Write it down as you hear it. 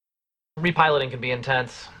Repiloting can be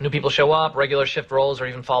intense. New people show up, regular shift roles, or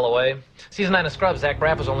even fall away. Season 9 of Scrubs, Zach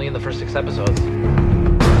Braff was only in the first 6 episodes.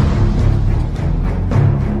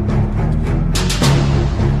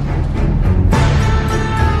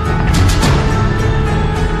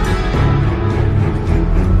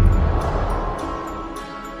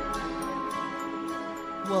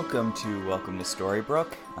 Welcome to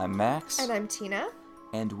Storybrooke. I'm Max. And I'm Tina.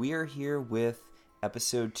 And we are here with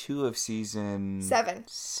episode 2 of season...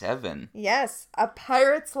 7. Yes, A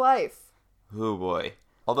Pirate's Life. Oh boy.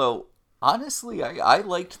 Although, honestly, I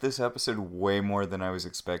liked this episode way more than I was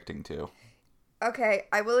expecting to. Okay,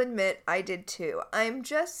 I will admit I did too. I'm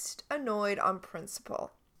just annoyed on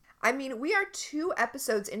principle. I mean, we are 2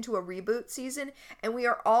 episodes into a reboot season, and we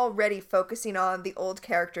are already focusing on the old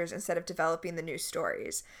characters instead of developing the new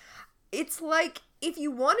stories. It's like, if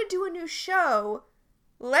you want to do a new show,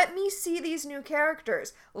 let me see these new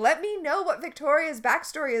characters. Let me know what Victoria's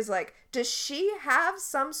backstory is like. Does she have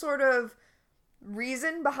some sort of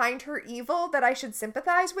reason behind her evil that I should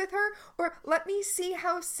sympathize with her? Or let me see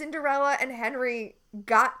how Cinderella and Henry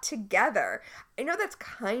got together. I know that's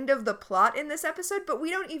kind of the plot in this episode, but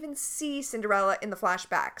we don't even see Cinderella in the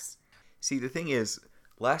flashbacks. See, the thing is,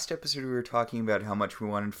 last episode we were talking about how much we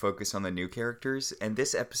wanted to focus on the new characters, and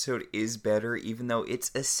this episode is better, even though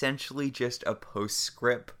it's essentially just a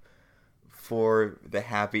postscript for the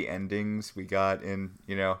happy endings we got in,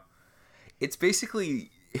 it's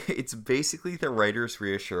basically the writers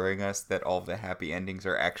reassuring us that all of the happy endings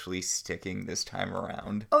are actually sticking this time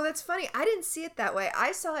around. Oh, that's funny. I didn't see it that way.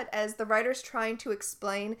 I saw it as the writers trying to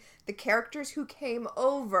explain the characters who came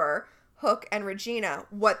over, Hook and Regina,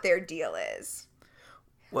 what their deal is.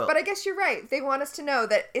 Well, but I guess you're right. They want us to know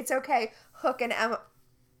that it's okay. Hook and Emma...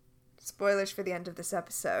 Spoilers for the end of this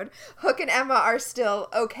episode. Hook and Emma are still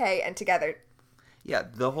okay and together. Yeah,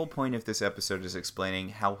 the whole point of this episode is explaining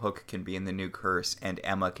how Hook can be in the new curse and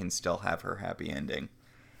Emma can still have her happy ending.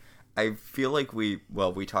 I feel like we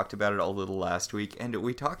talked about it a little last week, and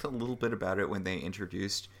we talked a little bit about it when they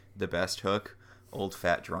introduced the best Hook, Old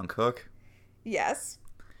Fat Drunk Hook. Yes.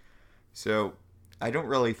 So, I don't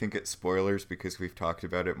really think it's spoilers because we've talked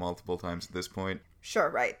about it multiple times at this point.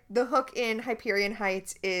 Sure, right. The Hook in Hyperion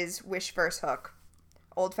Heights is Wish vs. Hook.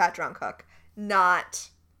 Old Fat Drunk Hook. Not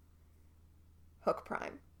Hook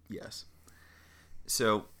Prime. Yes.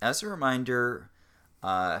 So, as a reminder,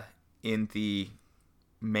 in the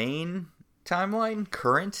main timeline,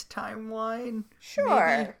 current timeline,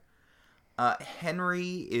 sure, maybe,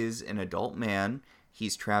 Henry is an adult man.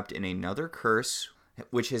 He's trapped in another curse,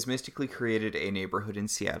 which has mystically created a neighborhood in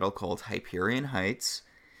Seattle called Hyperion Heights.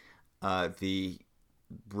 The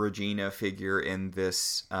Regina figure in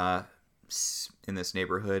this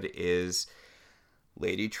neighborhood is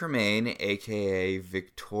Lady Tremaine, a.k.a.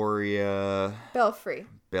 Victoria... Belfry.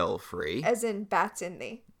 As in bats in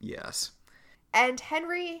thee. Yes. And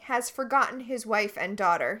Henry has forgotten his wife and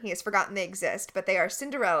daughter. He has forgotten they exist, but they are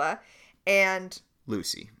Cinderella and...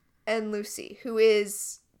 Lucy, who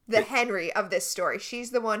is the Henry of this story.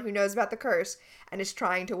 She's the one who knows about the curse and is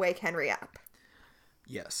trying to wake Henry up.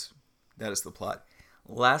 Yes, that is the plot.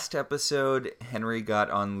 Last episode, Henry got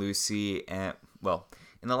on Lucy and... Well,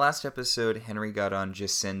 in the last episode, Henry got on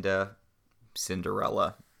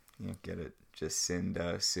Cinderella. You get it?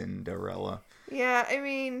 Cinderella. Yeah, I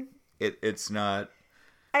mean... It's not...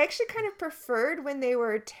 I actually kind of preferred when they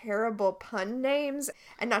were terrible pun names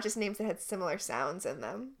and not just names that had similar sounds in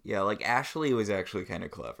them. Yeah, like Ashley was actually kind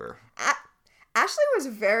of clever. Ashley was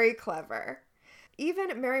very clever.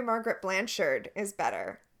 Even Mary Margaret Blanchard is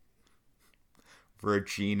better.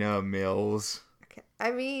 Regina Mills. Okay.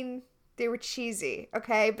 I mean, they were cheesy,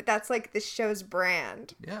 okay? But that's like this show's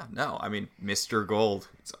brand. Yeah, no, I mean, Mr. Gold.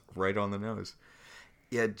 It's right on the nose.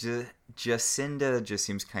 Yeah, Jacinda just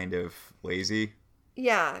seems kind of lazy.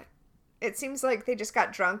 Yeah, it seems like they just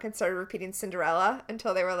got drunk and started repeating Cinderella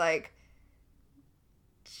until they were like,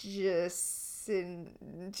 Jacinda.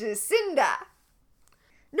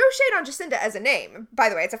 No shade on Jacinda as a name. By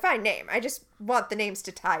the way, it's a fine name. I just want the names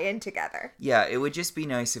to tie in together. Yeah, it would just be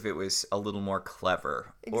nice if it was a little more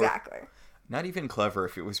clever. Exactly. Or not even clever,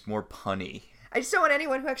 if it was more punny. I just don't want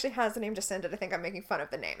anyone who actually has the name Jacinda to think I'm making fun of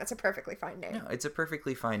the name. That's a perfectly fine name. No, it's a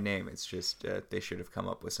perfectly fine name. It's just they should have come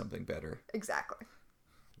up with something better. Exactly.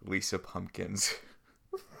 Lisa Pumpkins.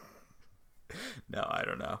 No, I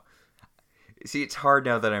don't know. See, it's hard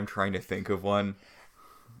now that I'm trying to think of one.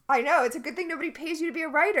 I know. It's a good thing nobody pays you to be a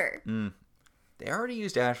writer. They already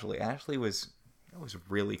used Ashley. That was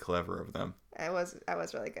really clever of them. That was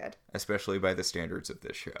really good. Especially by the standards of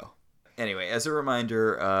this show. Anyway, as a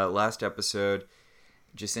reminder, last episode,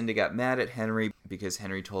 Jacinda got mad at Henry because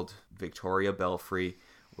Henry told Victoria Belfry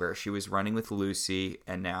where she was running with Lucy,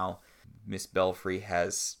 and now Miss Belfry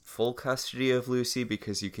has full custody of Lucy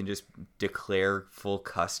because you can just declare full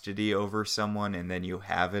custody over someone and then you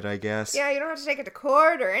have it, I guess. Yeah, you don't have to take it to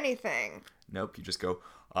court or anything. Nope, you just go,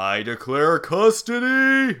 I declare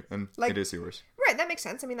custody! And it is yours. Right, that makes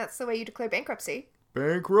sense. I mean, that's the way you declare bankruptcy.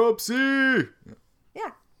 Bankruptcy!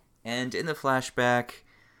 Yeah. And in the flashback,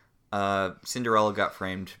 Cinderella got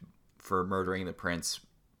framed for murdering the prince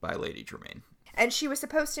by Lady Tremaine. And she was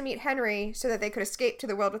supposed to meet Henry so that they could escape to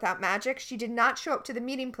the world without magic. She did not show up to the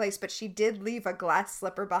meeting place, but she did leave a glass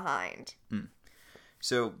slipper behind.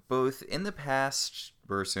 So both in the past,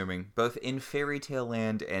 we're assuming, both in Fairy Tale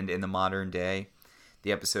Land and in the modern day,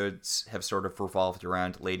 the episodes have sort of revolved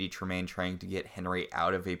around Lady Tremaine trying to get Henry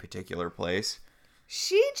out of a particular place.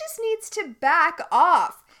 She just needs to back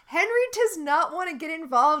off. Henry does not want to get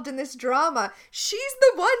involved in this drama. She's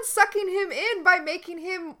the one sucking him in by making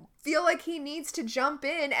him feel like he needs to jump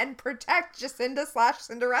in and protect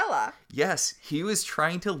Jacinda/Cinderella. Yes, he was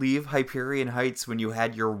trying to leave Hyperion Heights when you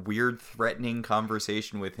had your weird, threatening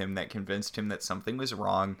conversation with him that convinced him that something was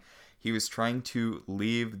wrong. He was trying to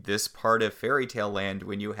leave this part of Fairy Tale Land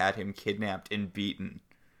when you had him kidnapped and beaten.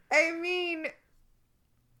 I mean...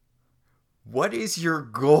 What is your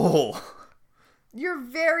goal? You're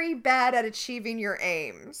very bad at achieving your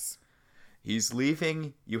aims. He's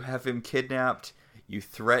leaving, you have him kidnapped, you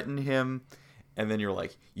threaten him, and then you're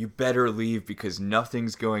like, you better leave because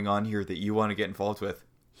nothing's going on here that you want to get involved with.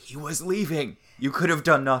 He was leaving. You could have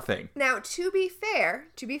done nothing. Now, to be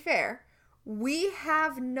fair, we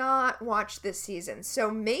have not watched this season, so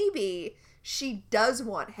maybe she does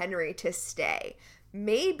want Henry to stay.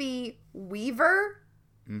 Maybe Weaver,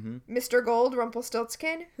 Mr. Gold,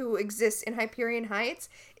 Rumpelstiltskin, who exists in Hyperion Heights,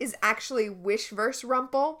 is actually Wishverse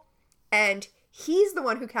Rumple, and he's the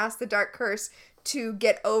one who cast the Dark Curse to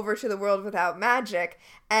get over to the world without magic,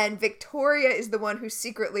 and Victoria is the one who's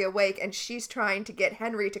secretly awake, and she's trying to get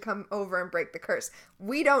Henry to come over and break the curse.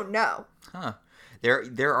 We don't know. Huh.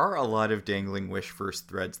 There are a lot of dangling Wishverse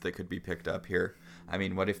threads that could be picked up here. I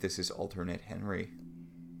mean, what if this is alternate Henry?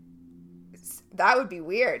 That would be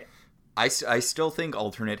weird. I still think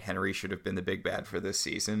alternate Henry should have been the big bad for this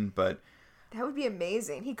season, but... That would be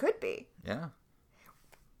amazing. He could be. Yeah.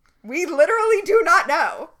 We literally do not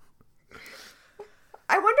know.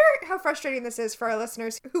 I wonder how frustrating this is for our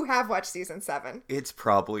listeners who have watched season 7. It's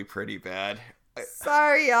probably pretty bad.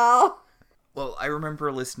 Sorry, y'all. Well, I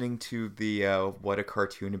remember listening to the What a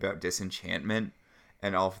Cartoon About Disenchantment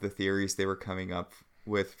and all of the theories they were coming up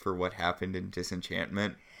with for what happened in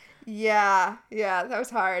Disenchantment. Yeah, that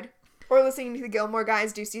was hard. Or listening to the Gilmore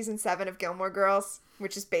Guys do season 7 of Gilmore Girls,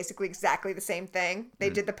 which is basically exactly the same thing. They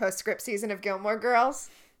did the postscript season of Gilmore Girls.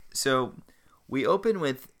 So, we open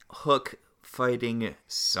with Hook fighting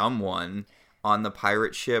someone on the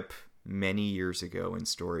pirate ship many years ago in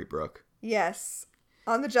Storybrooke. Yes,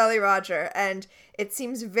 on the Jolly Roger, and it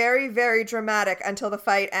seems very, very dramatic until the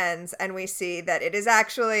fight ends, and we see that it is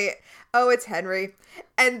actually, it's Henry.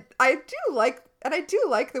 And I do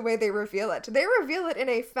like the way they reveal it. They reveal it in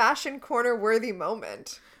a Fashion Corner worthy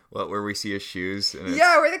moment. What, where we see his shoes? And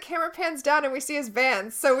yeah, where the camera pans down and we see his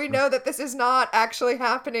Vans, so we know that this is not actually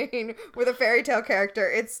happening with a fairy tale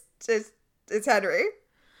character. It's Henry.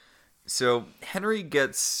 So Henry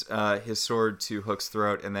gets his sword to Hook's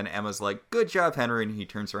throat, and then Emma's like, "Good job, Henry," and he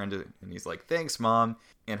turns around and he's like, "Thanks, Mom."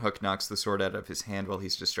 And Hook knocks the sword out of his hand while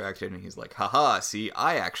he's distracted, and he's like, "Haha, see,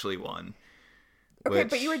 I actually won." Okay,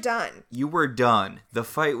 but you were done. You were done. The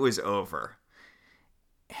fight was over.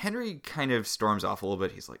 Henry kind of storms off a little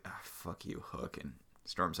bit. He's like, fuck you, Hook, and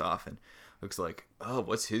storms off. And Hook's like,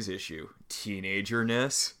 what's his issue?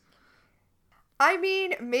 Teenagerness? I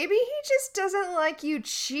mean, maybe he just doesn't like you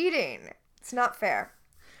cheating. It's not fair.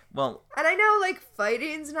 Well... And I know,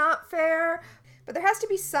 fighting's not fair, but there has to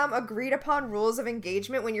be some agreed upon rules of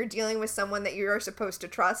engagement when you're dealing with someone that you're supposed to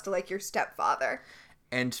trust, like your stepfather.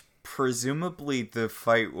 And presumably the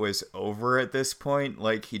fight was over at this point.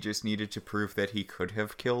 He just needed to prove that he could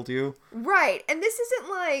have killed you. Right. And this isn't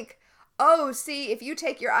like, see, if you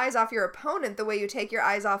take your eyes off your opponent the way you take your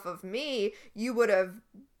eyes off of me, you would have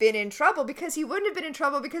been in trouble. Because he wouldn't have been in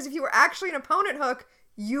trouble, because if you were actually an opponent, Hook,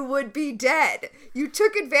 you would be dead. You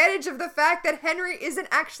took advantage of the fact that Henry isn't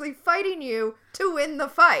actually fighting you to win the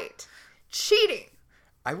fight. Cheating.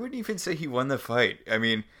 I wouldn't even say he won the fight. I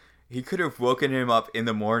mean... He could have woken him up in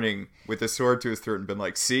the morning with a sword to his throat and been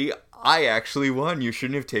like, "See, I actually won. You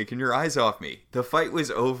shouldn't have taken your eyes off me." The fight was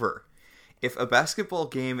over. If a basketball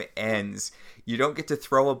game ends, you don't get to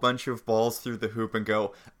throw a bunch of balls through the hoop and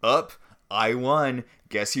go, "Up, I won.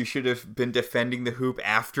 Guess you should have been defending the hoop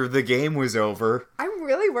after the game was over. I'm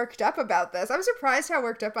really worked up about this. I'm surprised how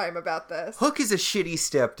worked up I am about this. Hook is a shitty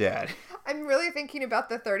stepdad. I'm really thinking about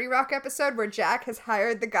the 30 Rock episode where Jack has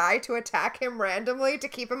hired the guy to attack him randomly to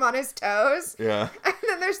keep him on his toes. Yeah. And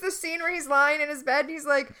then there's the scene where he's lying in his bed and he's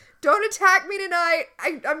like, don't attack me tonight.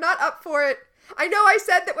 I'm not up for it. I know I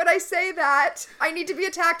said that when I say that, I need to be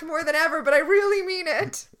attacked more than ever, but I really mean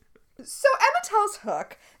it. So Emma tells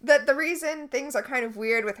Hook that the reason things are kind of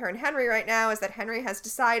weird with her and Henry right now is that Henry has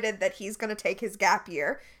decided that he's going to take his gap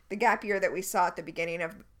year, the gap year that we saw at the beginning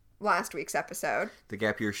of last week's episode. The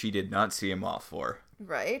gap year she did not see him off for.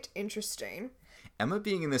 Right. Interesting. Emma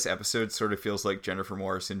being in this episode sort of feels like Jennifer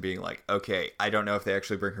Morrison being like, okay, I don't know if they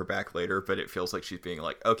actually bring her back later, but it feels like she's being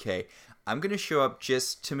like, okay, I'm going to show up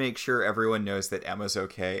just to make sure everyone knows that Emma's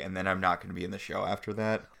okay, and then I'm not going to be in the show after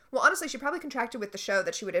that. Well, honestly, she probably contracted with the show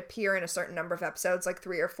that she would appear in a certain number of episodes, like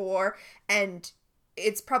 3 or 4, and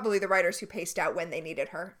it's probably the writers who paced out when they needed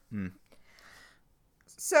her.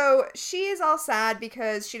 So she is all sad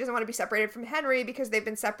because she doesn't want to be separated from Henry because they've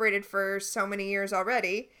been separated for so many years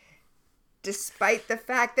already, despite the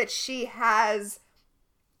fact that she has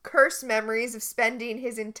cursed memories of spending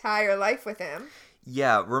his entire life with him.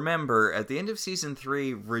 Yeah, remember, at the end of season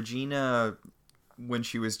 3, Regina, when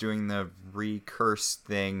she was doing the recurse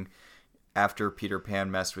thing after Peter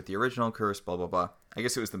Pan messed with the original curse, blah, blah, blah. I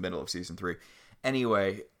guess it was the middle of season 3.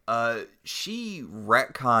 Anyway, she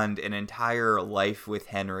retconned an entire life with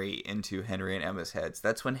Henry into Henry and Emma's heads.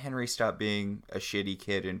 That's when Henry stopped being a shitty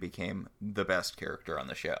kid and became the best character on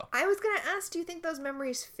the show. I was going to ask, do you think those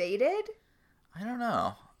memories faded? I don't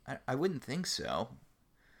know. I wouldn't think so.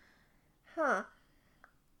 Huh.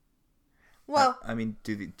 Well, I mean,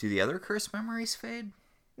 do the other curse memories fade?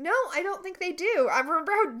 no, I don't think they do. I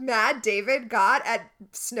remember how mad David got at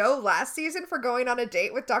Snow last season for going on a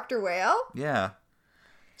date with Dr. Whale. Yeah.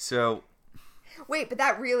 So, Wait, but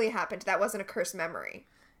that really happened. That wasn't a cursed memory.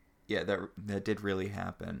 yeah, that did really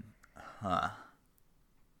happen. Huh.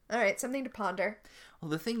 All right, something to ponder. Well,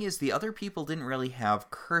 the thing is, the other people didn't really have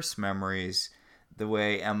curse memories the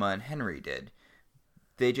way Emma and Henry did.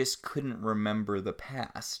 They just couldn't remember the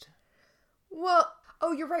past. Well,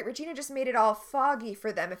 oh, you're right. Regina just made it all foggy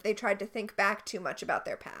for them if they tried to think back too much about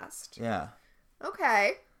their past. Yeah.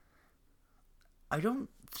 Okay. I don't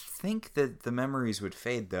think that the memories would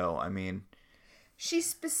fade, though. I mean, She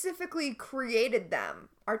specifically created them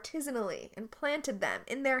artisanally and planted them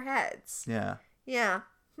in their heads. yeah. Yeah.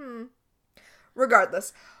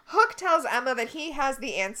 Regardless, Hook tells Emma that he has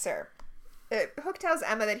the answer. Hook tells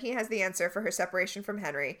Emma that he has the answer for her separation from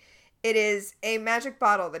Henry. It is a magic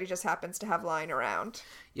bottle that he just happens to have lying around.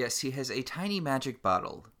 Yes, he has a tiny magic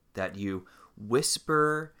bottle that you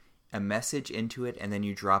whisper a message into it, and then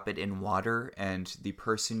you drop it in water, and the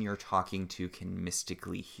person you're talking to can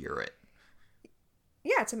mystically hear it.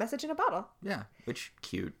 Yeah, it's a message in a bottle. Yeah, which,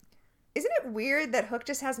 cute. Isn't it weird that Hook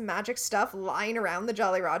just has magic stuff lying around the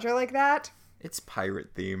Jolly Roger like that? It's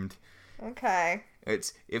pirate themed. Okay.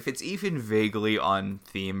 If it's even vaguely on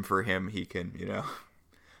theme for him, he can,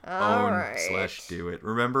 All own right. / do it.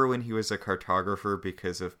 Remember when he was a cartographer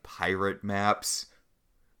because of pirate maps?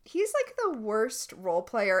 He's like the worst role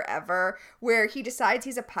player ever, where he decides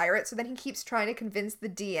he's a pirate, so then he keeps trying to convince the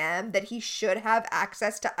DM that he should have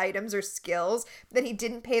access to items or skills that he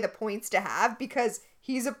didn't pay the points to have because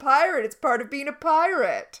he's a pirate. It's part of being a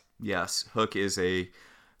pirate. Yes, Hook is a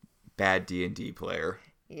bad D&D player.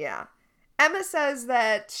 Yeah. Emma says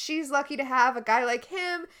that she's lucky to have a guy like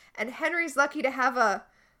him, and Henry's lucky to have a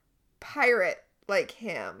pirate like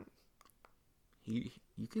him.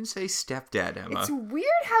 You can say stepdad, Emma. It's weird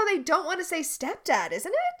how they don't want to say stepdad,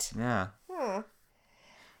 isn't it? Yeah. Huh.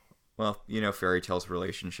 Well, fairy tales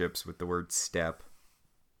relationships with the word step.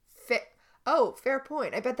 Fair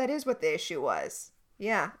point. I bet that is what the issue was.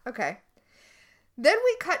 Yeah, okay. Then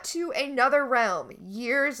we cut to another realm,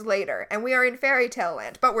 years later, and we are in fairy tale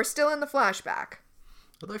land, but we're still in the flashback.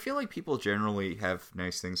 Although I feel like people generally have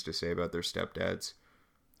nice things to say about their stepdads.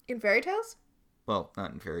 In fairy tales? Well,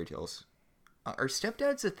 not in fairy tales. Are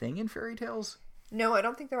stepdads a thing in fairy tales? No, I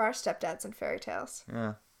don't think there are stepdads in fairy tales.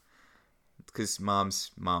 Yeah. Because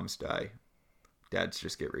moms die. Dads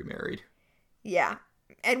just get remarried. Yeah.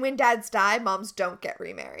 And when dads die, moms don't get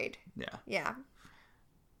remarried. Yeah. Yeah.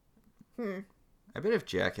 I bet if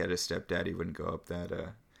Jack had a stepdad, he wouldn't go up that,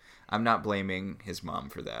 I'm not blaming his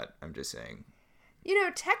mom for that. I'm just saying.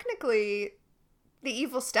 Technically, the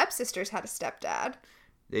evil stepsisters had a stepdad.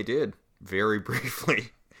 They did. Very briefly.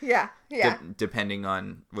 Yeah. Depending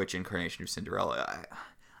on which incarnation of Cinderella.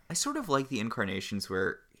 I sort of like the incarnations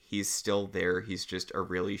where he's still there. He's just a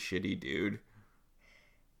really shitty dude.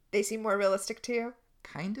 They seem more realistic to you?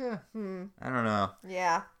 Kinda. I don't know.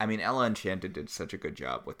 Yeah. I mean, Ella Enchanted did such a good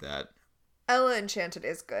job with that. Ella Enchanted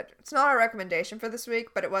is good. It's not our recommendation for this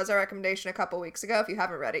week, but it was our recommendation a couple weeks ago. If you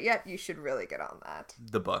haven't read it yet, you should really get on that.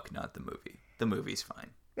 The book, not the movie. The movie's fine.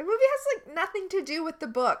 The movie has, like, nothing to do with the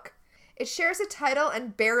book. It shares a title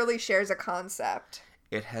and barely shares a concept.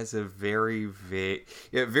 It has a very vague...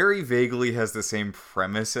 It very vaguely has the same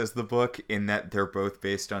premise as the book in that they're both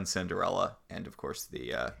based on Cinderella. And, of course,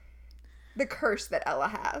 the curse that Ella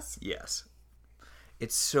has. Yes.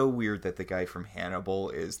 It's so weird that the guy from Hannibal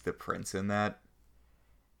is the prince in that.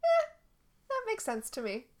 That makes sense to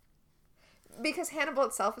me. Because Hannibal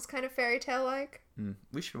itself is kind of fairy tale-like.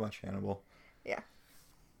 We should watch Hannibal. Yeah.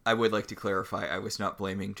 I would like to clarify, I was not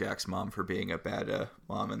blaming Jack's mom for being a bad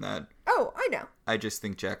mom in that. Oh, I know. I just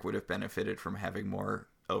think Jack would have benefited from having more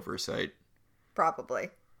oversight. Probably.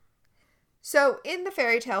 So, in the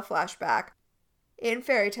fairy tale flashback, in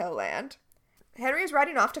Fairy Tale Land, Henry is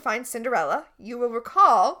riding off to find Cinderella. You will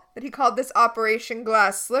recall that he called this Operation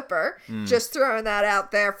Glass Slipper. Just throwing that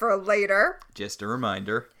out there for later. Just a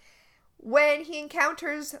reminder. When he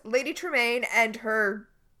encounters Lady Tremaine and her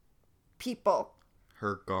people.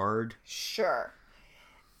 Her guard. Sure.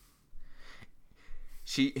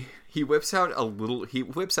 He whips out the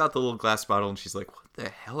little glass bottle and she's like, "What the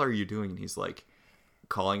hell are you doing?" And he's like,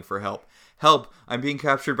 calling for help. "Help! I'm being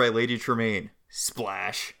captured by Lady Tremaine."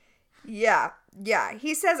 Splash. Yeah.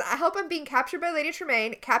 He says, "I hope I'm being captured by Lady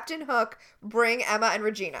Tremaine. Captain Hook, bring Emma and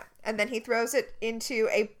Regina." And then he throws it into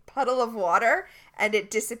a puddle of water and it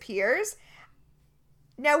disappears.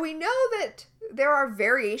 Now we know that there are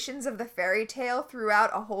variations of the fairy tale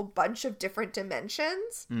throughout a whole bunch of different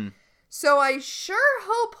dimensions. So I sure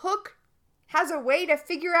hope Hook has a way to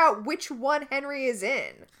figure out which one Henry is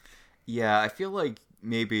in. Yeah, I feel like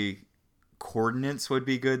maybe coordinates would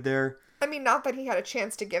be good there. I mean, not that he had a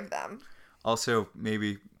chance to give them. Also,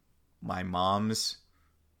 maybe my mom's.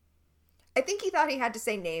 I think he thought he had to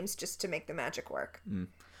say names just to make the magic work.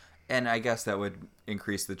 And I guess that would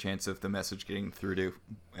increase the chance of the message getting through to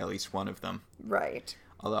at least one of them. Right.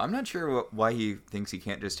 Although I'm not sure why he thinks he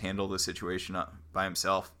can't just handle the situation by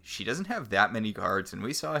himself. She doesn't have that many guards, and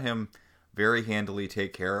we saw him very handily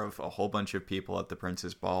take care of a whole bunch of people at the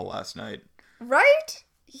Prince's Ball last night. Right?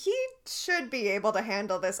 He should be able to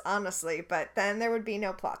handle this, honestly, but then there would be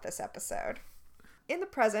no plot this episode. In the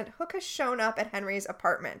present, Hook has shown up at Henry's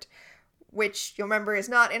apartment, which you'll remember is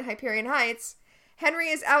not in Hyperion Heights. Henry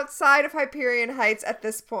is outside of Hyperion Heights at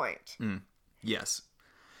this point. Yes.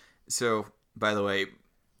 So, by the way,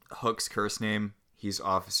 Hook's curse name, he's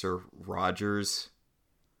Officer Rogers.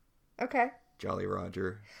 Okay. Jolly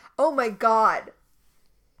Roger. Oh my god.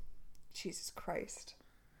 Jesus Christ.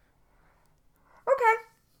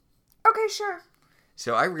 Okay, sure.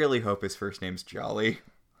 So I really hope his first name's Jolly.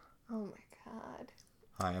 Oh my god.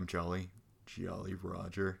 Hi, I'm Jolly. Jolly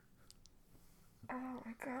Roger. Oh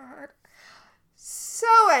my god. So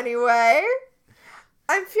anyway,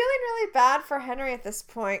 I'm feeling really bad for Henry at this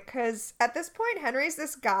point, because at this point, Henry's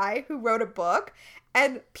this guy who wrote a book,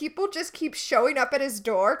 and people just keep showing up at his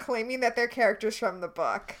door claiming that they're characters from the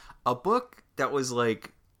book. A book that was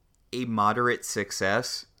like a moderate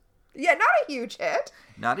success. Yeah, not a huge hit.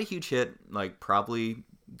 Not a huge hit, like probably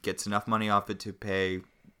gets enough money off it to pay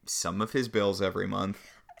some of his bills every month.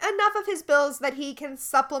 Enough of his bills that he can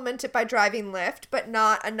supplement it by driving Lyft, but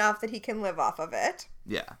not enough that he can live off of it.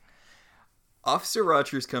 Yeah. Officer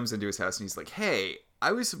Rogers comes into his house and he's like, "Hey,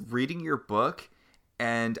 I was reading your book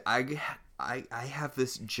and I have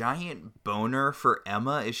this giant boner for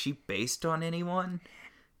Emma. Is she based on anyone?"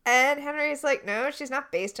 And Henry's like, "No, she's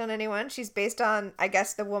not based on anyone. She's based on, I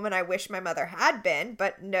guess, the woman I wish my mother had been,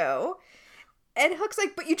 but no." And Hook's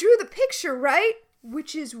like, "But you drew the picture, right?"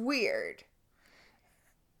 Which is weird.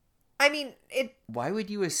 I mean, Why would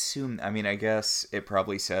you assume? I mean, I guess it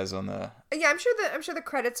probably says on the... Yeah, I'm sure the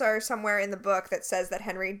credits are somewhere in the book that says that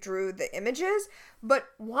Henry drew the images, but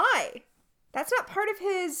why? That's not part of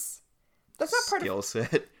his... That's not part skill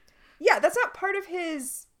set. Yeah, that's not part of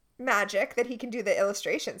his magic that he can do the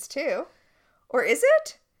illustrations too. Or is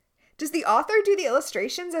it? Does the author do the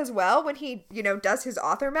illustrations as well when he, does his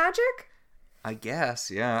author magic? I guess,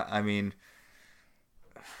 yeah. I mean...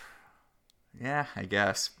 Yeah, I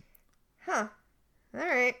guess. Huh.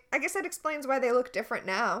 Alright. I guess that explains why they look different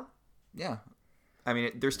now. Yeah. I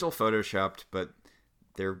mean, they're still photoshopped, but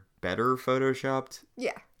they're better photoshopped.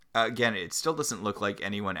 Yeah. Again, it still doesn't look like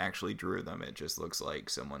anyone actually drew them. It just looks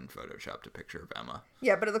like someone photoshopped a picture of Emma.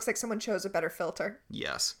 Yeah, but it looks like someone chose a better filter.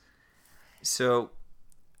 Yes. So,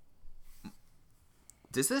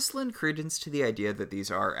 does this lend credence to the idea that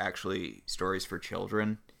these are actually stories for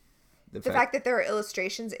children? The fact that there are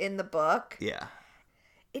illustrations in the book. Yeah.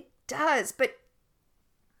 It does, but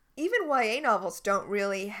even YA novels don't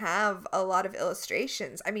really have a lot of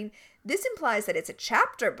illustrations. I mean, this implies that it's a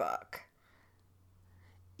chapter book.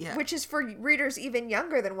 Yeah. Which is for readers even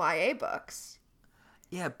younger than YA books.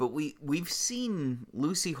 Yeah, but we've seen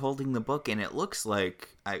Lucy holding the book, and it looks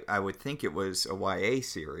like, I would think it was a YA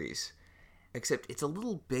series. Except it's a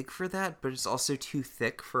little big for that, but it's also too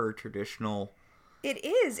thick for a traditional... It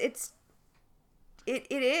is. It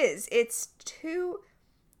is. It's too...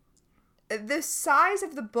 The size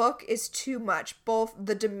of the book is too much. Both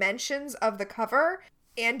the dimensions of the cover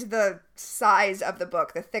and the size of the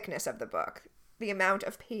book, the thickness of the book, the amount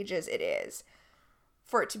of pages it is,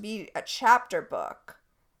 for it to be a chapter book.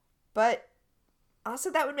 But also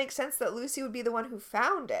that would make sense that Lucy would be the one who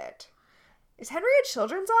found it. Is Henry a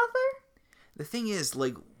children's author? The thing is,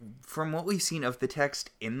 like, from what we've seen of the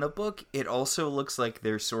text in the book, it also looks like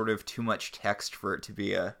there's sort of too much text for it to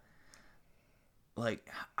be a... Like,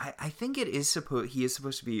 I think he is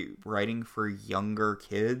supposed to be writing for younger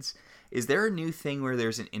kids. Is there a new thing where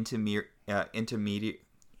there's an intermediate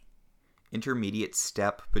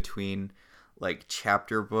step between, like,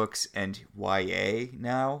 chapter books and YA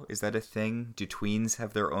now? Is that a thing? Do tweens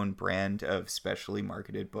have their own brand of specially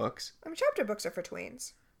marketed books? I mean, chapter books are for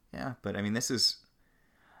tweens. Yeah, but I mean, this is...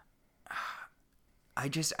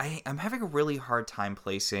 I'm having a really hard time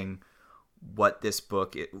placing what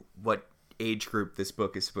age group this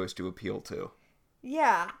book is supposed to appeal to.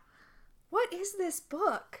 Yeah. What is this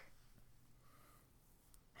book?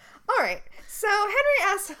 Alright, so Henry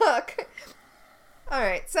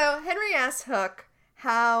asks Hook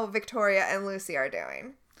how Victoria and Lucy are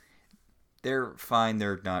doing. They're fine,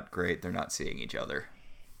 they're not great, they're not seeing each other.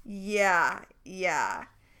 Yeah.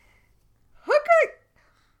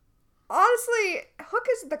 Hook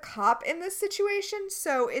is the cop in this situation,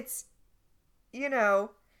 so it's,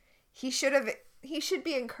 he should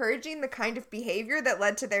be encouraging the kind of behavior that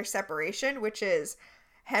led to their separation, which is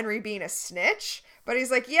Henry being a snitch. But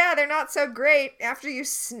he's like, yeah, they're not so great. After you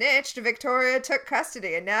snitched, Victoria took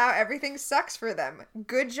custody, and now everything sucks for them.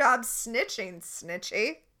 Good job snitching,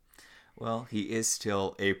 Snitchy. Well, he is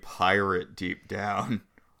still a pirate deep down.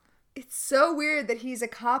 It's so weird that he's a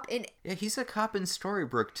cop in... Yeah, he's a cop in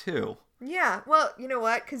Storybrooke, too. Yeah, well, you know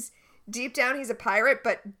what? Because deep down he's a pirate,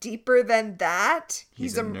 but deeper than that...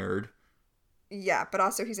 He's a nerd. Yeah, but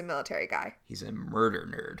also he's a military guy. He's a murder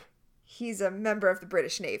nerd. He's a member of the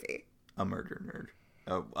British Navy. A murder nerd.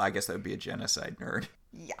 Oh, I guess that would be a genocide nerd.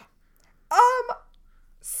 Yeah.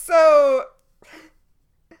 So...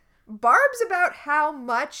 Barbs about how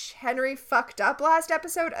much Henry fucked up last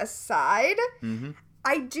episode aside... Mm-hmm.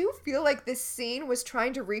 I do feel like this scene was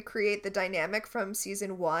trying to recreate the dynamic from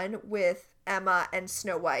season 1 with Emma and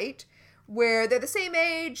Snow White, where they're the same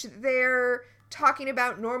age, they're talking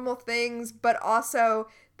about normal things, but also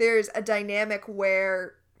there's a dynamic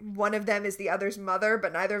where one of them is the other's mother,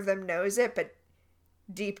 but neither of them knows it, but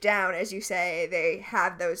deep down, as you say, they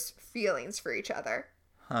have those feelings for each other.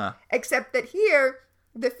 Huh. Except that here,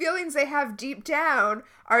 the feelings they have deep down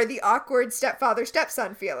are the awkward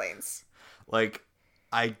stepfather-stepson feelings. Like...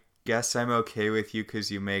 I guess I'm okay with you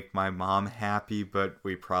because you make my mom happy, but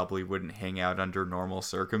we probably wouldn't hang out under normal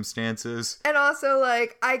circumstances. And also,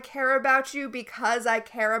 like, I care about you because I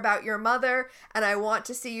care about your mother, and I want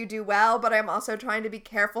to see you do well, but I'm also trying to be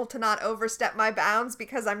careful to not overstep my bounds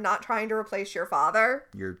because I'm not trying to replace your father.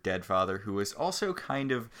 Your dead father, who was also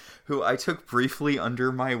who I took briefly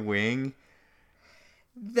under my wing.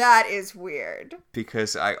 That is weird.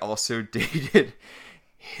 Because I also dated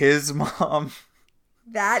his mom.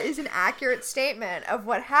 That is an accurate statement of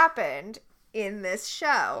what happened in this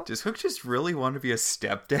show. Does Hook just really want to be a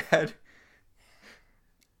stepdad?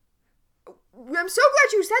 I'm so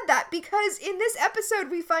glad you said that, because in this episode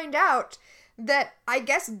we find out that I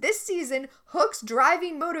guess this season Hook's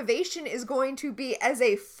driving motivation is going to be as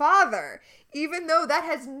a father, even though that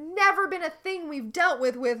has never been a thing we've dealt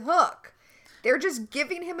with Hook. They're just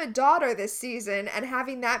giving him a daughter this season and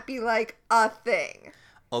having that be like a thing.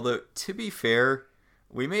 Although, to be fair...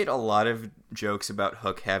 We made a lot of jokes about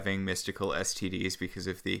Hook having mystical STDs because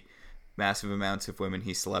of the massive amounts of women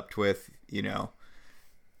he slept with, in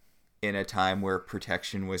a time where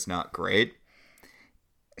protection was not great.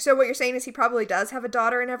 So what you're saying is he probably does have a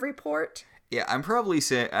daughter in every port? Yeah,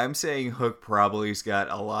 I'm saying Hook probably's got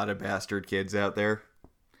a lot of bastard kids out there.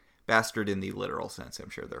 Bastard in the literal sense, I'm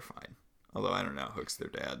sure they're fine. Although I don't know, Hook's their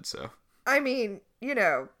dad, so... I mean,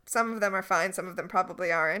 some of them are fine, some of them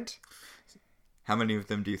probably aren't. How many of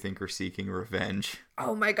them do you think are seeking revenge?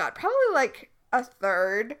 Oh my god, probably like a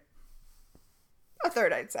third. A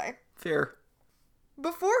third, I'd say. Fair.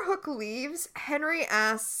 Before Hook leaves, Henry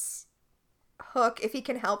asks Hook if he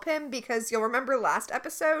can help him because you'll remember last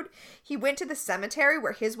episode, he went to the cemetery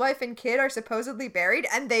where his wife and kid are supposedly buried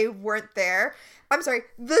and they weren't there. I'm sorry,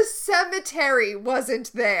 the cemetery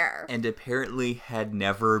wasn't there. And apparently had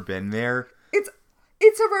never been there.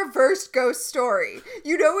 It's a reverse ghost story.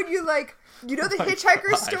 You know when you the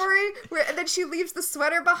hitchhiker story where and then she leaves the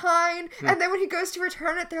sweater behind and then when he goes to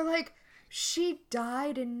return it, they're like, she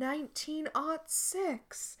died in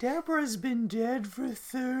 1906. Deborah's been dead for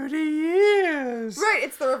 30 years. Right,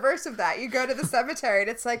 it's the reverse of that. You go to the cemetery and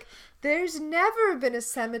it's like, there's never been a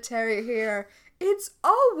cemetery here. It's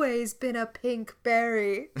always been a pink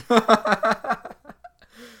berry.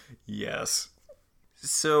 Yes.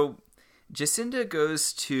 So, Jacinda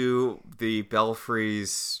goes to the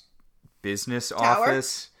Belfry's business Tower?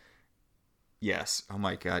 office. Yes. Oh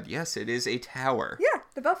my god. Yes, it is a tower. Yeah,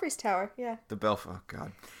 the Belfry's Tower, yeah. Oh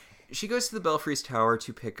god. She goes to the Belfry's Tower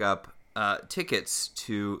to pick up tickets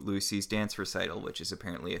to Lucy's dance recital, which is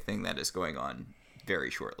apparently a thing that is going on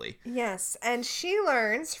very shortly. Yes, and she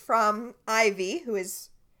learns from Ivy, who is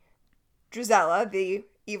Drizella, the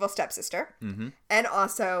evil stepsister, and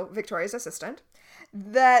also Victoria's assistant,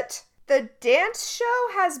 that the dance show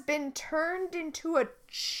has been turned into a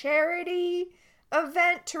charity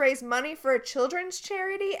event to raise money for a children's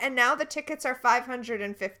charity, and now the tickets are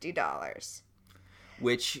 $550.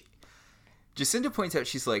 Which Jacinda points out,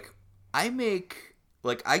 she's like, I get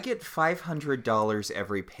 $500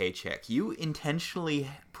 every paycheck. You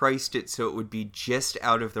intentionally priced it so it would be just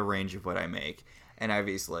out of the range of what I make. And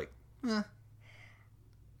Ivy's like,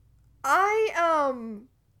 I,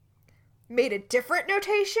 made a different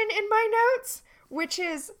notation in my notes, which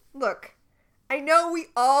is, look, I know we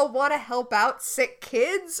all want to help out sick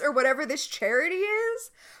kids or whatever this charity is,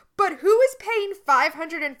 but who is paying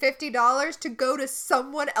 $550 to go to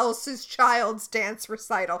someone else's child's dance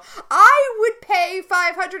recital? I would pay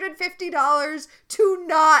 $550 to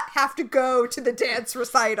not have to go to the dance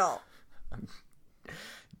recital.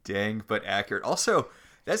 Dang, but accurate. Also,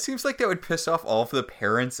 that seems like that would piss off all of the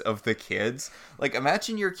parents of the kids. Like,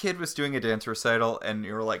 imagine your kid was doing a dance recital and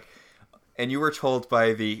you were like, and you were told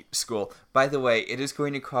by the school, by the way, it is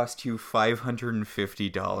going to cost you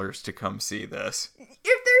 $550 to come see this. If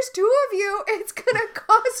there's two of you, it's gonna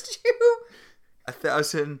cost you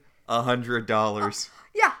 $1,100.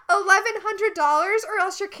 Yeah, $1,100, or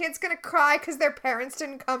else your kid's gonna cry because their parents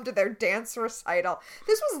didn't come to their dance recital.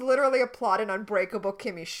 This was literally a plot in Unbreakable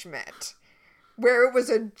Kimmy Schmidt, where it was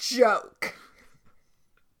a joke.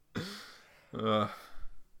 I'm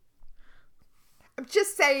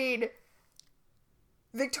just saying,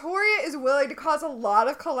 Victoria is willing to cause a lot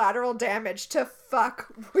of collateral damage to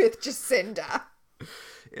fuck with Jacinda.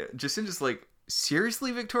 Yeah, Jacinda's like,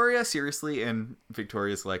 seriously, Victoria? Seriously? And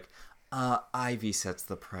Victoria's like, Ivy sets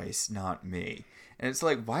the price, not me. And it's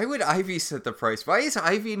like, why would Ivy set the price? Why is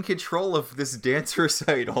Ivy in control of this dance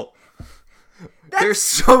recital? There's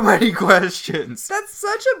so many questions. That's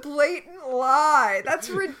such a blatant lie. That's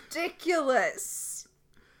ridiculous.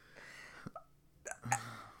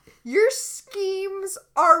 Your schemes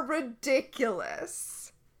are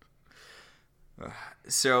ridiculous.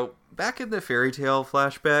 So, back in the fairy tale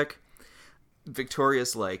flashback,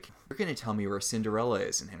 Victoria's like, you're going to tell me where Cinderella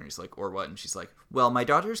is. And Henry's like, or what? And she's like, well, my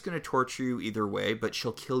daughter's going to torture you either way, but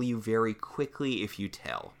she'll kill you very quickly if you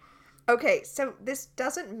tell. Okay, so this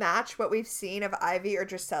doesn't match what we've seen of Ivy or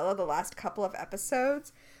Drusilla the last couple of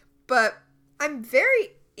episodes, but I'm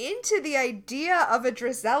very into the idea of a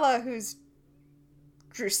Drusilla who's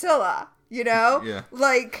Drusilla, you know? Yeah.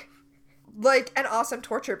 Like an awesome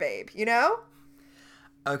torture babe, you know?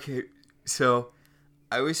 Okay, so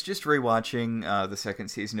I was just rewatching the second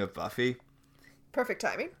season of Buffy. Perfect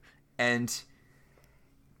timing. And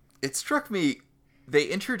it struck me, they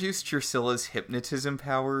introduced Drusilla's hypnotism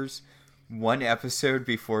powers one episode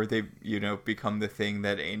before they, become the thing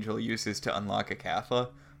that Angel uses to unlock a Agatha.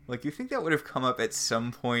 Like, you think that would have come up at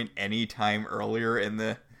some point any time earlier in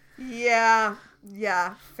the...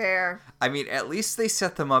 Yeah, fair. I mean, at least they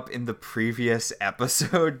set them up in the previous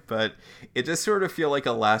episode, but it does sort of feel like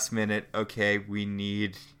a last minute, okay,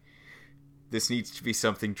 this needs to be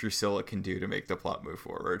something Drusilla can do to make the plot move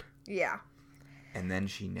forward. Yeah. And then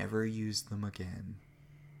she never used them again.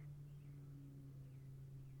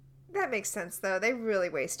 That makes sense, though. They really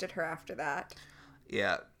wasted her after that.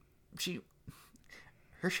 Yeah.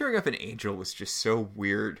 Her showing up in Angel was just so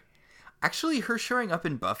weird. Actually, her showing up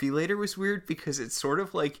in Buffy later was weird because it's sort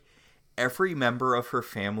of like every member of her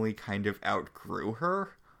family kind of outgrew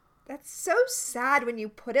her. That's so sad when you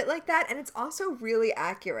put it like that, and it's also really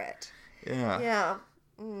accurate. Yeah. Yeah.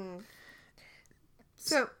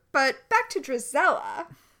 So, But back to Drizella,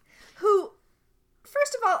 who,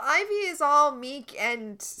 first of all, Ivy is all meek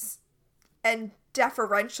and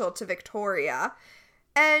deferential to Victoria.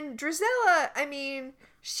 And Drizella, I mean,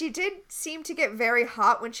 she did seem to get very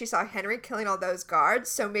hot when she saw Henry killing all those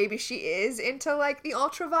guards, so maybe she is into, like, the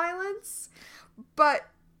ultra-violence. But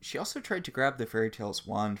she also tried to grab the fairy tale's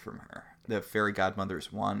wand from her. The fairy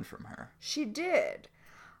godmother's wand from her. She did.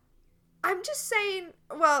 I'm just saying,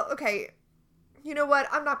 well, okay, you know what?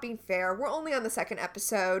 I'm not being fair. We're only on the second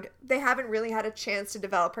episode. They haven't really had a chance to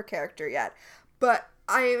develop her character yet. But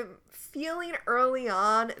I'm feeling early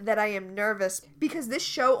on that I am nervous because this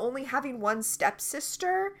show only having one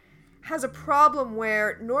stepsister has a problem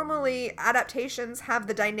where normally adaptations have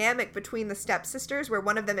the dynamic between the stepsisters where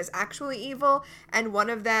one of them is actually evil and one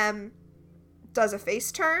of them does a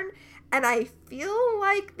face turn. And I feel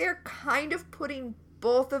like they're kind of putting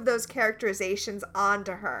both of those characterizations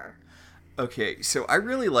onto her. Okay, so I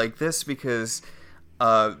really like this because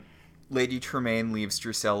Lady Tremaine leaves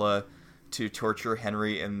Drizella to torture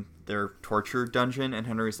Henry in their torture dungeon, and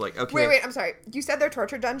Henry's like, okay... Wait, I'm sorry. You said their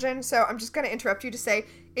torture dungeon, so I'm just going to interrupt you to say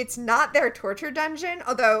it's not their torture dungeon,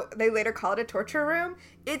 although they later call it a torture room.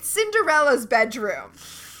 It's Cinderella's bedroom.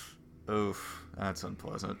 Oof, that's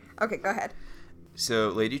unpleasant. Okay, go ahead. So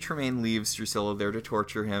Lady Tremaine leaves Drizella there to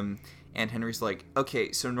torture him, and Henry's like,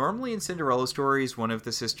 okay, so normally in Cinderella stories, one of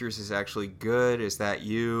the sisters is actually good. Is that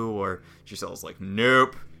you? Or Drizella's like,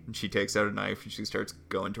 nope. And she takes out a knife and she starts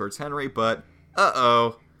going towards Henry, but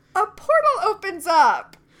uh-oh. A portal opens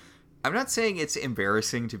up! I'm not saying it's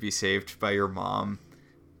embarrassing to be saved by your mom,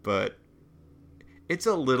 but it's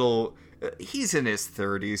a little... he's in his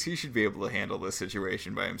 30s. He should be able to handle this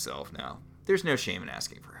situation by himself now. There's no shame in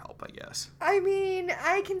asking for help, I guess. I mean,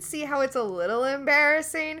 I can see how it's a little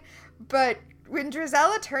embarrassing, but when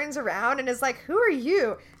Drizella turns around and is like, who are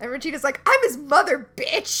you? And Regina's like, I'm his mother,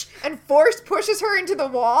 bitch! And force pushes her into the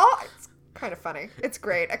wall. It's kind of funny. It's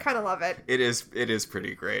great. I kind of love it. It is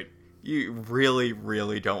pretty great. You really,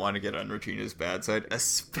 really don't want to get on Regina's bad side,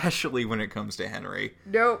 especially when it comes to Henry.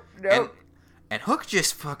 Nope. And Hook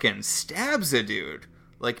just fucking stabs a dude.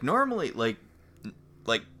 Like, normally, like,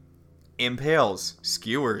 impales,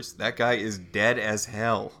 skewers. That guy is dead as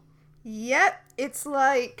hell. Yep, it's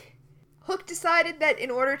like Hook decided that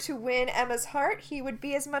in order to win Emma's heart, he would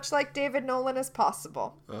be as much like David Nolan as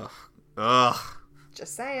possible. Ugh.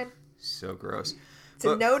 Just saying. So gross. It's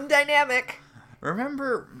a known dynamic.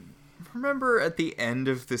 Remember at the end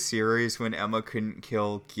of the series when Emma couldn't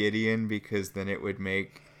kill Gideon because then it would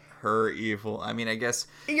make her evil? I mean, I guess...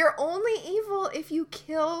 You're only evil if you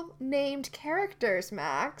kill named characters,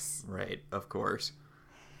 Max. Right, of course.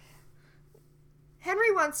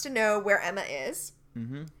 Henry wants to know where Emma is,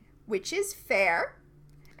 which is fair.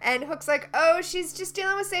 And Hook's like, oh, she's just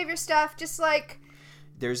dealing with savior stuff, just like...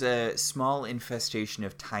 There's a small infestation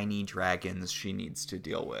of tiny dragons she needs to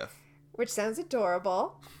deal with. Which sounds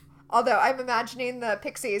adorable. Although I'm imagining the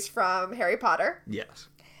pixies from Harry Potter. Yes.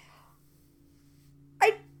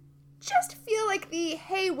 I just feel like the,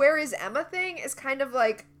 hey, where is Emma thing is kind of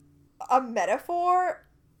like a metaphor.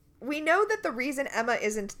 We know that the reason Emma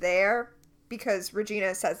isn't there, because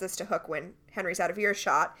Regina says this to Hook when Henry's out of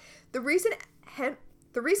earshot, the reason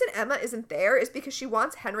Emma isn't there is because she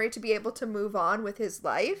wants Henry to be able to move on with his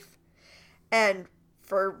life. And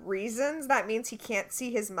for reasons, that means he can't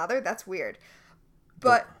see his mother. That's weird.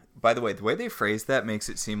 But by the way they phrase that makes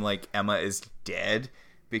it seem like Emma is dead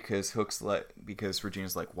because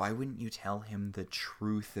Regina's like, why wouldn't you tell him the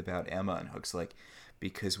truth about Emma? And Hook's like,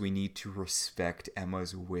 because we need to respect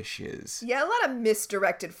Emma's wishes. Yeah, a lot of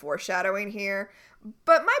misdirected foreshadowing here.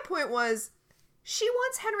 But my point was, she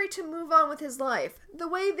wants Henry to move on with his life, the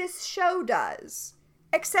way this show does.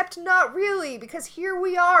 Except not really, because here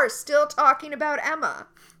we are, still talking about Emma.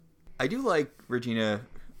 I do like Regina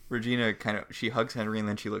kind of, she hugs Henry and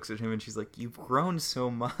then she looks at him and she's like, you've grown so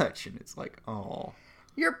much. And it's like, oh.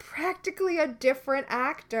 You're practically a different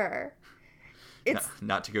actor. It's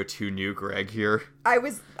not to go too new, Greg, here. I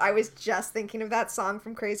was just thinking of that song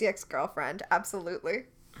from Crazy Ex-Girlfriend. Absolutely.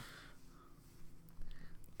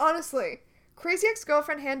 Honestly, Crazy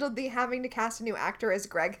Ex-Girlfriend handled the having to cast a new actor as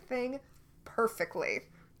Greg thing perfectly.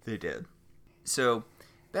 They did. So,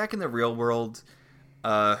 back in the real world,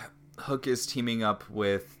 Hook is teaming up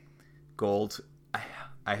with Gold.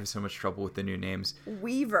 I have so much trouble with the new names.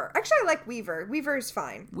 Weaver. Actually, I like Weaver. Weaver's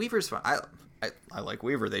fine. Weaver's fine. I like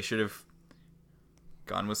Weaver. They should have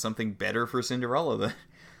gone with something better for Cinderella then.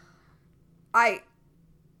 I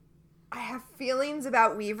have feelings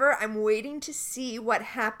about Weaver. I'm waiting to see what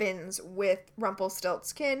happens with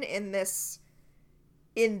Rumpelstiltskin in this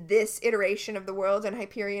iteration of the world in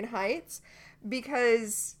Hyperion Heights,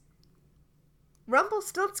 because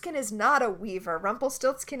Rumpelstiltskin is not a weaver.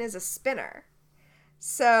 Rumpelstiltskin is a spinner.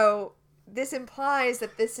 So this implies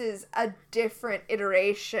that this is a different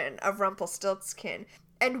iteration of Rumpelstiltskin.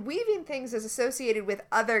 And weaving things is associated with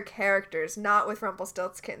other characters, not with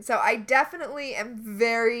Rumpelstiltskin. So I definitely am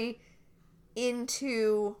very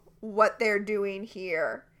into what they're doing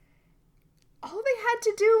here. All they had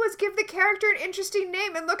to do was give the character an interesting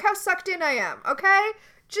name, and look how sucked in I am, okay?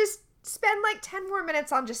 Just spend like 10 more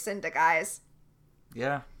minutes on Jacinda, guys.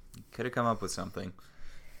 Yeah, could have come up with something.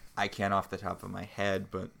 I can't off the top of my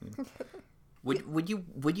head, but would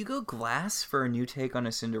you go Glass for a new take on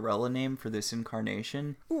a Cinderella name for this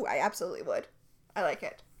incarnation? Ooh, I absolutely would. I like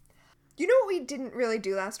it. You know what we didn't really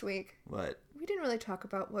do last week? What? We didn't really talk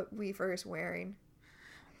about what Weaver is wearing.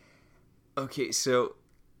 Okay, so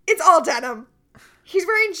it's all denim. He's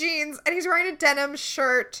wearing jeans, and he's wearing a denim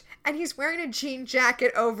shirt, and he's wearing a jean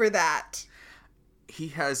jacket over that. He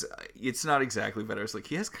has, it's not exactly, but I was like,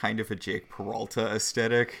 he has kind of a Jake Peralta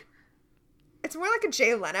aesthetic. It's more like a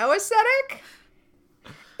Jay Leno aesthetic.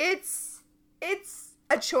 It's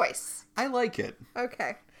a choice. I like it.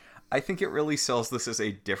 Okay. I think it really sells this as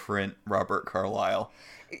a different Robert Carlyle.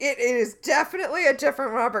 It is definitely a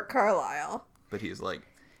different Robert Carlyle. But he's like,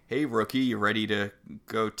 hey, rookie, you ready to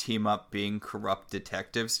go team up being corrupt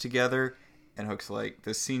detectives together? And Hook's like,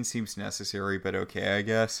 this scene seems necessary, but okay, I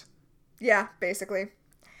guess. Yeah, basically.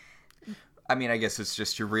 I mean, I guess it's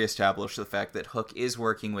just to reestablish the fact that Hook is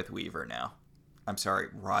working with Weaver now. I'm sorry,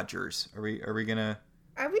 Rogers. Are we gonna...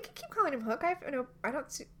 we can keep calling him Hook. I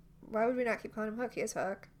don't see... Why would we not keep calling him Hook? He is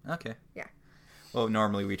Hook. Okay. Yeah. Well,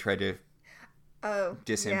 normally we try to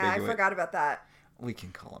disambiguate. Yeah, I forgot about that. We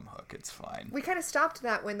can call him Hook. It's fine. We kind of stopped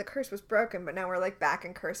that when the curse was broken, but now we're like back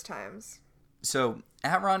in curse times. So,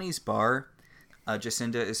 at Ronnie's bar,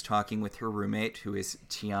 Jacinda is talking with her roommate, who is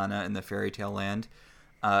Tiana in the Fairy Tale Land,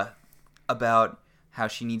 about how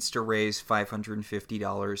she needs to raise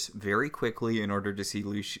 $550 very quickly in order to see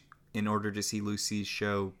Lucy's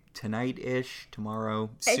show tonight-ish, tomorrow,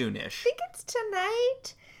 soon-ish. I think it's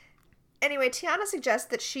tonight. Anyway, Tiana suggests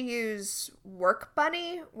that she use Work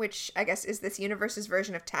Bunny, which I guess is this universe's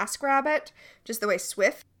version of TaskRabbit, just the way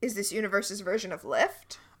Swift is this universe's version of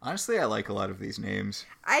Lyft. Honestly, I like a lot of these names.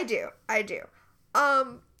 I do. I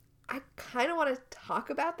kind of want to talk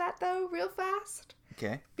about that, though, real fast.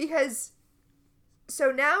 Okay. Because,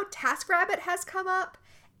 so now TaskRabbit has come up,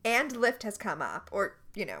 and Lyft has come up, or,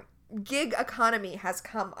 gig economy has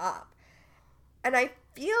come up. And I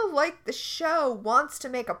feel like the show wants to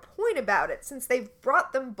make a point about it, since they've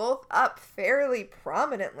brought them both up fairly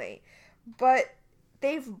prominently. But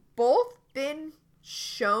they've both been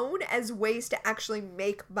shown as ways to actually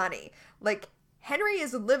make money. Like, Henry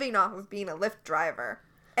is living off of being a Lyft driver.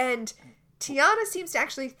 And Tiana seems to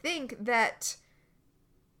actually think that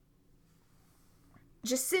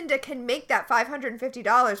Jacinda can make that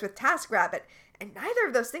 $550 with TaskRabbit, and neither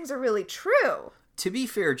of those things are really true. To be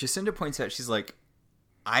fair, Jacinda points out, she's like,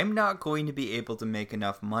 I'm not going to be able to make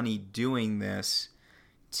enough money doing this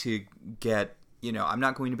to get, I'm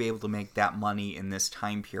not going to be able to make that money in this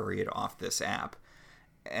time period off this app.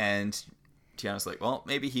 And Tiana's like, well,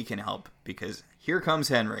 maybe he can help, because here comes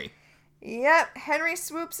Henry. Yep, Henry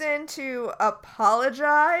swoops in to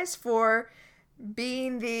apologize for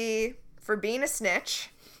being a snitch,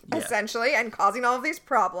 essentially, and causing all of these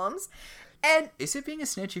problems. And is it being a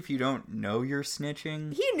snitch if you don't know you're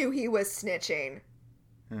snitching? He knew he was snitching.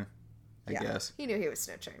 I guess. He knew he was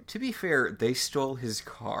snitching. To be fair, they stole his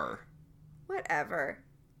car. Whatever.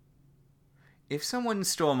 If someone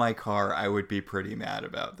stole my car, I would be pretty mad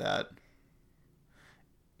about that.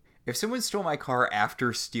 If someone stole my car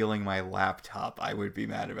after stealing my laptop, I would be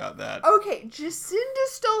mad about that. Okay, Jacinda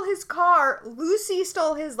stole his car, Lucy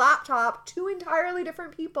stole his laptop, two entirely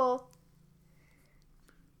different people.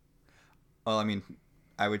 Well, I mean,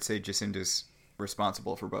 I would say Jacinda's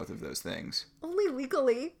responsible for both of those things. Only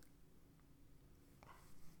legally.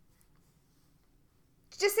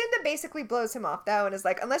 Jacinda basically blows him off, though, and is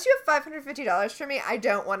like, unless you have $550 for me, I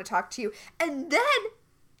don't want to talk to you. And then,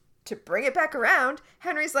 to bring it back around,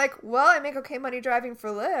 Henry's like, well, I make okay money driving for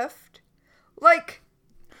Lyft. Like...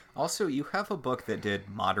 Also, you have a book that did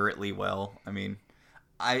moderately well. I mean,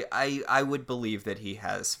 I would believe that he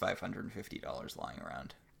has $550 lying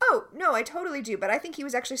around. Oh, no, I totally do, but I think he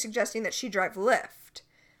was actually suggesting that she drive Lyft.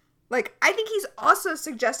 Like, I think he's also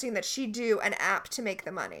suggesting that she do an app to make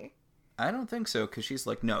the money. I don't think so, because she's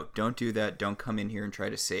like, no, don't do that. Don't come in here and try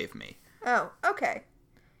to save me. Oh, okay.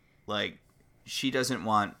 Like, she doesn't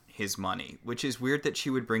want his money, which is weird that she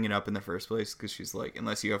would bring it up in the first place, because she's like,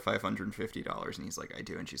 unless you have $550, and he's like, I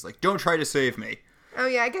do, and she's like, don't try to save me. Oh,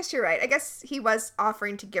 yeah, I guess you're right. I guess he was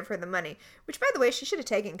offering to give her the money, which, by the way, she should have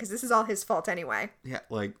taken because this is all his fault anyway. Yeah,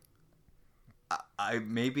 like, I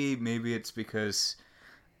maybe it's because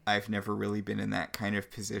I've never really been in that kind of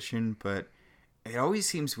position, but it always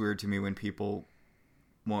seems weird to me when people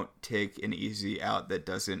won't take an easy out that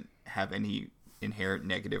doesn't have any inherent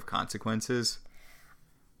negative consequences.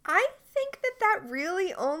 I think that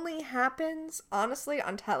really only happens, honestly,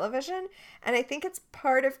 on television, and I think it's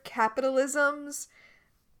part of capitalism's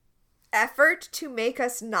effort to make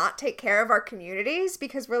us not take care of our communities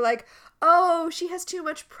because we're like, oh, she has too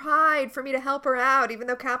much pride for me to help her out, even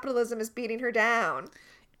though capitalism is beating her down.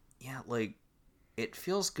 Yeah, like, it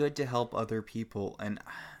feels good to help other people, and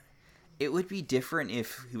it would be different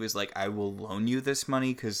if he was like, I will loan you this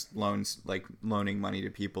money, because loaning money to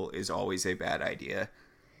people is always a bad idea.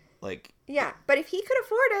 Like, yeah, but if he could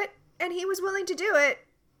afford it and he was willing to do it,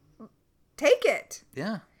 take it.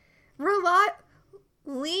 Yeah.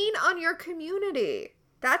 Lean on your community.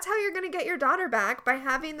 That's how you're going to get your daughter back, by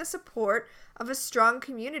having the support of a strong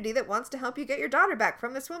community that wants to help you get your daughter back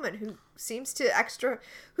from this woman who seems to have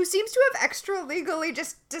extra legally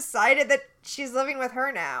just decided that she's living with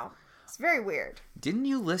her now. It's very weird. Didn't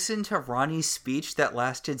you listen to Ronnie's speech that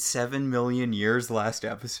lasted 7 million years last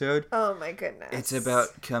episode? Oh my goodness. It's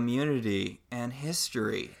about community and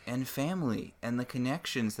history and family and the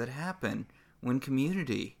connections that happen when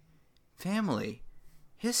community, family,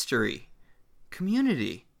 history,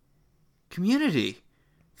 community,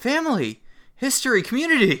 family, history,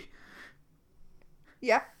 community.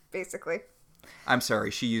 Yeah, basically. I'm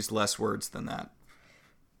sorry, she used less words than that.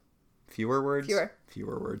 Fewer words?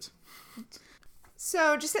 Fewer words.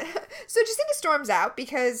 So Jacinta storms out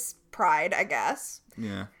because pride, I guess.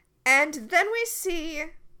 Yeah. And then we see...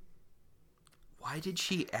 Why did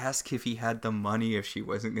she ask if he had the money if she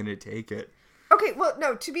wasn't going to take it? Okay, well,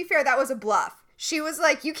 no, to be fair, that was a bluff. She was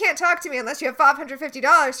like, you can't talk to me unless you have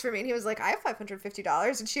 $550 for me. And he was like, I have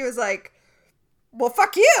 $550. And she was like, well,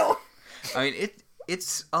 fuck you. I mean,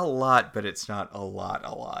 it's a lot, but it's not a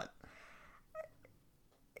lot.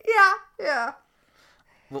 Yeah.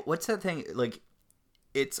 What's that thing? Like,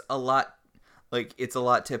 it's a lot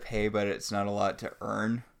to pay, but it's not a lot to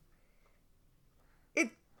earn.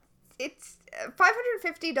 It's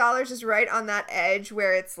 $550 is right on that edge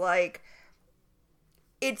where it's like,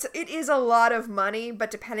 it is a lot of money,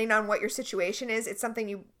 but depending on what your situation is, it's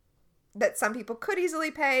something that some people could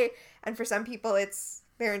easily pay, and for some people it's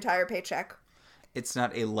their entire paycheck. It's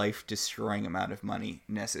not a life-destroying amount of money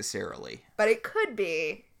necessarily, but it could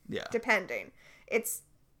be. Yeah. Depending. It's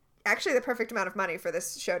actually the perfect amount of money for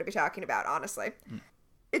this show to be talking about, honestly.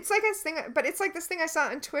 It's like this thing I saw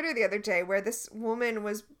on Twitter the other day where this woman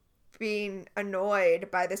was being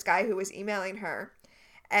annoyed by this guy who was emailing her,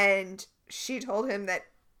 and she told him that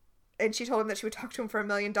she would talk to him for $1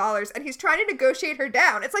 million, and he's trying to negotiate her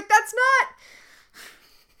down. It's like, that's not...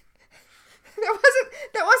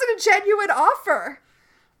 that wasn't a genuine offer.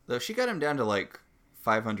 Though she got him down to like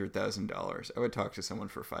 $500,000. I would talk to someone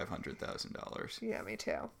for $500,000. Yeah, me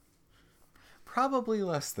too. Probably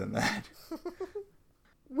less than that.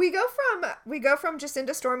 We go from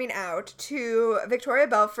Jacinta storming out to Victoria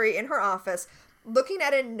Belfry in her office, looking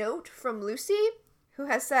at a note from Lucy, who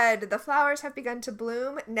has said, the flowers have begun to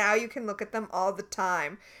bloom. Now you can look at them all the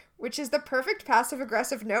time. Which is the perfect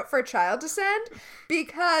passive-aggressive note for a child to send,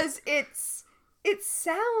 because it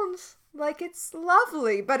sounds like it's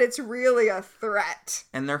lovely, but it's really a threat.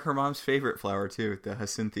 And they're her mom's favorite flower, too, the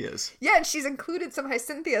hyacinthus. Yeah, and she's included some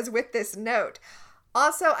hyacinthus with this note.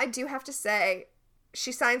 Also, I do have to say,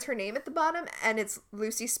 she signs her name at the bottom, and it's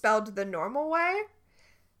Lucy spelled the normal way.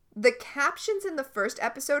 The captions in the first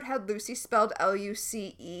episode had Lucy spelled Luce,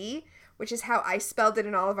 which is how I spelled it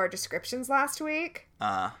in all of our descriptions last week.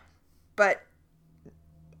 But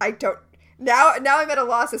I don't... Now I'm at a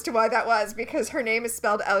loss as to why that was, because her name is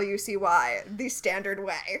spelled Lucy, the standard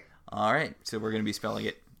way. All right, so we're going to be spelling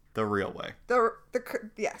it the real way. The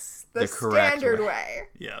standard way.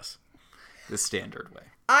 Yes, the standard way.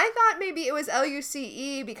 I thought maybe it was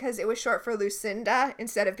Luce because it was short for Lucinda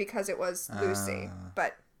instead of because it was Lucy,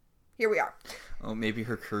 but here we are. Oh, maybe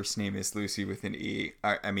her curse name is Lucy with an E.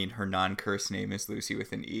 I mean, her non-curse name is Lucy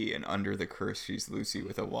with an E, and under the curse, she's Lucy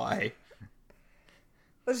with a Y.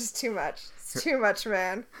 That's just too much. It's too much,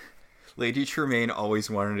 man. Lady Tremaine always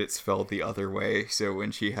wanted it spelled the other way, so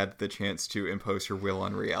when she had the chance to impose her will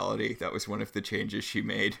on reality, that was one of the changes she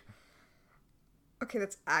made. Okay,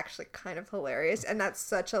 that's actually kind of hilarious, and that's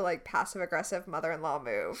such a, passive-aggressive mother-in-law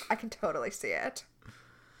move. I can totally see it.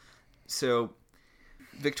 So,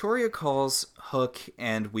 Victoria calls Hook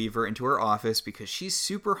and Weaver into her office because she's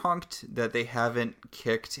super honked that they haven't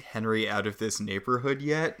kicked Henry out of this neighborhood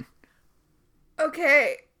yet.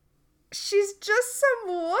 Okay, she's just some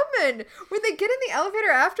woman. When they get in the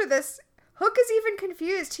elevator after this, Hook is even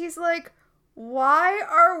confused. He's like, why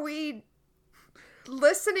are we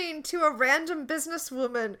listening to a random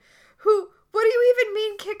businesswoman who... What do you even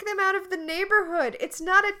mean kick them out of the neighborhood? It's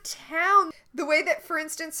not a town. The way that, for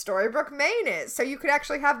instance, Storybrooke, Maine is. So you could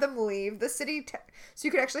actually have them leave the city. So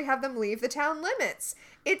you could actually have them leave the town limits.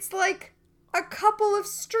 It's like a couple of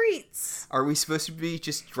streets. Are we supposed to be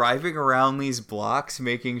just driving around these blocks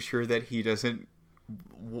making sure that he doesn't...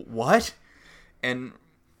 What? And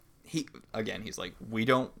he's like, we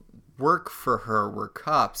don't work for her. We're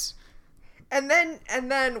cops. And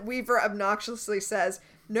then Weaver obnoxiously says...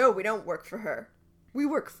 No, we don't work for her. We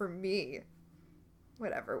work for me.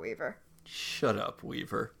 Whatever, Weaver. Shut up,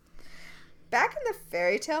 Weaver. Back in the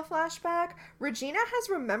fairy tale flashback, Regina has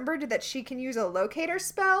remembered that she can use a locator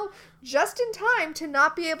spell just in time to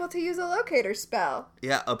not be able to use a locator spell.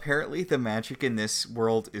 Yeah, apparently the magic in this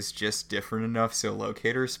world is just different enough so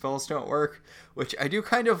locator spells don't work, which I do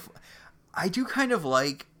kind of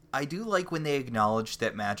like. I do like when they acknowledge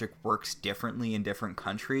that magic works differently in different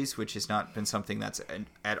countries, which has not been something that's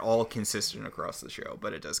at all consistent across the show,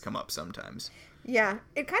 but it does come up sometimes. Yeah,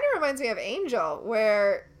 it kind of reminds me of Angel,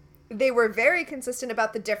 where they were very consistent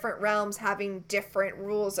about the different realms having different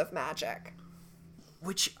rules of magic.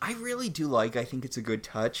 Which I really do like. I think it's a good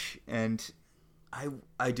touch, and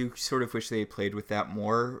I do sort of wish they played with that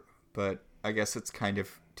more, but I guess it's kind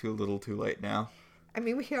of too little too late now. I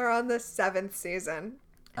mean, we are on the 7th season.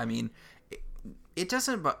 I mean, it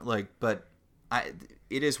doesn't, but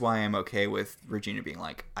it is why I'm okay with Regina being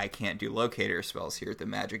like, I can't do locator spells here. The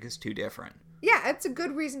magic is too different. Yeah, it's a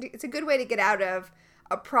good reason. It's a good way to get out of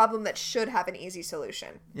a problem that should have an easy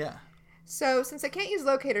solution. Yeah. So, since I can't use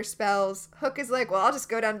locator spells, Hook is like, well, I'll just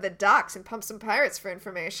go down to the docks and pump some pirates for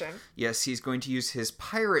information. Yes, he's going to use his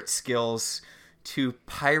pirate skills to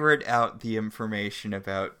pirate out the information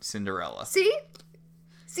about Cinderella.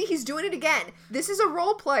 See, he's doing it again. This is a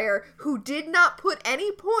role player who did not put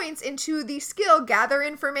any points into the skill gather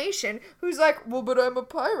information, who's like, well, but I'm a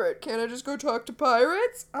pirate. Can't I just go talk to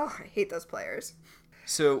pirates? Oh, I hate those players.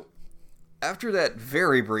 So, after that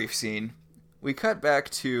very brief scene, we cut back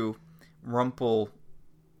to Rumple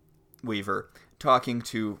Weaver talking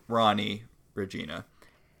to Ronnie, Regina,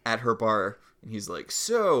 at her bar. And he's like,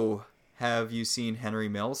 so, have you seen Henry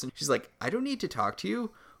Mills? And she's like, I don't need to talk to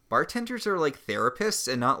you. Bartenders are like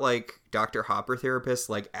therapists and not like Dr. Hopper therapists,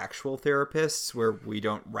 like actual therapists where we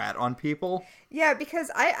don't rat on people. Yeah,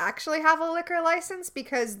 because I actually have a liquor license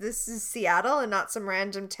because this is Seattle and not some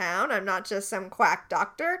random town. I'm not just some quack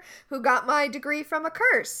doctor who got my degree from a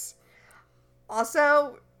curse.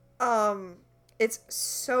 Also, it's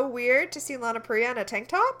so weird to see Lana Parrilla in a tank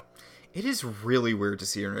top. It is really weird to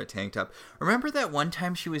see her in a tank top. Remember that one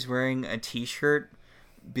time she was wearing a t-shirt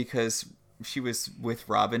because she was with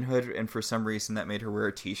Robin Hood, and for some reason that made her wear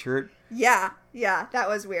a t-shirt? Yeah, that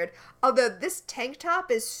was weird. Although this tank top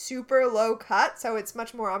is super low cut, so it's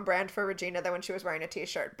much more on brand for Regina than when she was wearing a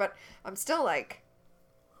t-shirt. But I'm still like...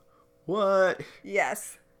 What?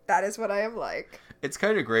 Yes, that is what I am like. It's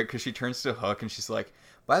kind of great because she turns to Hook and she's like,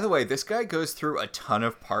 by the way, this guy goes through a ton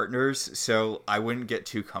of partners, so I wouldn't get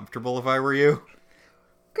too comfortable if I were you.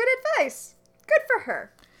 Good advice. Good for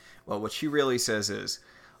her. Well, what she really says is...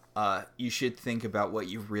 you should think about what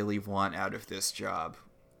you really want out of this job.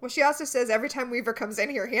 Well, she also says every time Weaver comes in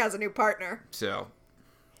here, he has a new partner. So.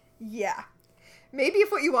 Yeah. Maybe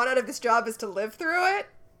if what you want out of this job is to live through it,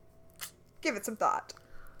 give it some thought.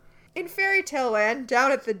 In Fairy Tale Land,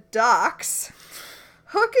 down at the docks,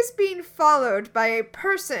 Hook is being followed by a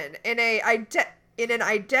person in an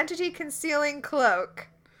identity-concealing cloak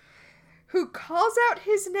who calls out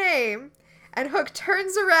his name, and Hook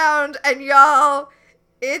turns around, and y'all...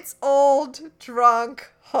 It's old,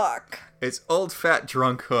 drunk Hook. It's old, fat,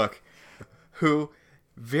 drunk Hook, who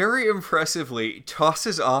very impressively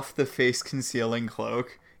tosses off the face-concealing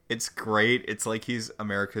cloak. It's great. It's like he's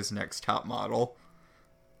America's Next Top Model.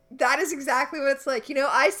 That is exactly what it's like. You know,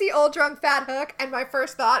 I see old, drunk, fat Hook, and my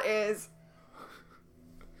first thought is,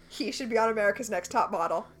 he should be on America's Next Top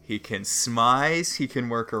Model. He can smize. He can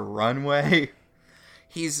work a runway.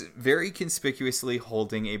 He's very conspicuously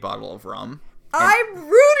holding a bottle of rum. I'm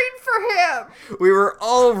rooting for him! We were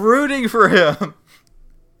all rooting for him!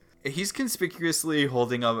 He's conspicuously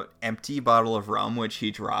holding an empty bottle of rum, which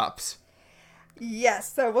he drops.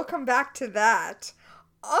 Yes, so we'll come back to that.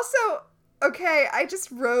 Also, okay, I just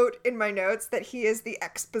wrote in my notes that he is the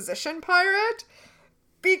exposition pirate,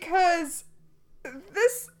 because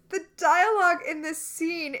The dialogue in this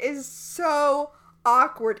scene is so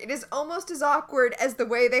awkward. It is almost as awkward as the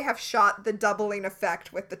way they have shot the doubling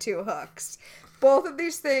effect with the two Hooks. Both of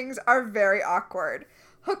these things are very awkward.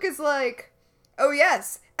 Hook is like, oh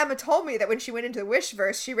yes, Emma told me that when she went into the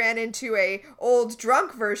Wishverse, she ran into a old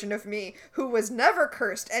drunk version of me who was never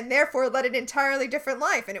cursed and therefore led an entirely different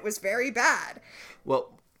life, and it was very bad.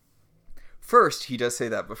 Well, first he does say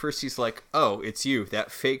that, but first he's like, oh, it's you,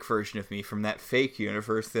 that fake version of me from that fake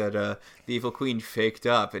universe that the Evil Queen faked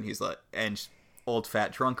up. And he's like, and old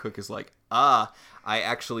fat drunk Hook is like, I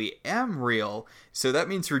actually am real. So that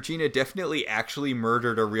means Regina definitely actually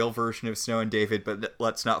murdered a real version of Snow and David, but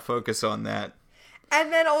let's not focus on that.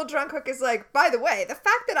 And then old drunk Hook is like, by the way, the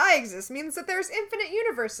fact that I exist means that there's infinite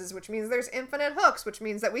universes, which means there's infinite Hooks, which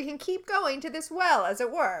means that we can keep going to this well, as it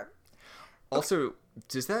were. Also,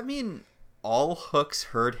 does that mean all Hooks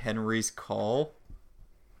heard Henry's call?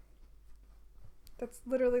 That's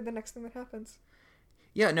literally the next thing that happens.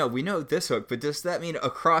 Yeah, no, we know this Hook, but does that mean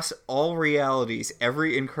across all realities,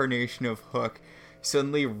 every incarnation of Hook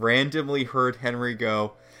suddenly randomly heard Henry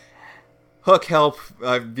go, Hook, help,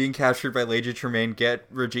 I'm being captured by Lady Tremaine, get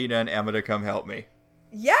Regina and Emma to come help me.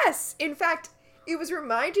 Yes! In fact, it was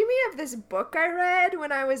reminding me of this book I read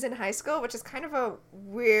when I was in high school, which is kind of a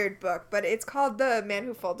weird book, but it's called The Man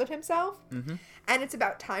Who Folded Himself. Mm-hmm. And it's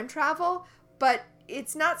about time travel, but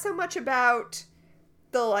it's not so much about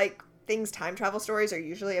the, things time travel stories are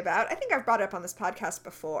usually about. I think I've brought it up on this podcast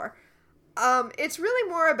before. It's really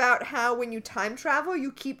more about how when you time travel,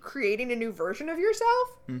 you keep creating a new version of yourself.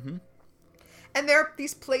 Mm-hmm. And there are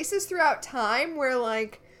these places throughout time where,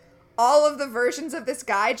 all of the versions of this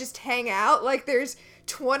guy just hang out. There's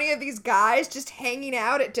 20 of these guys just hanging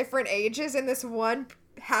out at different ages in this one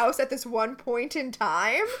house at this one point in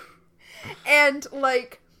time. And,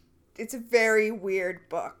 it's a very weird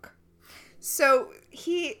book. So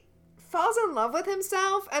he falls in love with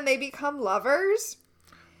himself and they become lovers.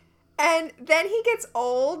 And then he gets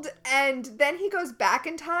old and then he goes back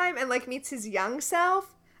in time and, meets his young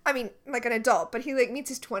self. I mean, an adult, but he, meets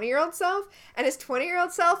his 20-year-old self, and his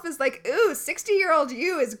 20-year-old self is like, ooh, 60-year-old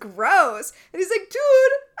you is gross. And he's like,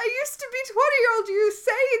 dude, I used to be 20-year-old you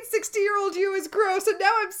saying 60-year-old you is gross, and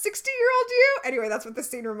now I'm 60-year-old you? Anyway, that's what this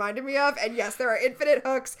scene reminded me of, and yes, there are infinite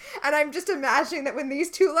Hooks, and I'm just imagining that when these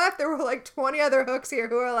two left, there were, 20 other Hooks here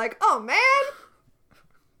who are like, oh, man!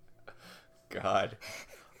 God.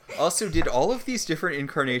 Also, did all of these different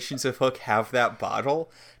incarnations of Hook have that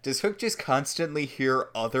bottle? Does Hook just constantly hear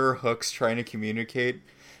other Hooks trying to communicate?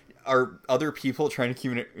 Are other people trying to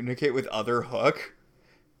communicate with other Hook?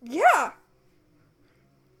 Yeah.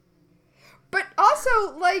 But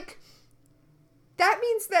also, that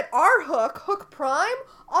means that our Hook, Hook Prime,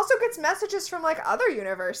 also gets messages from, other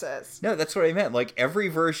universes. No, that's what I meant. Every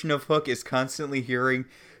version of Hook is constantly hearing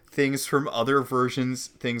things from other versions,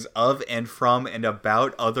 things of and from and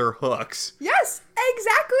about other Hooks. Yes,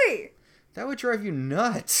 exactly. That would drive you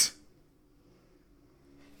nuts.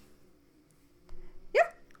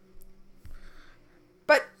 Yep.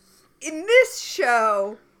 But in this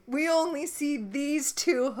show, we only see these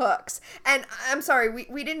two Hooks. And I'm sorry,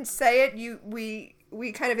 we didn't say it.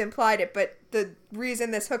 We kind of implied it, but the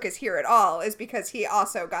reason this Hook is here at all is because he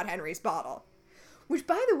also got Henry's bottle. Which,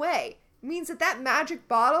 by the way, means that magic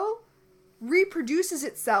bottle reproduces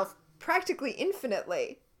itself practically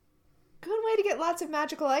infinitely. Good way to get lots of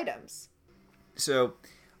magical items. So,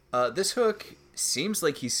 this Hook seems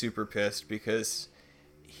like he's super pissed because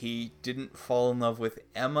he didn't fall in love with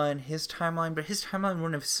Emma in his timeline, but his timeline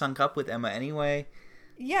wouldn't have sunk up with Emma anyway.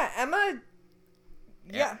 Yeah, Emma...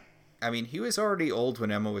 Yeah. I mean, he was already old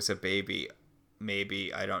when Emma was a baby.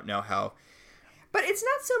 Maybe. I don't know how. But it's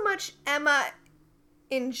not so much Emma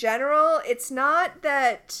in general. It's not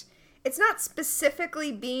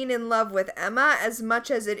specifically being in love with Emma as much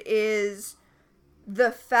as it is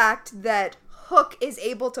the fact that Hook is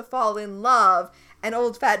able to fall in love and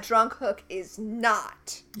old fat drunk Hook is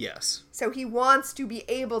not. Yes. So he wants to be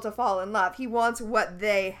able to fall in love. He wants what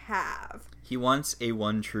they have. He wants a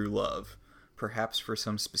one true love, perhaps for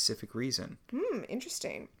some specific reason.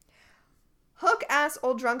 Interesting. Hook asks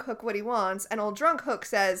old drunk Hook what he wants, and old drunk Hook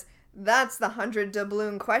says, "That's the 100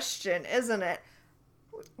 doubloon question, isn't it?"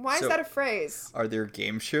 Why is that a phrase? Are there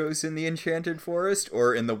game shows in the Enchanted Forest,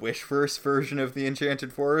 or in the Wishverse version of the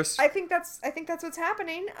Enchanted Forest? I think that's what's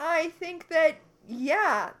happening. I think that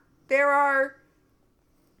there are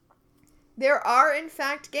in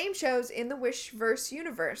fact game shows in the Wishverse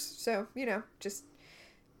universe. So, just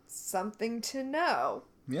something to know.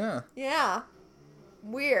 Yeah. Yeah.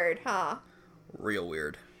 Weird, huh? Real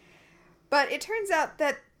weird. But it turns out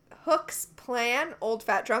that Hook's plan, old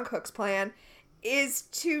fat drunk Hook's plan, is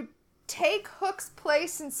to take Hook's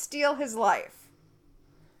place and steal his life.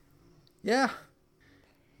 Yeah.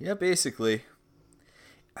 Yeah, basically.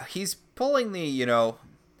 He's pulling the,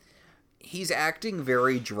 he's acting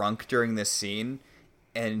very drunk during this scene,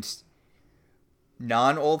 and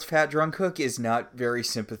non-old fat drunk Hook is not very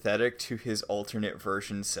sympathetic to his alternate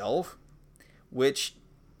version self, which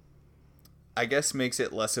I guess makes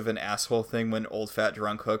it less of an asshole thing when old fat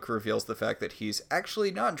drunk Hook reveals the fact that he's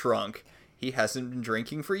actually not drunk. He hasn't been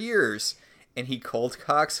drinking for years, and he cold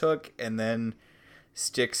cocks Hook and then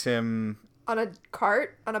sticks him On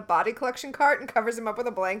a body collection cart, and covers him up with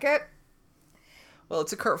a blanket. Well,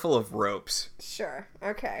 it's a cart full of ropes. Sure.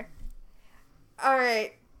 Okay. All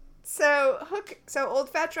right. So old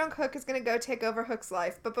fat drunk Hook is gonna go take over Hook's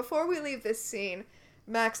life. But before we leave this scene,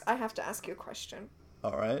 Max, I have to ask you a question.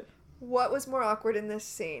 All right. What was more awkward in this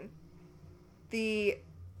scene? The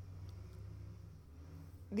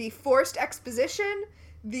forced exposition,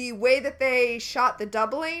 the way that they shot the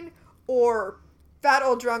doubling, or fat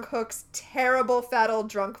old drunk Hook's terrible fat old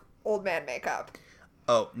drunk old man makeup?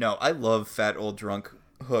 Oh, no, I love fat old drunk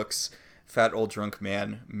Hook's fat old drunk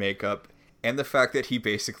man makeup, and the fact that he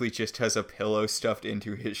basically just has a pillow stuffed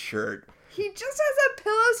into his shirt. He just has a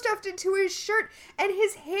pillow stuffed into his shirt, and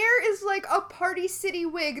his hair is like a Party City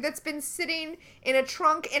wig that's been sitting in a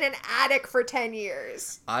trunk in an attic for 10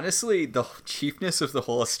 years. Honestly, the cheapness of the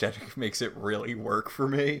whole aesthetic makes it really work for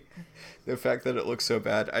me. The fact that it looks so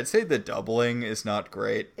bad. I'd say the doubling is not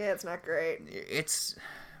great. Yeah, it's not great.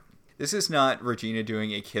 This is not Regina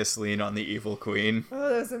doing a kiss lean on the evil queen. Oh,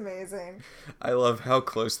 that was amazing. I love how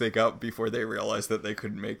close they got before they realized that they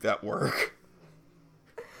couldn't make that work.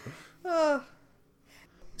 Oh.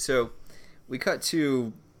 So, we cut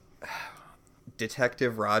to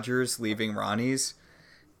Detective Rogers leaving Ronnie's,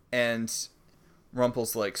 and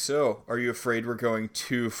Rumple's like, "So, are you afraid we're going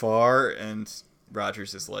too far?" And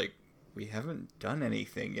Rogers is like, "We haven't done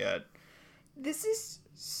anything yet." This is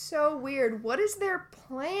so weird. What is their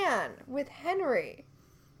plan with Henry?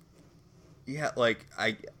 Yeah, like,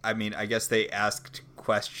 I mean, I guess they asked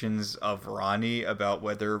questions of Ronnie about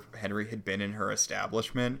whether Henry had been in her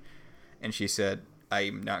establishment, and she said,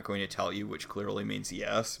 "I'm not going to tell you," which clearly means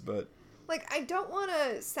yes, but... Like, I don't want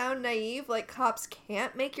to sound naive, like cops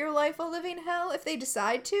can't make your life a living hell if they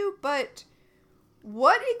decide to, but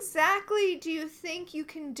what exactly do you think you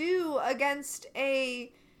can do against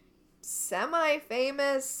a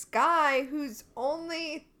semi-famous guy whose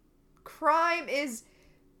only crime is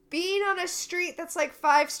being on a street that's like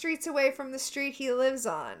 5 streets away from the street he lives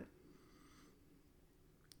on?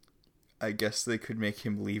 I guess they could make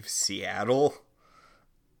him leave Seattle.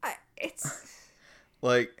 It's...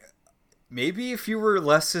 Like, maybe if you were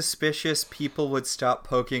less suspicious, people would stop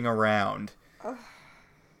poking around.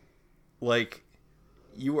 Like,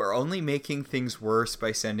 you are only making things worse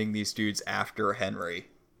by sending these dudes after Henry.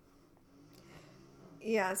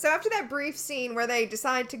 Yeah, so after that brief scene where they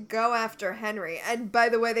decide to go after Henry, and by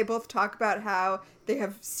the way, they both talk about how they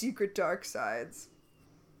have secret dark sides,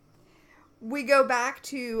 we go back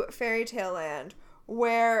to Fairy Tale Land,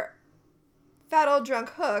 where fat old drunk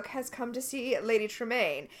Hook has come to see Lady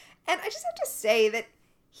Tremaine. And I just have to say that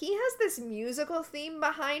he has this musical theme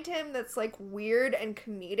behind him that's like weird and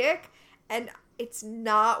comedic, and it's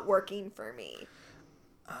not working for me.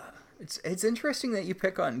 It's interesting that you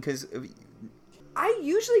pick on, because... I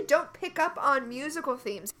usually don't pick up on musical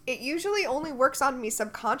themes. It usually only works on me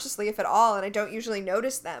subconsciously, if at all, and I don't usually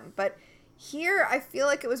notice them. But here, I feel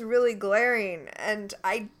like it was really glaring, and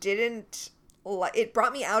I didn't... It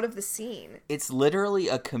brought me out of the scene. It's literally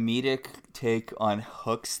a comedic take on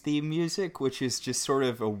Hook's theme music, which is just sort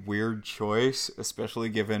of a weird choice, especially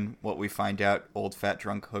given what we find out old fat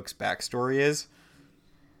drunk Hook's backstory is.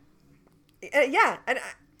 Yeah, and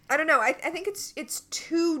I don't know. I think it's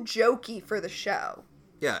too jokey for the show.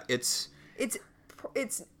 Yeah, it's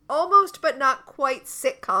almost but not quite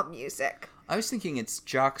sitcom music. I was thinking it's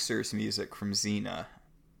Joxer's music from Xena.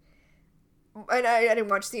 And I didn't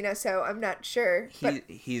watch Xena, so I'm not sure.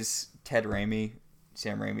 He's Ted Raimi,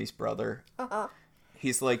 Sam Raimi's brother. Uh-huh.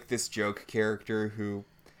 He's like this joke character who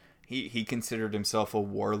he considered himself a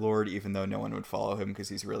warlord, even though no one would follow him because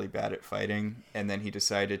he's really bad at fighting. And then he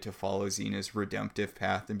decided to follow Xena's redemptive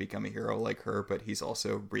path and become a hero like her, but he's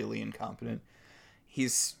also really incompetent.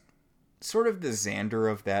 He's sort of the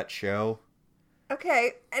Xander of that show.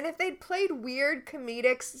 Okay, and if they'd played weird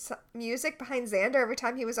comedic music behind Xander every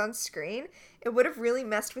time he was on screen, it would have really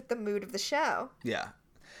messed with the mood of the show. Yeah.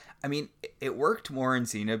 I mean, it worked more in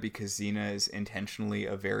Xena because Xena is intentionally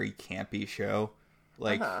a very campy show.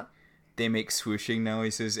 Like, they make swooshing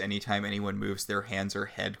noises anytime anyone moves their hands or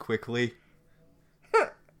head quickly.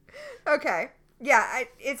 Okay. Yeah,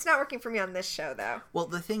 it's not working for me on this show, though. Well,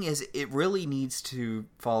 the thing is, it really needs to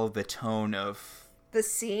follow the tone of... The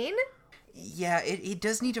scene? Yeah, it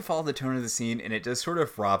does need to follow the tone of the scene, and it does sort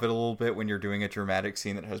of rob it a little bit when you're doing a dramatic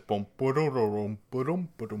scene that has bum ba-da-da-dum, ba-dum,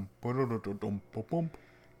 ba-dum, ba-da-da-dum, ba-bum.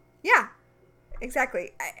 Yeah,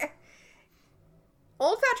 exactly.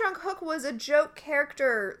 Old Fat Drunk Hook was a joke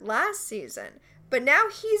character last season, but now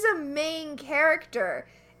he's a main character,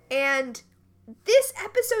 and this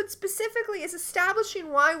episode specifically is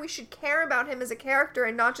establishing why we should care about him as a character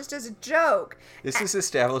and not just as a joke. This is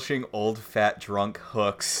establishing Old Fat Drunk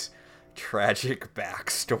Hook's tragic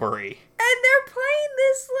backstory. And they're playing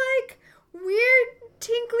this, like, weird,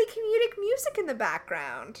 tinkly comedic music in the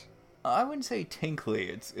background. I wouldn't say tinkly.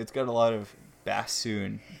 It's got a lot of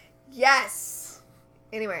bassoon. Yes!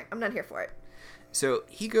 Anyway, I'm not here for it. So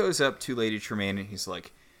he goes up to Lady Tremaine and he's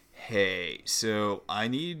like, hey, so I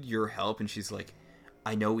need your help. And she's like,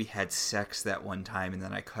 I know we had sex that one time and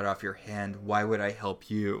then I cut off your hand. Why would I help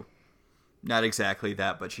you? Not exactly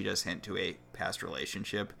that, but she does hint to a past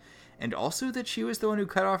relationship. And also that she was the one who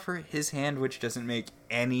cut off his hand, which doesn't make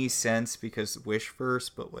any sense because Wishverse,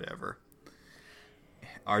 but whatever.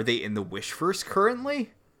 Are they in the Wishverse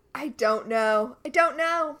currently? I don't know.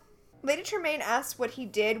 Lady Tremaine asks what he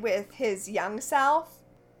did with his young self,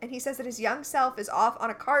 and he says that his young self is off on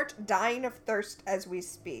a cart dying of thirst as we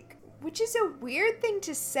speak. Which is a weird thing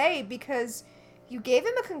to say because you gave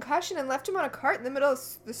him a concussion and left him on a cart in the middle of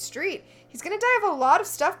the street. He's gonna die of a lot of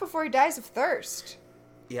stuff before he dies of thirst.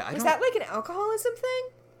 Yeah, Is that like an alcoholism thing?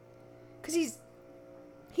 Because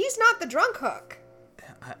he's not the drunk Hook.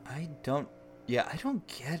 I don't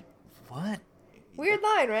get what. Weird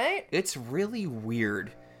line, right? It's really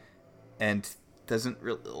weird. And doesn't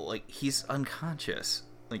really, like, he's unconscious.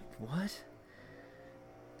 Like, what?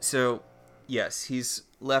 So, yes, he's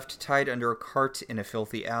left tied under a cart in a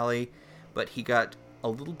filthy alley, but he got a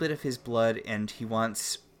little bit of his blood and he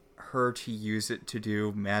wants her to use it to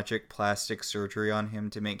do magic plastic surgery on him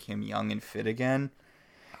to make him young and fit again.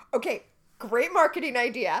 Okay, great marketing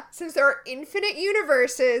idea. Since there are infinite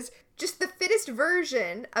universes, just the fittest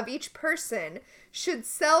version of each person should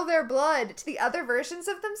sell their blood to the other versions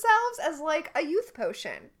of themselves as like a youth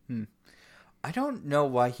potion. I don't know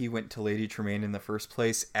why he went to Lady Tremaine in the first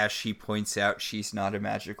place. As she points out, she's not a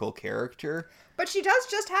magical character. But she does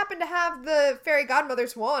just happen to have the fairy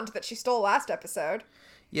godmother's wand that she stole last episode.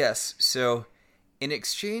 Yes, so in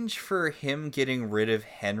exchange for him getting rid of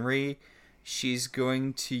Henry, she's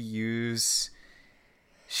going to use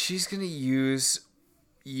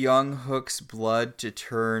Young Hook's blood to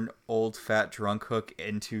turn Old Fat Drunk Hook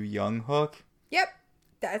into Young Hook. Yep,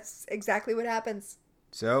 that's exactly what happens.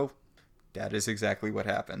 So, that is exactly what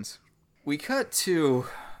happens. We go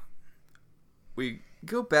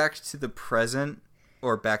back to the present,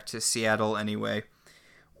 or back to Seattle anyway,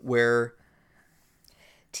 where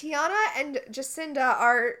Tiana and Jacinda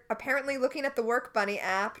are apparently looking at the Work Bunny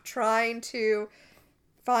app, trying to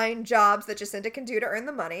find jobs that Jacinda can do to earn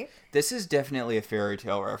the money. this is definitely a fairy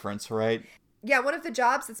tale reference, right? Yeah, one of the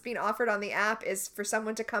jobs that's being offered on the app is for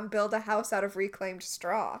someone to come build a house out of reclaimed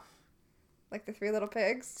straw. Like the Three Little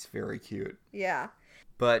Pigs. It's very cute. Yeah.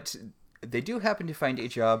 But they do happen to find a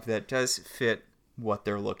job that does fit what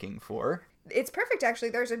they're looking for. It's perfect,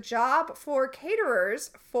 actually. There's a job for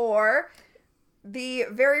caterers for the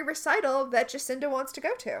very recital that Jacinda wants to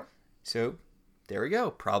go to. So, there we go.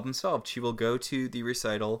 Problem solved. She will go to the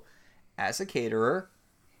recital as a caterer,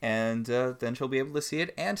 and then she'll be able to see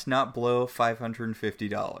it and not blow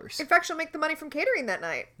 $550. In fact, she'll make the money from catering that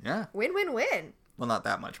night. Yeah. Win-win-win. Well, not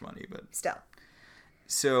that much money, but... Still.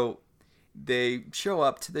 So, they show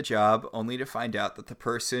up to the job only to find out that the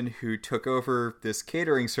person who took over this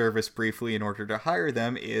catering service briefly in order to hire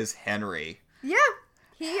them is Henry. Yeah.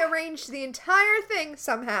 He arranged the entire thing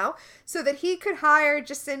somehow so that he could hire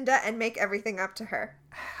Jacinda and make everything up to her.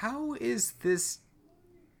 How is this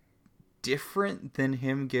different than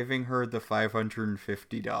him giving her the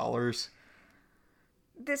 $550?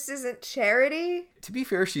 This isn't charity. To be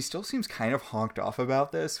fair, she still seems kind of honked off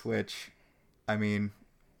about this, which, I mean...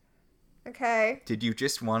 Okay. Did you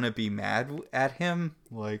just want to be mad at him?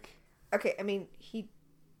 Like... Okay, I mean, he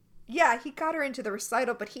got her into the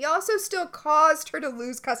recital, but he also still caused her to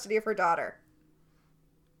lose custody of her daughter.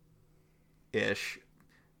 Ish.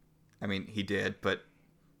 I mean, he did, but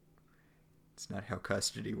it's not how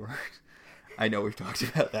custody works. I know we've talked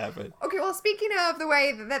about that, but... Okay, well, speaking of the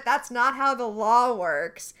way that's not how the law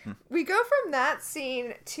works, we go from that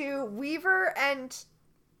scene to Weaver and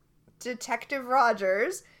Detective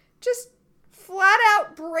Rogers just flat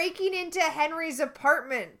out breaking into Henry's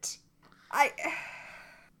apartment.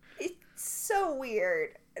 It's so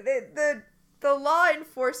weird. The The law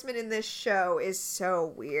enforcement in this show is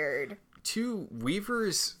so weird. To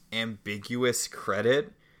Weaver's ambiguous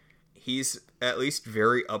credit, he's at least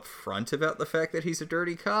very upfront about the fact that he's a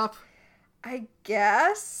dirty cop. I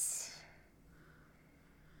guess.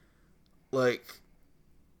 Like,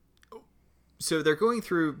 so they're going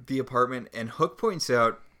through the apartment, and Hook points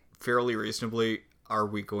out fairly reasonably, are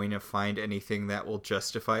we going to find anything that will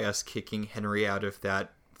justify us kicking Henry out of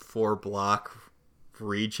that 4-block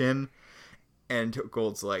region? And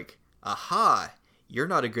Gold's like, aha, you're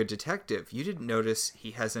not a good detective. You didn't notice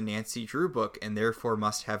he has a Nancy Drew book and therefore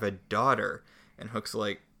must have a daughter. And Hook's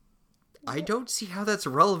like, I don't see how that's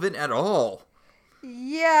relevant at all.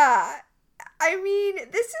 Yeah. I mean,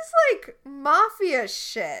 this is like mafia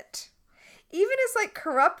shit. Even as like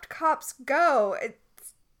corrupt cops go,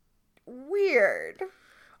 it's weird.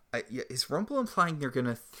 Is Rumple implying they're going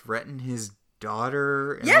to threaten his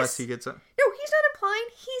daughter unless he gets up? No, he's not implying.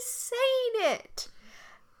 He's saying it.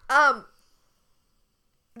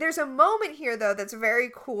 There's a moment here, though, that's very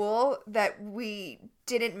cool that we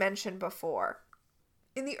didn't mention before.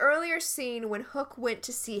 In the earlier scene, when Hook went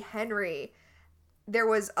to see Henry, there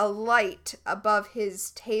was a light above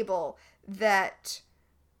his table that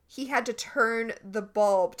he had to turn the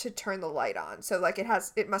bulb to turn the light on. So, like,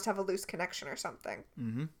 it must have a loose connection or something.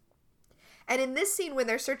 Mm-hmm. And in this scene, when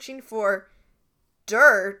they're searching for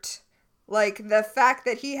dirt, like, the fact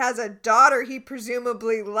that he has a daughter he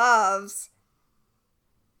presumably loves...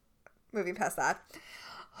 Moving past that.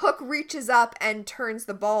 Hook reaches up and turns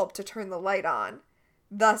the bulb to turn the light on,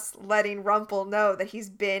 thus letting Rumple know that he's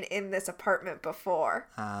been in this apartment before.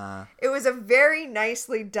 It was a very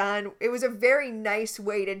nicely done... It was a very nice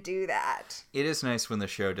way to do that. It is nice when the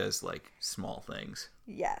show does, like, small things.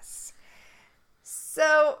 Yes.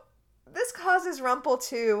 So, this causes Rumple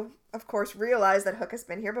to, of course, realize that Hook has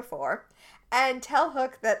been here before, and tell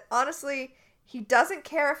Hook that, honestly, he doesn't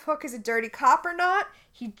care if Hook is a dirty cop or not.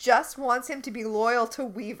 He just wants him to be loyal to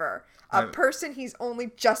Weaver, a person he's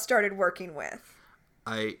only just started working with.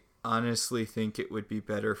 I honestly think it would be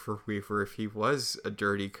better for Weaver if he was a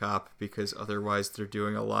dirty cop, because otherwise they're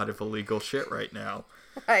doing a lot of illegal shit right now.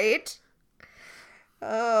 Right?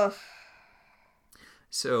 Ugh.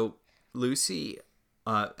 So, Lucy,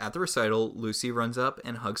 at the recital, Lucy runs up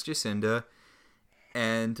and hugs Jacinda,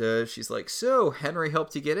 and she's like, so, Henry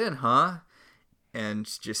helped you get in, huh? And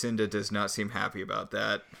Jacinda does not seem happy about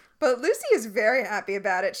that. But Lucy is very happy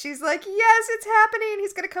about it. She's like, yes, it's happening.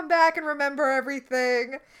 He's going to come back and remember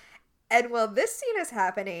everything. And while this scene is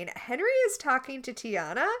happening, Henry is talking to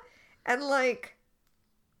Tiana and, like,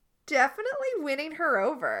 definitely winning her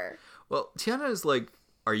over. Well, Tiana is like,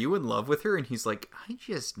 are you in love with her? And he's like, I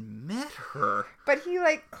just met her. But he,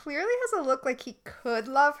 like, clearly has a look like he could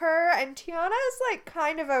love her, and Tiana is, like,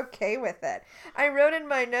 kind of okay with it. I wrote in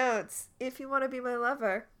my notes, if you want to be my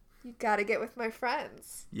lover, you gotta get with my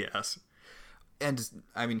friends. Yes. And,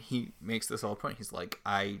 I mean, he makes this whole point. He's like,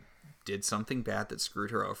 I did something bad that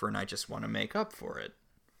screwed her over, and I just want to make up for it.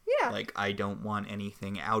 Yeah. Like, I don't want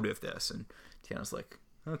anything out of this. And Tiana's like,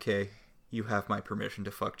 okay, you have my permission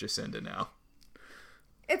to fuck Jacinda now.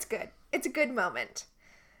 It's good. It's a good moment.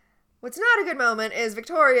 What's not a good moment is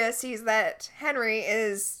Victoria sees that Henry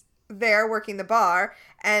is there working the bar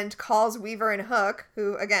and calls Weaver and Hook,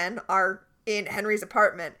 who, again, are in Henry's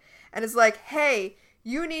apartment, and is like, hey,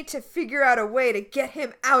 you need to figure out a way to get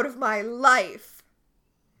him out of my life.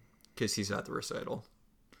 Because he's at the recital.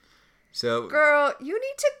 So, girl, you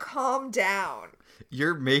need to calm down.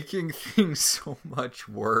 You're making things so much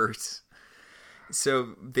worse.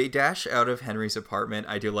 So they dash out of Henry's apartment.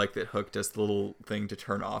 I do like that Hook does the little thing to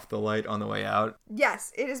turn off the light on the way out.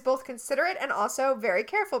 Yes, it is both considerate and also very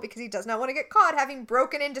careful because he does not want to get caught having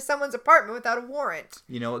broken into someone's apartment without a warrant.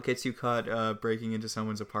 You know what gets you caught breaking into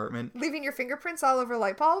someone's apartment? Leaving your fingerprints all over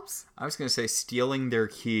light bulbs? I was going to say stealing their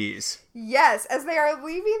keys. Yes, as they are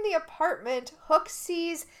leaving the apartment, Hook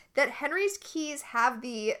sees that Henry's keys have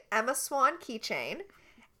the Emma Swan keychain.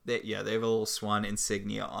 They have a little swan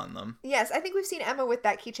insignia on them. Yes, I think we've seen Emma with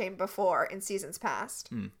that keychain before in seasons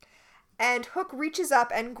past. Mm. And Hook reaches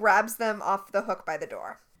up and grabs them off the hook by the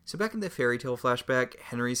door. So back in the fairy tale flashback,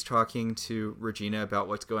 Henry's talking to Regina about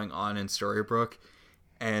what's going on in Storybrooke.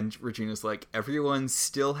 And Regina's like, everyone's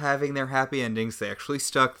still having their happy endings. They actually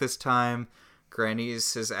stuck this time.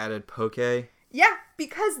 Granny's has added poke. Yeah,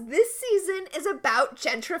 because this season is about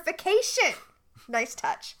gentrification. Nice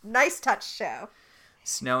touch. Nice touch, show.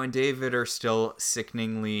 Snow and David are still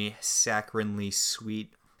sickeningly, saccharinely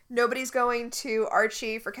sweet. Nobody's going to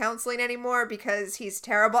Archie for counseling anymore because he's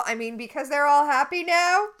terrible. I mean, because they're all happy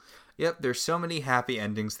now. Yep, there's so many happy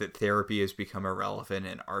endings that therapy has become irrelevant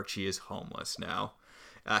and Archie is homeless now.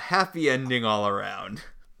 A happy ending all around.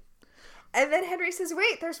 And then Henry says,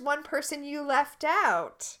 wait, there's one person you left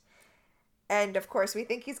out. And of course we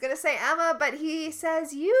think he's going to say Emma, but he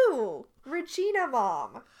says you, Regina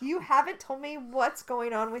Mom. You haven't told me what's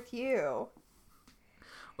going on with you.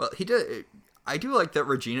 Well, he does. I do like that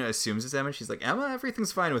Regina assumes it's Emma. She's like, Emma,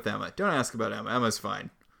 everything's fine with Emma. Don't ask about Emma. Emma's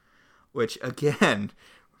fine. Which, again,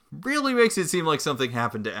 really makes it seem like something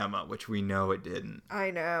happened to Emma, which we know it didn't.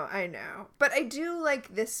 I know. But I do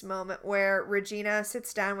like this moment where Regina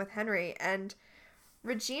sits down with Henry, and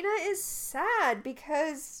Regina is sad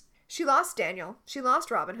because she lost Daniel. She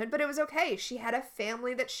lost Robin Hood, but it was okay. She had a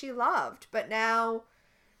family that she loved, but now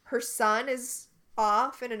her son is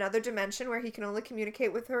off in another dimension where he can only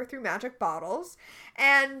communicate with her through magic bottles,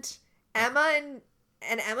 and Emma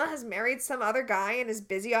has married some other guy and is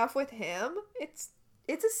busy off with him. It's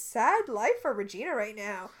a sad life for Regina right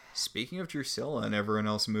now. Speaking of Drusilla and everyone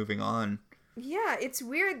else moving on. Yeah, it's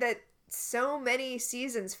weird that so many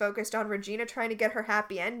seasons focused on Regina trying to get her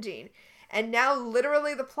happy ending, and now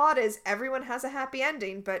literally the plot is everyone has a happy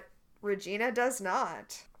ending, but Regina does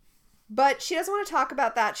not. But she doesn't want to talk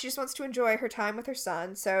about that. She just wants to enjoy her time with her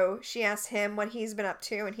son. So she asks him what he's been up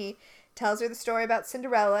to, and he tells her the story about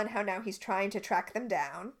Cinderella and how now he's trying to track them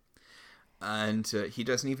down. And he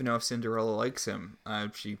doesn't even know if Cinderella likes him.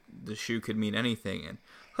 The shoe could mean anything, and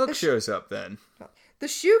Hook shows up then. The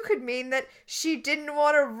shoe could mean that she didn't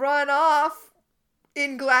want to run off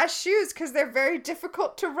in glass shoes because they're very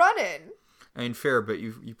difficult to run in. I mean, fair, but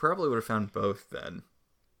you probably would have found both then.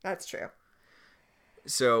 That's true.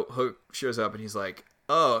 So Hook shows up and he's like,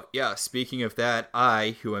 oh, yeah, speaking of that,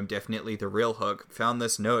 I, who am definitely the real Hook, found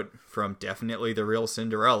this note from definitely the real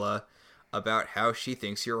Cinderella about how she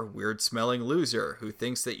thinks you're a weird-smelling loser who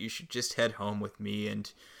thinks that you should just head home with me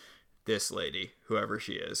and this lady, whoever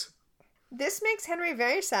she is. This makes Henry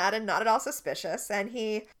very sad and not at all suspicious, and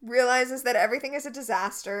he realizes that everything is a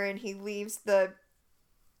disaster, and he leaves the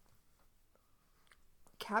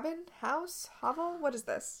cabin, house, hovel. What is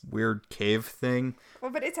this? Weird cave thing.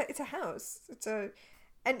 Well, but it's a house.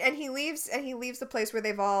 And he leaves the place where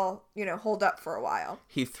they've all holed up for a while.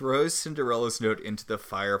 He throws Cinderella's note into the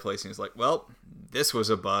fireplace and he's like, "Well, this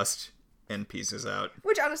was a bust," and pieces out.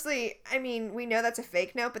 Which honestly, I mean, we know that's a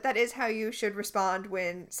fake note, but that is how you should respond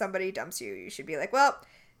when somebody dumps you. You should be like, "Well,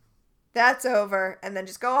 that's over," and then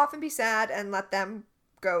just go off and be sad and let them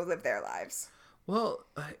go live their lives. Well,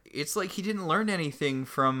 it's like he didn't learn anything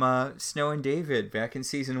from Snow and David back in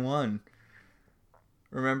season 1.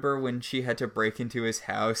 Remember when she had to break into his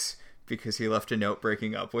house because he left a note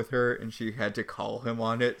breaking up with her and she had to call him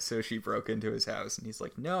on it, so she broke into his house and he's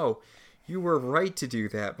like, "No, you were right to do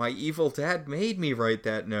that. My evil dad made me write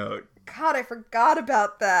that note." God, I forgot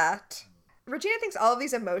about that. Regina thinks all of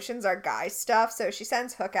these emotions are guy stuff, so she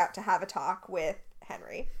sends Hook out to have a talk with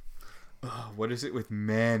Henry. Oh, what is it with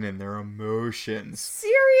men and their emotions?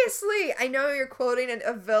 Seriously! I know you're quoting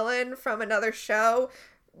a villain from another show,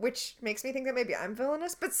 which makes me think that maybe I'm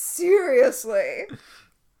villainous, but seriously.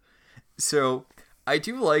 So, I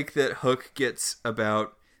do like that Hook gets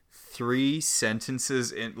about 3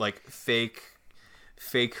 sentences in, like, fake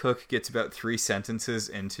Hook gets about 3 sentences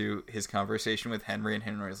into his conversation with Henry, and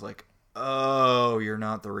Henry's like, "Oh, you're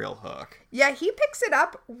not the real Hook." Yeah, he picks it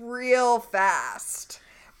up real fast.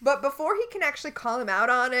 But before he can actually call him out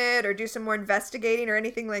on it or do some more investigating or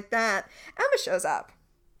anything like that, Emma shows up.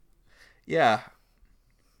 Yeah.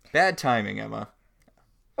 Bad timing, Emma.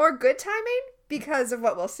 Or good timing, because of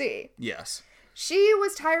what we'll see. Yes. She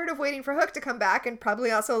was tired of waiting for Hook to come back and probably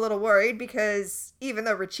also a little worried because even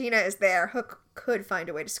though Regina is there, Hook could find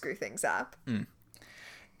a way to screw things up.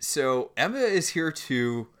 So Emma is here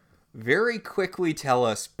to very quickly tell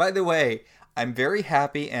us, by the way, I'm very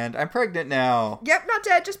happy and I'm pregnant now. Yep, not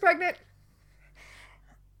dead, just pregnant.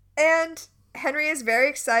 And Henry is very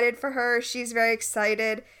excited for her. She's very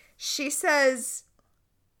excited. She says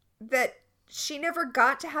that she never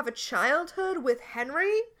got to have a childhood with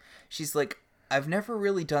Henry. She's like, "I've never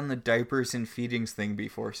really done the diapers and feedings thing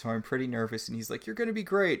before, so I'm pretty nervous." And he's like, "You're going to be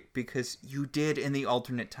great because you did in the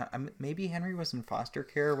alternate time." Maybe Henry was in foster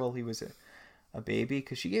care while he was a baby,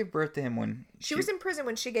 because she gave birth to him when... She was in prison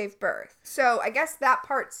when she gave birth. So I guess that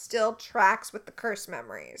part still tracks with the curse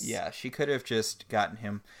memories. Yeah, she could have just gotten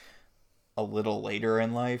him a little later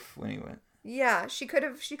in life when he went... Yeah, she could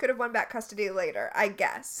have won back custody later, I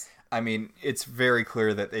guess. I mean, it's very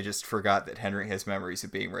clear that they just forgot that Henry has memories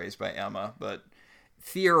of being raised by Emma, but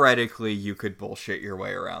theoretically you could bullshit your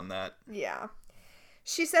way around that. Yeah.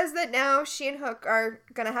 She says that now she and Hook are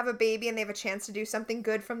going to have a baby and they have a chance to do something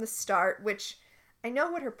good from the start, which I know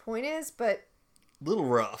what her point is, but... Little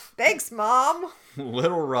rough. Thanks, Mom!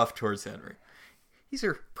 Little rough towards Henry. He's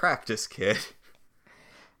her practice kid.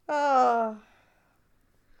 Oh.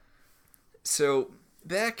 So,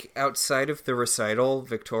 back outside of the recital,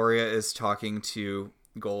 Victoria is talking to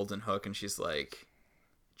Gold and Hook, and she's like,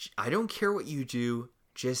 I don't care what you do,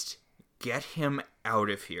 just get him out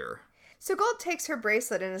of here. So Gold takes her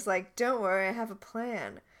bracelet and is like, don't worry, I have a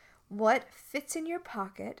plan. What fits in your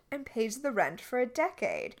pocket and pays the rent for a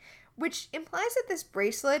decade? Which implies that this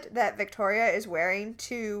bracelet that Victoria is wearing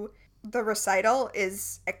to the recital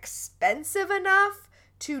is expensive enough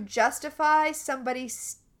to justify somebody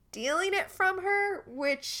stealing it from her,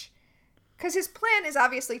 which... Because his plan is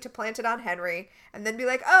obviously to plant it on Henry and then be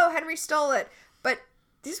like, oh, Henry stole it. But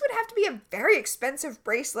this would have to be a very expensive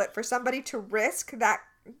bracelet for somebody to risk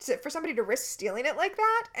stealing it like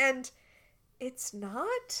that. And it's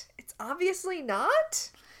not. It's obviously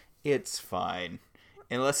not. It's fine.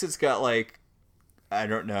 Unless it's got, like, I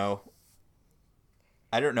don't know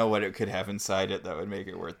what it could have inside it that would make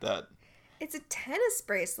it worth that. It's a tennis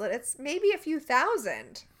bracelet. It's maybe a few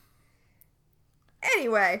thousand.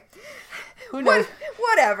 Anyway. Who knows?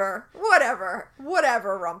 Whatever,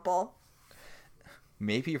 Rumple.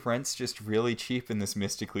 Maybe rent's just really cheap in this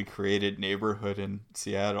mystically created neighborhood in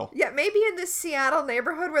Seattle. Yeah, maybe in this Seattle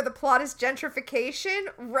neighborhood where the plot is gentrification,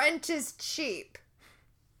 rent is cheap.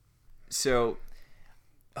 So,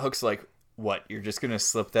 Hook's like, what, you're just gonna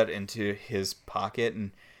slip that into his pocket?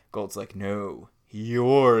 And Gold's like, no,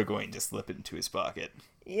 you're going to slip it into his pocket.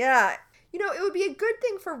 Yeah. You know, it would be a good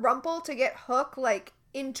thing for Rumple to get Hook, like,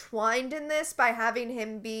 entwined in this by having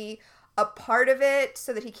him be a part of it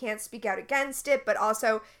so that he can't speak out against it, but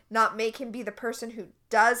also not make him be the person who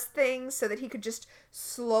does things so that he could just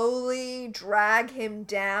slowly drag him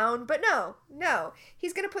down. But no.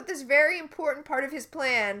 He's going to put this very important part of his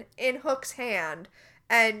plan in Hook's hand,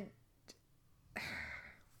 and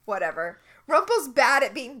whatever. Rumple's bad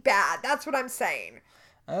at being bad. That's what I'm saying.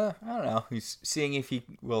 I don't know. He's seeing if he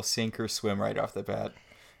will sink or swim right off the bat.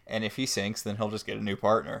 And if he sinks, then he'll just get a new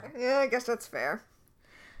partner. Yeah, I guess that's fair.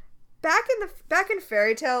 Back in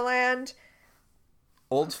Fairy Tale Land,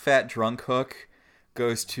 old fat drunk Hook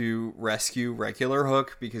goes to rescue regular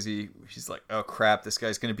Hook because she's like, oh crap, this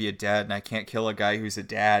guy's going to be a dad and I can't kill a guy who's a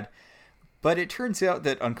dad. But it turns out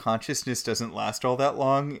that unconsciousness doesn't last all that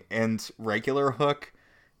long, and regular Hook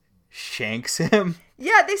shanks him.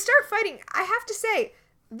 Yeah, they start fighting. I have to say,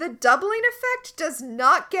 the doubling effect does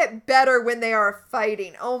not get better when they are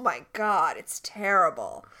fighting. Oh my god, it's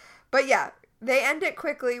terrible. But yeah, they end it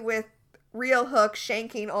quickly with real Hook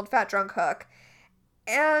shanking old fat drunk Hook.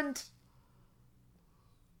 And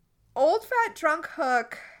old fat drunk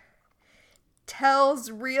Hook tells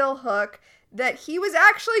real Hook that he was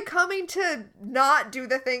actually coming to not do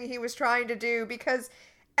the thing he was trying to do because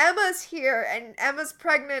Emma's here and Emma's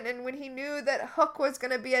pregnant, and when he knew that Hook was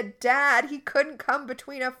going to be a dad, he couldn't come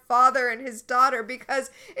between a father and his daughter because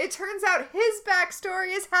it turns out his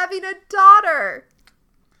backstory is having a daughter.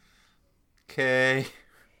 Okay.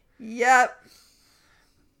 Yep.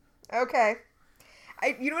 Okay.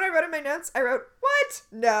 You know what I wrote in my notes? I wrote, what?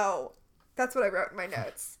 No. That's what I wrote in my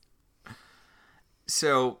notes.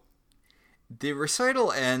 So, the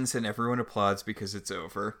recital ends and everyone applauds because it's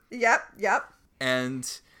over. Yep.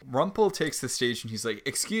 And Rumple takes the stage and he's like,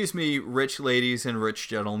 excuse me, rich ladies and rich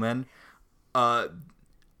gentlemen.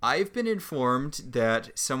 I've been informed that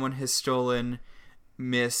someone has stolen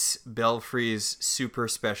Miss Belfry's super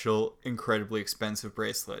special, incredibly expensive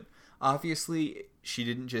bracelet. Obviously, she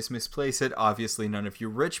didn't just misplace it. Obviously, none of you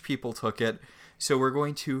rich people took it. So we're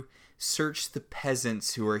going to search the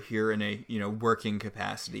peasants who are here in a, working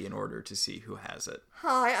capacity in order to see who has it.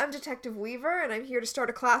 Hi, I'm Detective Weaver, and I'm here to start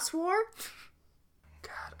a class war.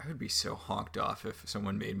 God, I would be so honked off if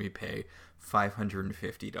someone made me pay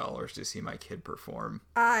 $550 to see my kid perform.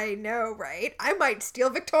 I know, right? I might steal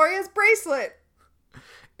Victoria's bracelet.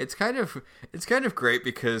 It's kind of great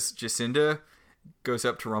because Jacinda goes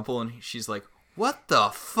up to Rumple and she's like, what the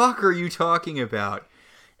fuck are you talking about?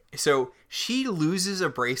 So she loses a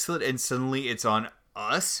bracelet and suddenly it's on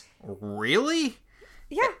us? Really?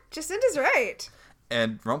 Yeah, Jacinda's right.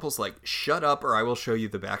 And Rumple's like, shut up or I will show you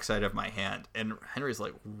the backside of my hand. And Henry's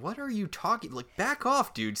like, what are you talking? Like, back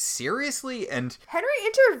off, dude. Seriously? And Henry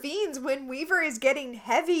intervenes when Weaver is getting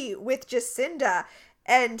heavy with Jacinda,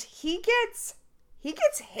 and he gets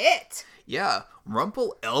hit. Yeah,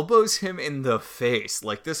 Rumple elbows him in the face.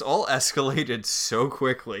 Like, this all escalated so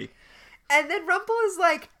quickly. And then Rumple is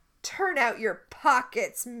like, turn out your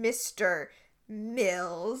pockets, Mr.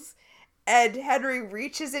 Mills. And Henry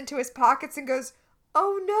reaches into his pockets and goes,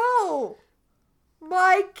 oh no,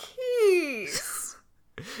 my keys.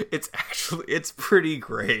 It's pretty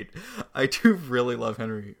great. I do really love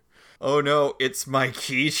Henry. Oh no, it's my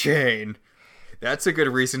keychain. That's a good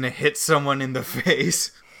reason to hit someone in the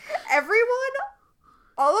face. Everyone,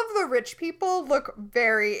 all of the rich people look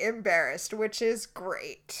very embarrassed, which is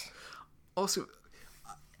great. Also,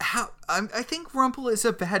 I think Rumple is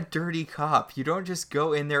a bad, dirty cop. You don't just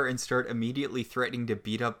go in there and start immediately threatening to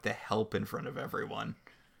beat up the help in front of everyone.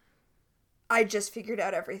 I just figured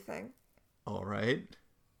out everything. All right.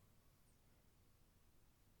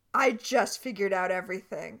 I just figured out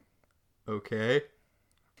everything. Okay.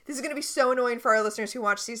 This is going to be so annoying for our listeners who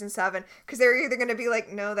watch season 7, because they're either going to be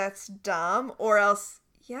like, no, that's dumb, or else,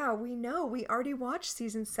 yeah, we know. We already watched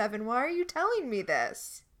season 7. Why are you telling me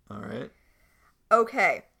this? All right.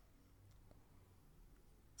 Okay.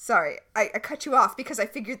 Sorry, I cut you off because I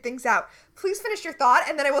figured things out. Please finish your thought,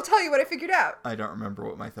 and then I will tell you what I figured out. I don't remember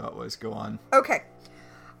what my thought was. Go on. Okay.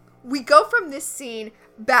 We go from this scene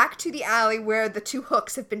back to the alley where the two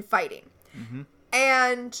Hooks have been fighting. Mm-hmm.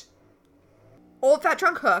 And Old Fat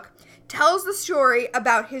Drunk Hook tells the story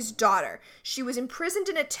about his daughter. She was imprisoned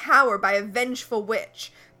in a tower by a vengeful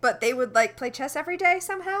witch, but they would, like, play chess every day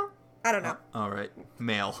somehow? I don't know. All right.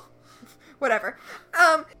 Male. Whatever.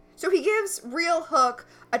 So he gives Real Hook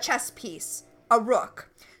a chess piece, a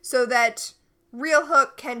rook, so that Real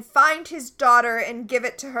Hook can find his daughter and give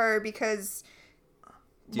it to her because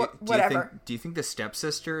whatever. Do you think the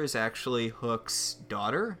stepsister is actually Hook's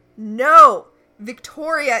daughter? No,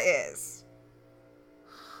 Victoria is.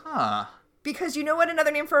 Huh. Because you know what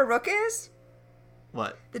another name for a rook is?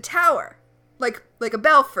 What? The tower. Like a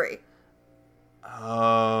belfry.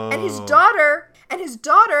 Oh. And his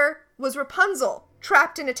daughter was Rapunzel,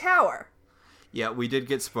 trapped in a tower. Yeah, we did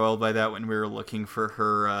get spoiled by that when we were looking for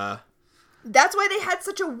her, That's why they had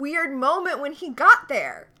such a weird moment when he got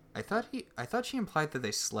there. I thought she implied that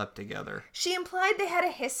they slept together. She implied they had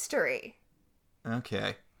a history.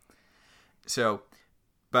 Okay. So,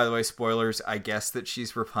 by the way, spoilers, I guess that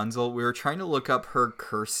she's Rapunzel. We were trying to look up her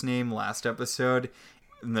curse name last episode,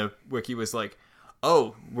 and the wiki was like,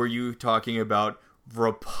 oh, were you talking about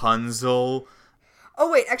Rapunzel?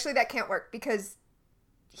 Oh, wait, actually that can't work because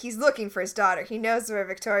he's looking for his daughter. He knows where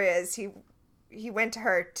Victoria is. He went to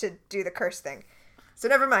her to do the curse thing. So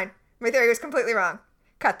never mind. My theory was completely wrong.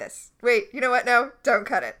 Cut this. Wait, you know what? No, don't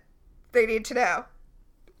cut it. They need to know.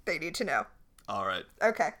 They need to know. All right.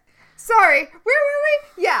 Okay. Sorry. Where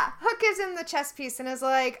were we? Yeah. Hook gives him the chess piece and is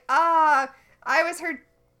like, I was her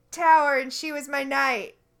tower and she was my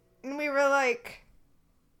knight. And we were like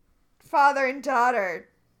father and daughter.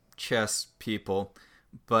 Chess people.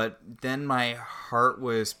 But then my heart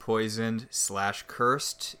was poisoned /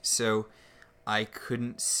 cursed, so I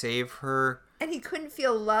couldn't save her. And he couldn't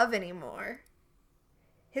feel love anymore.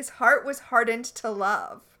 His heart was hardened to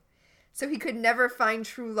love. So he could never find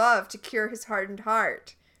true love to cure his hardened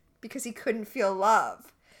heart. Because he couldn't feel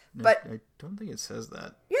love. No, But I don't think it says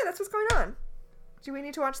that. yeah, that's what's going on. Do we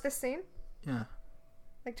need to watch this scene? Yeah.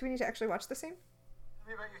 Like, do we need to actually watch the scene? Tell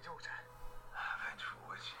me about your daughter. Vengeful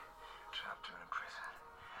witch. Trapped her in a prison.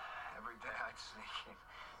 Every day I'd sneak in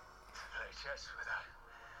to play chess with her.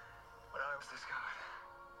 When I was discovered,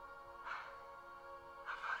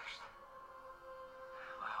 I vanished.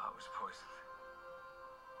 My heart was poisoned.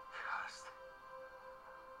 Cursed.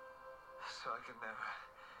 So I could never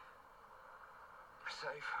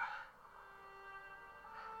save her.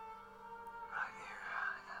 I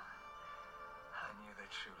knew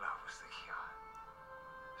that true love was the cure.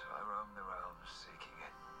 So I roamed the realms seeking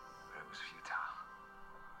it, but it was futile.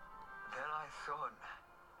 Then I thought,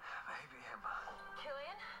 maybe Emma.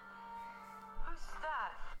 Killian? Who's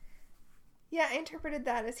that? Yeah, I interpreted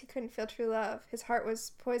that as he couldn't feel true love. His heart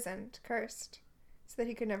was poisoned, cursed, so that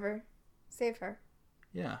he could never save her.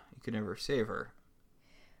 Yeah, you could never save her.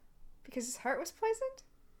 Because his heart was poisoned?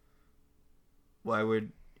 Why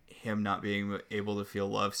would him not being able to feel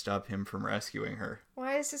love stop him from rescuing her?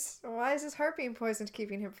 Why is his heart being poisoned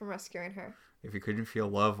keeping him from rescuing her? If he couldn't feel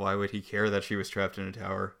love, why would he care that she was trapped in a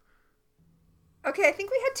tower? Okay, I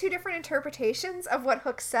think we had two different interpretations of what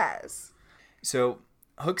Hook says. So,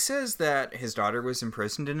 Hook says that his daughter was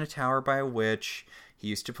imprisoned in a tower by a witch. He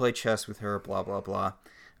used to play chess with her, blah, blah, blah,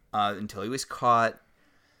 until he was caught.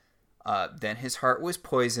 Then his heart was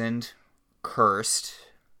poisoned, cursed,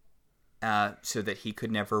 so that he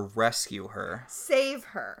could never rescue her. Save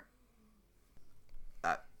her.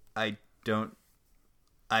 I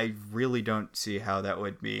really don't see how that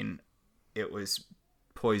would mean it was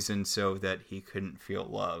poisoned so that he couldn't feel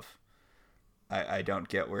love. I don't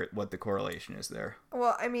get what the correlation is there.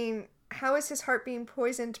 Well, I mean, how is his heart being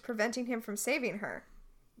poisoned preventing him from saving her?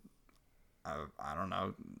 I don't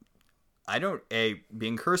know.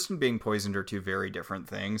 being cursed and being poisoned are two very different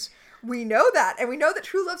things. We know that, and we know that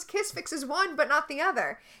true love's kiss fixes one, but not the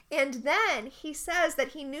other. And then he says that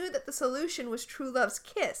he knew that the solution was true love's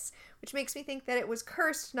kiss, which makes me think that it was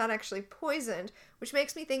cursed, not actually poisoned, which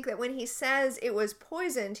makes me think that when he says it was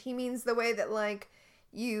poisoned, he means the way that, like,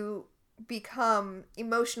 you become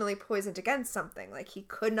emotionally poisoned against something. Like, he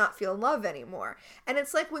could not feel love anymore. And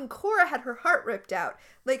it's like when Cora had her heart ripped out.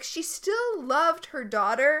 Like, she still loved her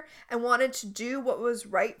daughter and wanted to do what was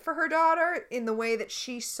right for her daughter in the way that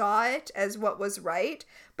she saw it as what was right.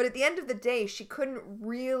 But at the end of the day, she couldn't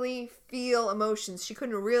really feel emotions. She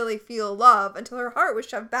couldn't really feel love until her heart was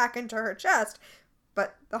shoved back into her chest.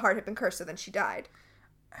 But the heart had been cursed, so then she died.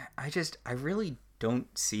 I really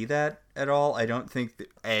don't see that at all. I don't think that,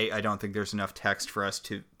 I don't think there's enough text for us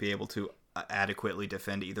to be able to adequately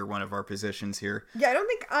defend either one of our positions here. Yeah, I don't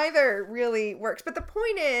think either really works. But the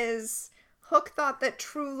point is, Hook thought that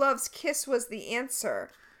true love's kiss was the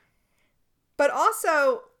answer. But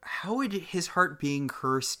also, how would his heart being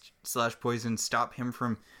cursed / poisoned stop him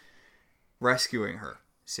from rescuing her,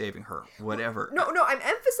 saving her, whatever? No, I'm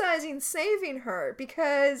emphasizing saving her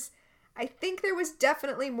because I think there was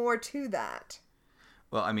definitely more to that.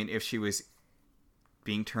 Well, I mean, if she was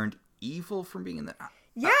being turned evil from being in the...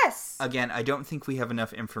 Yes! Again, I don't think we have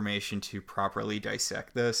enough information to properly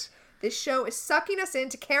dissect this. This show is sucking us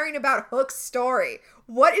into caring about Hook's story.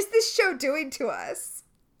 What is this show doing to us?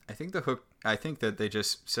 I think that they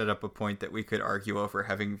just set up a point that we could argue over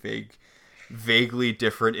having vaguely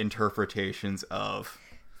different interpretations of.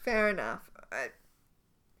 Fair enough.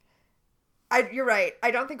 You're right.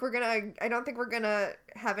 I don't think we're gonna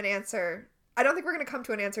have an answer. I don't think we're gonna come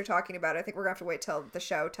to an answer talking about it. I think we're gonna have to wait till the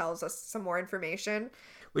show tells us some more information.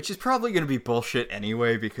 Which is probably gonna be bullshit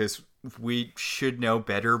anyway, because we should know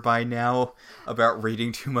better by now about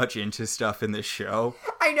reading too much into stuff in this show.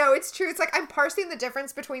 I know, it's true. It's like I'm parsing the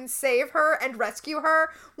difference between save her and rescue her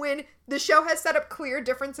when the show has set up clear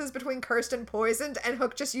differences between cursed and poisoned, and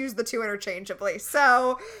Hook just used the two interchangeably.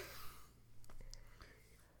 So,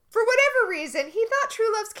 for whatever reason, he thought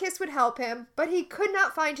true love's kiss would help him, but he could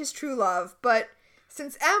not find his true love. But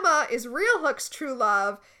since Emma is real Hook's true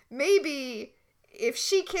love, maybe if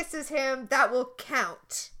she kisses him, that will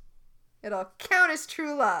count. It'll count as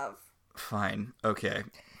true love. Fine. Okay.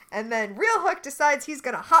 And then real Hook decides he's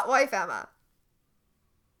gonna hot wife Emma.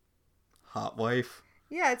 Hot wife?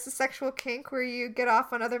 Yeah, it's a sexual kink where you get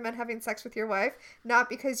off on other men having sex with your wife, not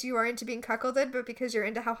because you are into being cuckolded, but because you're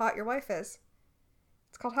into how hot your wife is.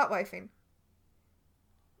 It's called hot wifing.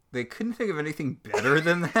 They couldn't think of anything better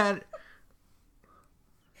than that?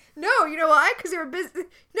 No, you know why? Because they were busy.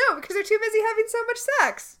 No, because they're too busy having so much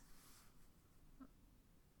sex.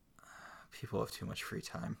 People have too much free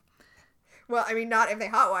time. Well, I mean, not if they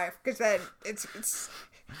hot wife, because then it's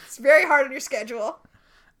very hard on your schedule.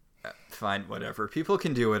 Fine, whatever. People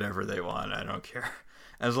can do whatever they want. I don't care.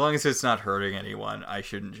 As long as it's not hurting anyone, I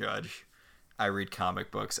shouldn't judge. I read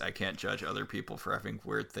comic books. I can't judge other people for having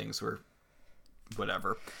weird things or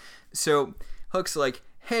whatever. So Hook's like,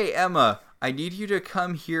 hey, Emma, I need you to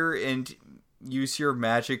come here and use your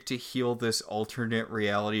magic to heal this alternate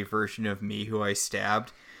reality version of me who I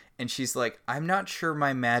stabbed. And she's like, I'm not sure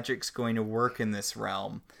my magic's going to work in this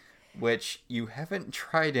realm, which you haven't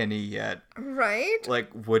tried any yet. Right?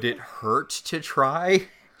 Like, would it hurt to try?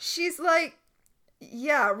 She's like,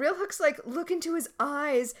 yeah, real Hook's like, look into his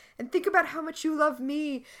eyes and think about how much you love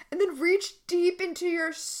me, and then reach deep into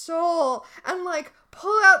your soul and like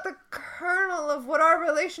pull out the kernel of what our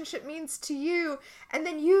relationship means to you, and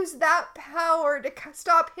then use that power to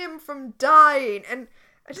stop him from dying. And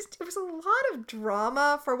it was a lot of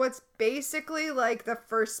drama for what's basically like the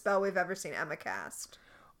first spell we've ever seen Emma cast.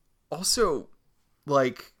 Also,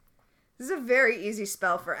 like, this is a very easy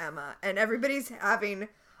spell for Emma, and everybody's having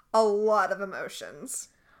a lot of emotions.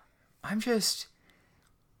 I guess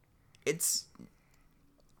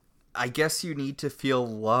you need to feel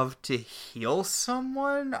love to heal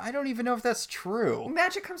someone? I don't even know if that's true.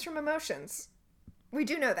 Magic comes from emotions. We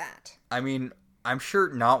do know that. I mean, I'm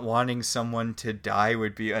sure not wanting someone to die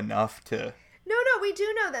would be enough to... No, we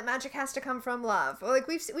do know that magic has to come from love. Like,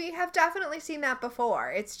 we have definitely seen that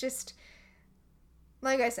before. It's just,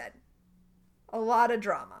 like I said, a lot of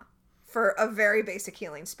drama for a very basic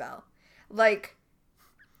healing spell. Like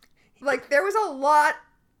there was a lot...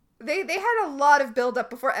 They had a lot of build-up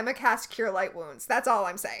before Emma cast Cure Light Wounds. That's all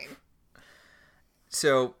I'm saying.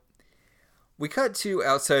 So, we cut to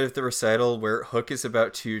outside of the recital where Hook is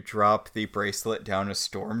about to drop the bracelet down a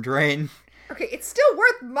storm drain. Okay, it's still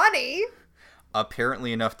worth money.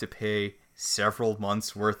 Apparently enough to pay several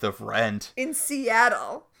months' worth of rent. In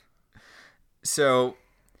Seattle. So,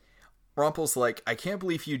 Rumpel's like, I can't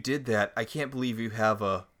believe you did that. I can't believe you have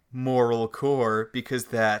a moral core, because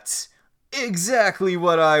that's exactly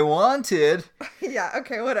what I wanted. Yeah,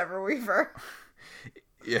 okay, whatever, Weaver.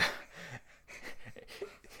 Yeah.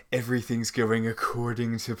 Everything's going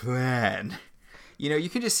according to plan. You know, you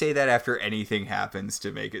can just say that after anything happens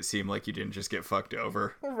to make it seem like you didn't just get fucked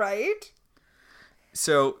over. Right?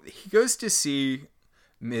 So he goes to see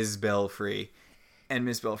Ms. Belfry, and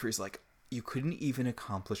Ms. Belfry's like, you couldn't even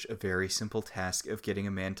accomplish a very simple task of getting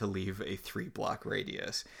a man to leave a 3-block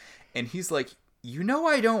radius. And he's like, you know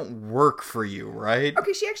I don't work for you, right?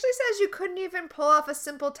 Okay, she actually says you couldn't even pull off a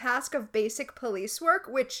simple task of basic police work,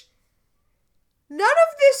 which... None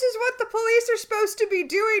of this is what the police are supposed to be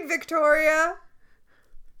doing, Victoria.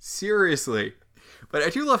 Seriously. But I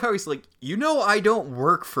do love how he's like, you know I don't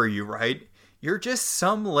work for you, right? You're just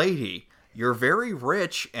some lady. You're very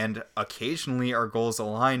rich, and occasionally our goals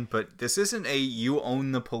align, but this isn't a you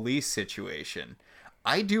own the police situation.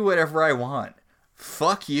 I do whatever I want.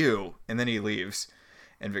 Fuck you. And then he leaves.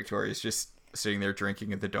 And Victoria's just sitting there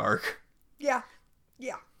drinking in the dark. Yeah.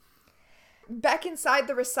 Back inside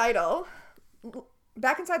the recital,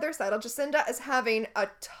 Jacinda is having a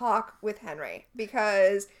talk with Henry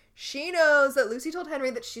because she knows that Lucy told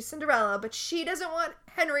Henry that she's Cinderella, but she doesn't want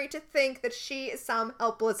Henry to think that she is some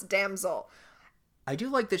helpless damsel. I do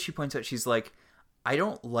like that she points out, she's like, I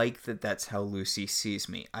don't like that that's how Lucy sees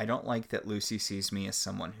me. I don't like that Lucy sees me as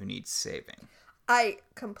someone who needs saving. I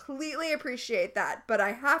completely appreciate that, but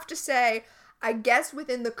I have to say, I guess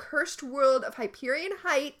within the cursed world of Hyperion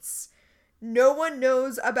Heights, no one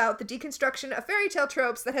knows about the deconstruction of fairy tale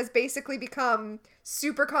tropes that has basically become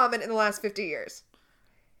super common in the last 50 years.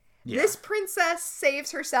 Yeah. This princess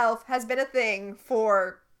saves herself has been a thing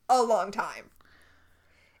for a long time.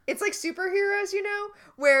 It's like superheroes, you know,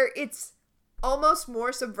 where it's almost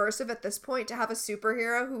more subversive at this point to have a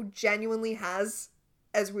superhero who genuinely has,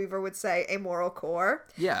 as Weaver would say, a moral core.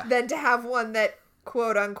 Yeah. Than to have one that,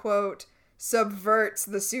 quote unquote, subverts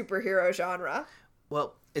the superhero genre.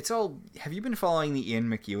 Well, have you been following the Ian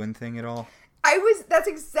McEwan thing at all? That's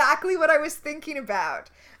exactly what I was thinking about.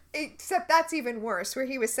 Except that's even worse, where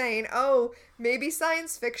he was saying, oh, maybe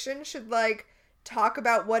science fiction should, like, talk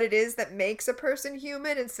about what it is that makes a person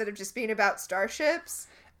human instead of just being about starships.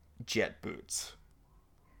 Jet boots.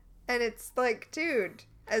 And it's like, dude,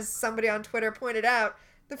 as somebody on Twitter pointed out,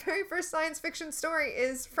 the very first science fiction story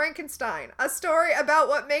is Frankenstein, a story about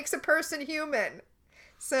what makes a person human.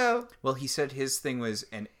 So... Well, he said his thing was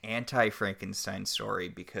an anti-Frankenstein story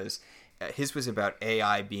because his was about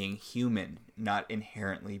AI being human, not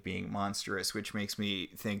inherently being monstrous, which makes me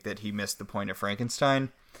think that he missed the point of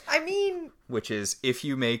Frankenstein. I mean... Which is, if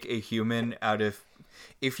you make a human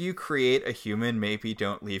if you create a human, maybe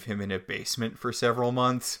don't leave him in a basement for several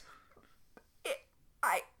months.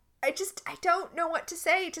 I don't know what to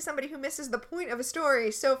say to somebody who misses the point of a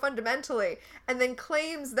story so fundamentally and then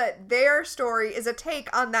claims that their story is a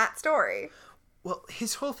take on that story. Well,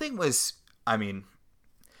 his whole thing was, I mean,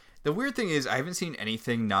 the weird thing is I haven't seen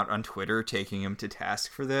anything not on Twitter taking him to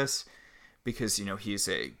task for this because, you know, he's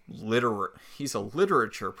a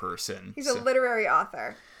literature person. He's a literary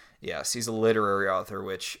author. Yes, he's a literary author,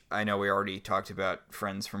 which I know we already talked about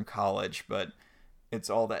friends from college, but it's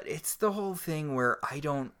all that. It's the whole thing where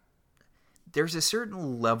there's a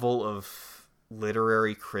certain level of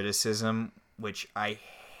literary criticism which I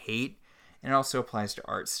hate, and it also applies to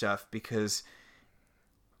art stuff because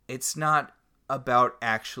it's not about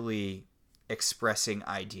actually expressing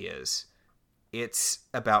ideas. It's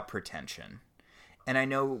about pretension. And I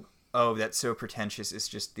know, that's so pretentious is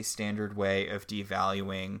just the standard way of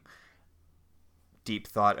devaluing deep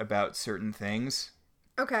thought about certain things.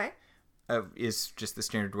 Okay. Is just the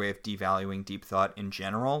standard way of devaluing deep thought in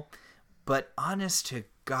general. But honest to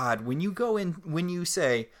God, when you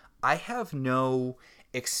say, I have no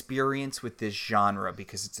experience with this genre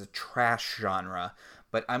because it's a trash genre,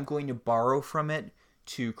 but I'm going to borrow from it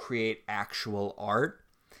to create actual art,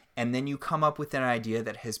 and then you come up with an idea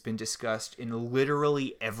that has been discussed in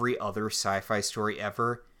literally every other sci-fi story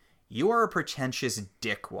ever, you are a pretentious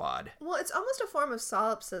dickwad. Well, it's almost a form of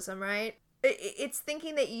solipsism, right? It's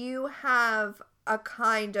thinking that you have a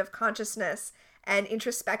kind of consciousness and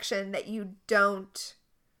introspection that you don't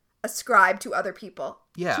ascribe to other people,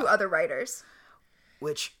 to other writers.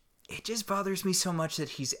 Which, it just bothers me so much that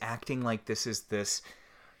he's acting like this is this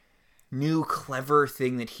new clever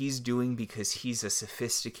thing that he's doing because he's a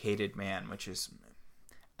sophisticated man, which is...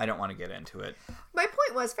 I don't want to get into it. My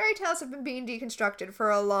point was, fairy tales have been being deconstructed for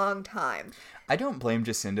a long time. I don't blame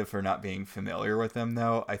Jacinda for not being familiar with them,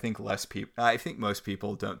 though. I think most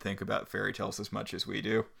people don't think about fairy tales as much as we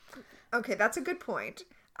do. Okay, that's a good point.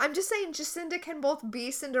 I'm just saying Jacinda can both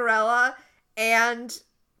be Cinderella and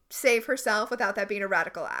save herself without that being a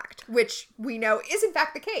radical act, which we know is in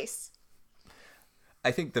fact the case.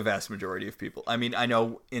 I think the vast majority of people, I mean, I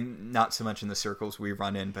know not so much in the circles we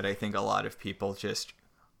run in, but I think a lot of people just,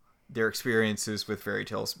 their experiences with fairy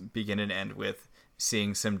tales begin and end with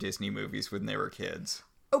seeing some Disney movies when they were kids.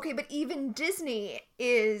 Okay, but even Disney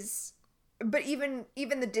is, but even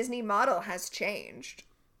the Disney model has changed.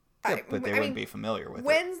 Yeah, but they wouldn't be familiar with it.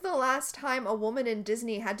 When's the last time a woman in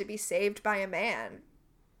Disney had to be saved by a man?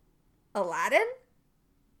 Aladdin?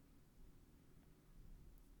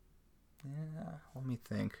 Yeah, let me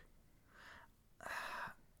think.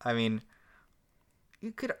 I mean,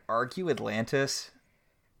 you could argue Atlantis.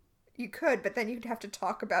 You could, but then you'd have to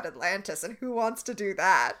talk about Atlantis, and who wants to do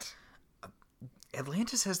that?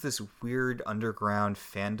 Atlantis has this weird underground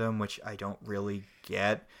fandom, which I don't really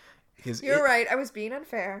get. You're right, I was being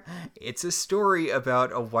unfair. It's a story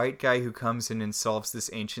about a white guy who comes in and solves this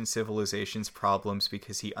ancient civilization's problems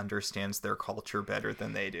because he understands their culture better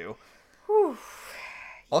than they do. Whew.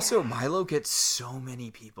 Also, Milo gets so many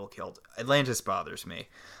people killed. Atlantis bothers me.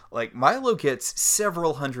 Like, Milo gets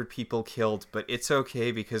several hundred people killed, but it's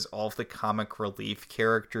okay because all of the comic relief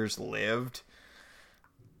characters lived.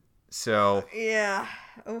 So... yeah.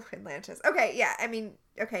 Oh, Atlantis. Okay, yeah, I mean,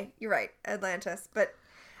 okay, you're right, Atlantis. But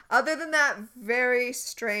other than that very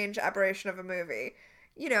strange aberration of a movie,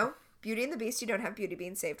 you know, Beauty and the Beast, you don't have Beauty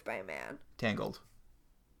being saved by a man. Tangled.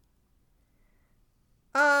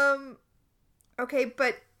 Okay,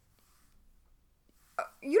 but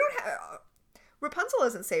you don't have... Rapunzel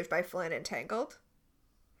isn't saved by Flynn in Tangled.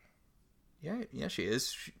 Yeah, she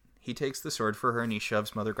is. He takes the sword for her and he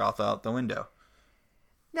shoves Mother Gothel out the window.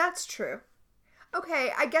 That's true. Okay,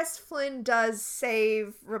 I guess Flynn does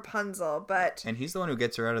save Rapunzel, but... And he's the one who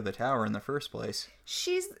gets her out of the tower in the first place.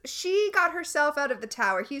 She got herself out of the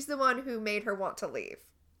tower. He's the one who made her want to leave.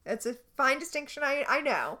 That's a fine distinction, I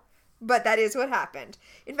know. But that is what happened.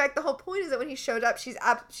 In fact, the whole point is that when he showed up,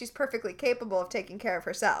 she's perfectly capable of taking care of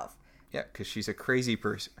herself. Yeah, because she's a crazy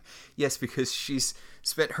person. Yes, because she's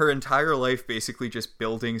spent her entire life basically just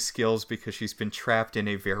building skills because she's been trapped in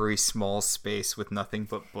a very small space with nothing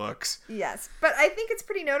but books. Yes, but I think it's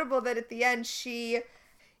pretty notable that at the end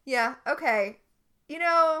yeah, okay. You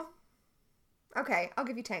know, okay, I'll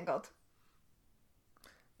give you Tangled.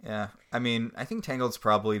 Yeah, I mean, I think Tangled's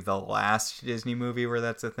probably the last Disney movie where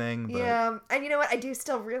that's a thing. But... yeah, and you know what? I do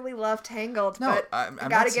still really love Tangled, but I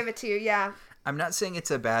gotta give it to you, yeah. I'm not saying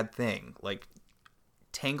it's a bad thing. Like,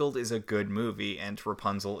 Tangled is a good movie, and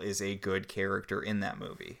Rapunzel is a good character in that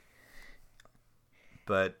movie.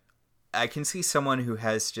 But I can see someone who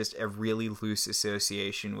has just a really loose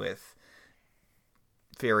association with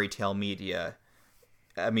fairy tale media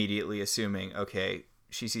immediately assuming, okay,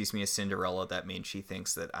 she sees me as Cinderella, that means she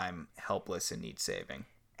thinks that I'm helpless and need saving.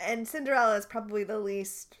 And Cinderella is probably the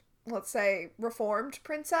least, let's say, reformed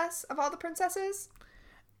princess of all the princesses.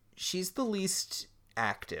 She's the least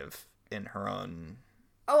active in her own...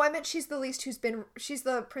 Oh, I meant she's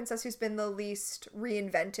the princess who's been the least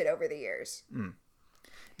reinvented over the years.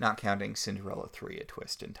 Not counting Cinderella 3, A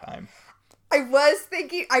Twist in Time. I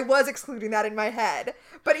was excluding that in my head.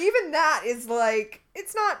 But even that is like,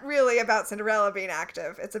 it's not really about Cinderella being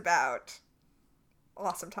active. It's about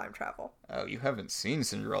awesome time travel. Oh, you haven't seen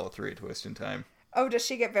Cinderella 3, A Twist in Time. Oh, does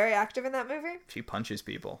she get very active in that movie? She punches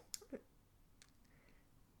people.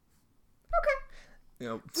 Okay. You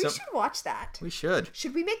know, we should watch that. We should.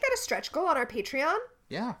 Should we make that a stretch goal on our Patreon?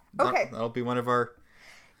 Yeah. Okay. That'll be one of our...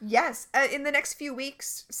 Yes. In the next few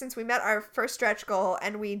weeks, since we met our first stretch goal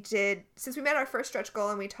and we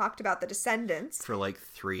talked about The Descendants. For like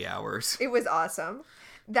 3 hours. It was awesome.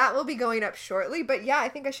 That will be going up shortly. But yeah, I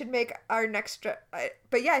think I should make our next... I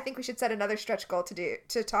think we should set another stretch goal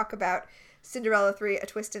to talk about Cinderella 3, A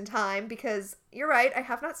Twist in Time. Because you're right, I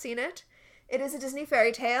have not seen it. It is a Disney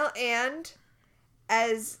fairy tale, and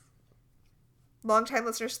as longtime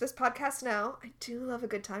listeners to this podcast know, I do love a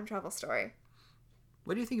good time travel story.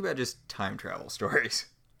 What do you think about just time travel stories?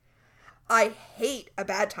 I hate a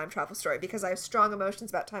bad time travel story because I have strong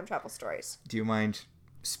emotions about time travel stories. Do you mind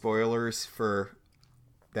spoilers for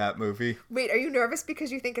that movie? Wait, are you nervous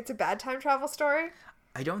because you think it's a bad time travel story?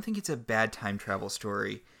 I don't think it's a bad time travel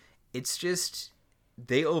story. It's just...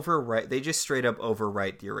 They just straight up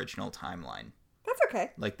overwrite the original timeline. That's okay.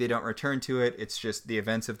 Like, they don't return to it. It's just the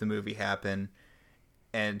events of the movie happen.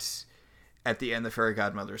 And at the end, the fairy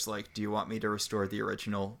godmother's like, do you want me to restore the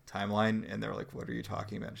original timeline? And they're like, what are you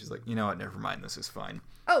talking about? And she's like, you know what? Never mind. This is fine.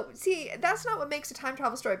 Oh, see, that's not what makes a time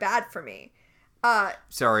travel story bad for me.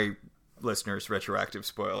 Sorry, listeners, retroactive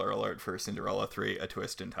spoiler alert for Cinderella 3, A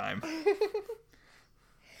Twist in Time.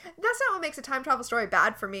 that's not what makes a time travel story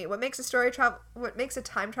bad for me. What makes a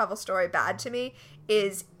time travel story bad to me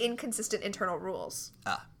is inconsistent internal rules.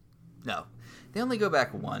 No. They only go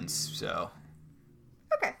back once, so...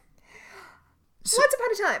 Okay. Once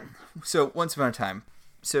upon a time. So, once upon a time.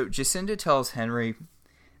 So, Jacinda tells Henry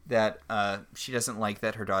that she doesn't like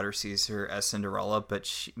that her daughter sees her as Cinderella,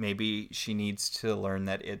 but maybe she needs to learn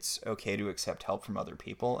that it's okay to accept help from other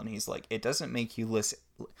people. And he's like, it doesn't make you less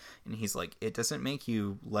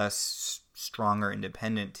strong or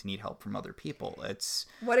independent to need help from other people. It's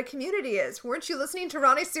what a community is. Weren't you listening to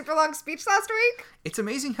Ronnie's super long speech last week? It's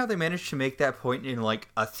amazing how they managed to make that point in like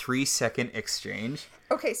a 3-second exchange.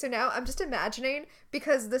 Okay, so now I'm just imagining,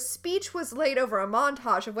 because the speech was laid over a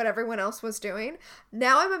montage of what everyone else was doing.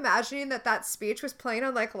 Now I'm imagining that speech was playing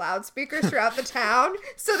on like loudspeakers throughout the town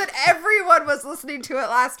so that everyone was listening to it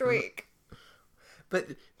last week. But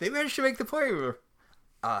they managed to make the point where,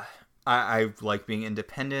 I like being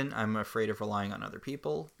independent. I'm afraid of relying on other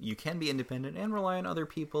people. You can be independent and rely on other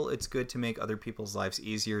people. It's good to make other people's lives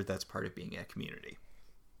easier. That's part of being a community.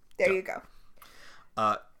 There you go.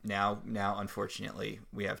 Now, unfortunately,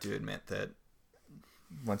 we have to admit that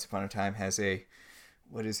Once Upon a Time has a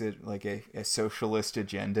socialist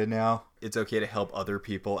agenda now. It's okay to help other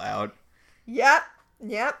people out. Yep.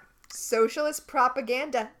 Socialist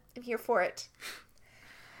propaganda. I'm here for it.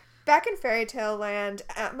 Back in Fairy Tale Land,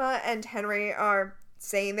 Emma and Henry are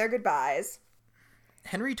saying their goodbyes.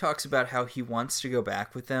 Henry talks about how he wants to go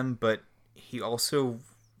back with them, but he also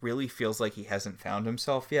really feels like he hasn't found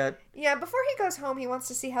himself yet. Yeah, before he goes home, he wants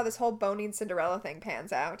to see how this whole boning Cinderella thing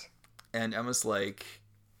pans out. And Emma's like,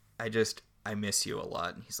 I miss you a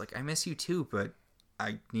lot. And he's like, I miss you too, but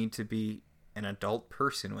I need to be an adult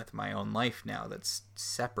person with my own life now that's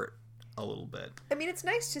separate a little bit. I mean, it's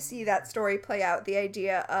nice to see that story play out, the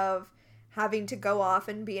idea of having to go off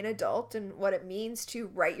and be an adult and what it means to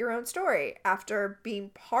write your own story after being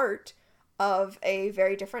part of a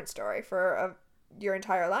very different story for your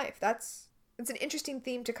entire life. It's an interesting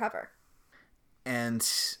theme to cover. And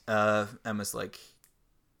Emma's like,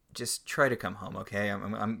 just try to come home, okay?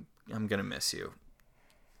 I'm gonna miss you.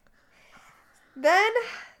 Then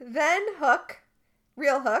Hook,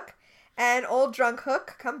 real Hook, and old drunk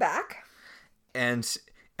Hook come back. And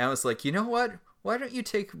Emma's like, you know what? Why don't you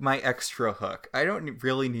take my extra hook? I don't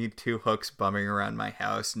really need 2 hooks bumming around my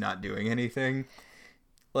house, not doing anything.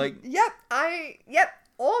 Like, Yep.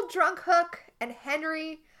 Old drunk Hook and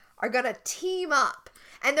Henry are gonna team up,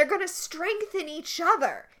 and they're gonna strengthen each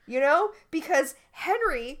other, because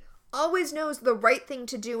Henry always knows the right thing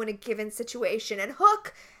to do in a given situation, and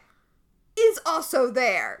Hook is also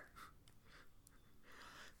there.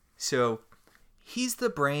 So, he's the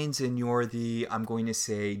brains and you're the, I'm going to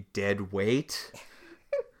say, dead weight.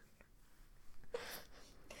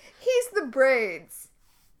 He's the braids.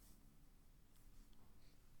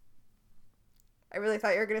 I really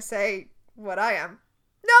thought you were going to say what I am.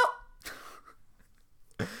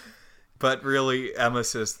 No! But really, Emma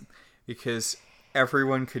says, because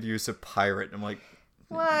everyone could use a pirate. I'm like...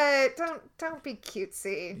 What? Don't be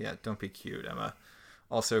cutesy. Yeah, don't be cute, Emma.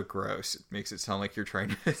 Also gross. It makes it sound like you're trying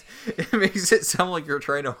to... It makes it sound like you're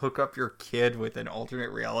trying to hook up your kid with an alternate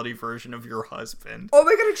reality version of your husband. Oh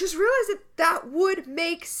my god, I just realized that would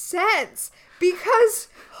make sense. Because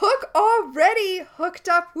Hook already hooked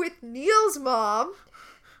up with Neil's mom.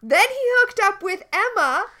 Then he hooked up with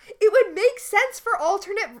Emma. It would make sense for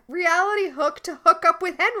alternate reality Hook to hook up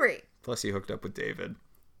with Henry. Plus he hooked up with David.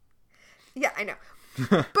 Yeah, I know.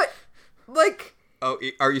 But, like... Oh,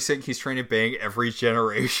 are you saying he's trying to bang every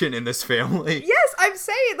generation in this family? Yes, I'm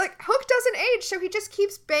saying, like, Hook doesn't age, so he just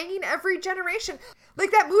keeps banging every generation.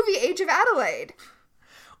 Like that movie, Age of Adelaide.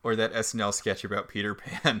 Or that SNL sketch about Peter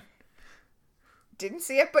Pan. Didn't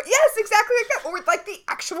see it, but yes, exactly like that. Or like the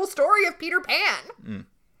actual story of Peter Pan. Mm.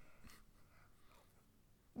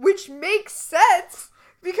 Which makes sense,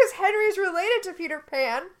 because Henry's related to Peter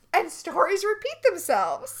Pan, and stories repeat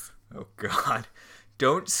themselves. Oh, God.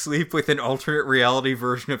 Don't sleep with an alternate reality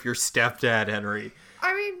version of your stepdad, Henry.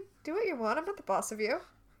 I mean, do what you want. I'm not the boss of you.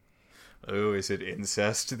 Oh, is it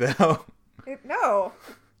incest, though? No.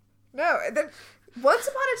 Then, Once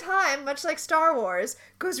Upon a Time, much like Star Wars,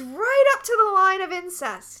 goes right up to the line of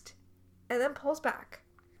incest. And then pulls back.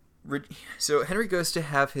 So Henry goes to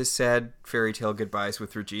have his sad fairy tale goodbyes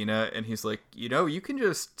with Regina, and he's like, you can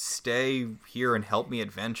just stay here and help me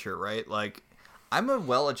adventure, right? Like... I'm a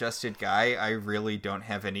well-adjusted guy. I really don't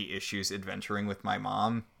have any issues adventuring with my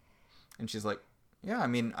mom. And she's like, yeah, I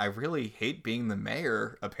mean, I really hate being the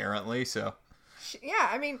mayor, apparently, so... Yeah,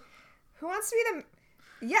 I mean, who wants to be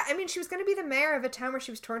the... Yeah, I mean, she was going to be the mayor of a town where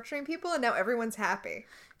she was torturing people, and now everyone's happy.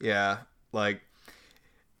 Yeah, like...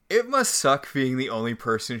 It must suck being the only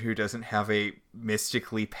person who doesn't have a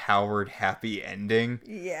mystically powered happy ending.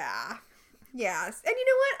 Yeah. Yes. And you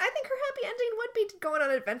know what? I think her happy ending would be going on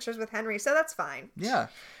adventures with Henry, so that's fine. Yeah.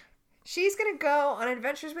 She's going to go on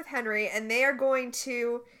adventures with Henry, and they are going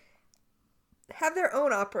to have their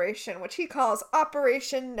own operation, which he calls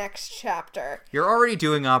Operation Next Chapter. You're already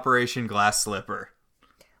doing Operation Glass Slipper.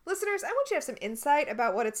 Listeners, I want you to have some insight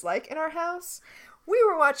about what it's like in our house. We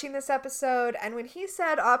were watching this episode, and when he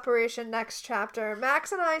said Operation Next Chapter,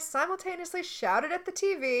 Max and I simultaneously shouted at the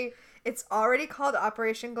TV, it's already called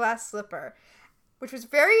Operation Glass Slipper, which was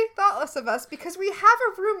very thoughtless of us because we have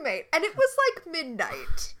a roommate, and it was like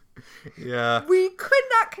midnight. Yeah. We could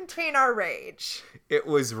not contain our rage. It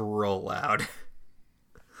was real loud.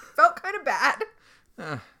 Felt kind of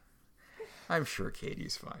bad. I'm sure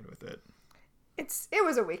Katie's fine with it. It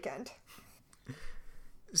was a weekend.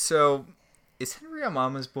 So, is Henry a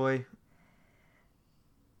mama's boy?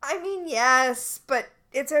 I mean, yes, but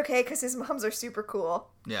it's okay because his moms are super cool.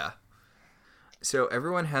 Yeah. So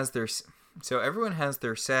everyone has their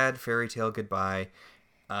sad fairy tale goodbye.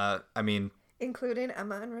 Including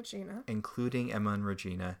Emma and Regina. Including Emma and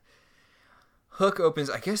Regina. Hook opens...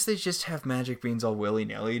 I guess they just have magic beans all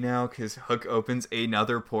willy-nilly now, because Hook opens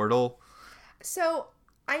another portal. So,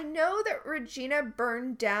 I know that Regina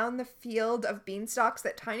burned down the field of beanstalks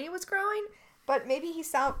that Tiny was growing, but maybe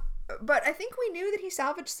but I think we knew that he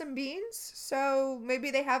salvaged some beans, so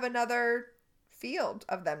maybe they have another field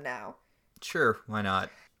of them now. Sure, why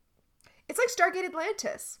not? It's like Stargate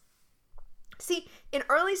Atlantis. See, in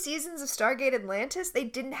early seasons of Stargate Atlantis, they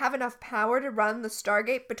didn't have enough power to run the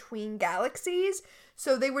Stargate between galaxies,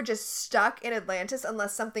 so they were just stuck in Atlantis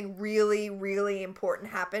unless something really, really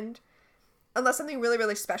important happened. Unless something really,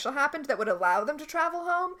 really special happened that would allow them to travel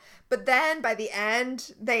home. But then, by the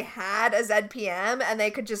end, they had a ZPM, and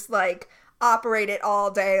they could just, operate it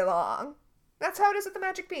all day long. That's how it is with the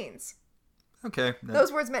magic beans. Okay.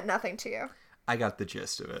 Those words meant nothing to you. I got the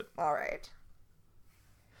gist of it. All right.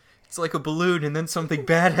 It's like a balloon and then something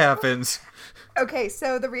bad happens. Okay,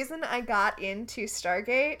 so the reason I got into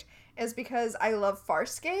Stargate is because I love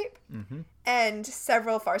Farscape. Mm-hmm. And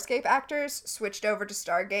several Farscape actors switched over to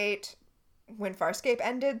Stargate when Farscape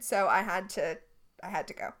ended, so I had to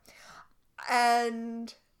go.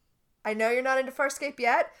 And I know you're not into Farscape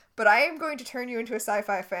yet, but I am going to turn you into a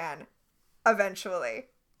sci-fi fan eventually.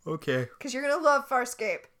 Okay. Because you're going to love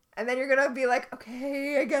Farscape. And then you're going to be like,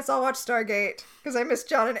 okay, I guess I'll watch Stargate. Because I miss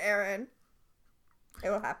John and Aaron. It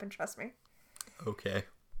will happen, trust me. Okay.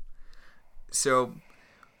 So,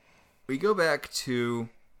 we go back to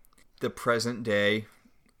the present day,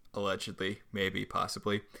 allegedly, maybe,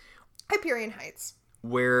 possibly. Hyperion Heights.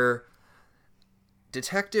 Where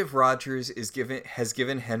Detective Rogers has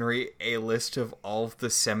given Henry a list of all of the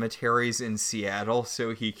cemeteries in Seattle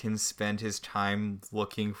so he can spend his time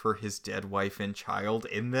looking for his dead wife and child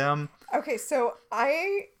in them. Okay, so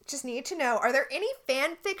I just need to know, are there any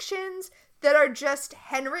fan fictions that are just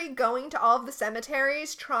Henry going to all of the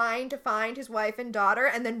cemeteries trying to find his wife and daughter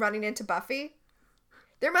and then running into Buffy?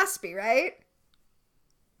 There must be, right?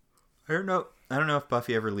 I don't know if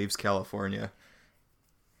Buffy ever leaves California.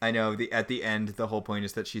 I know at the end, the whole point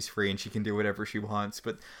is that she's free and she can do whatever she wants.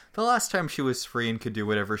 But the last time she was free and could do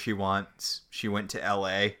whatever she wants, she went to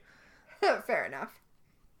L.A. Fair enough.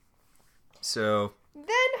 So... Then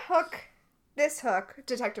Hook,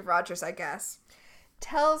 Detective Rogers, I guess,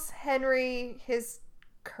 tells Henry his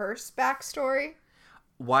curse backstory.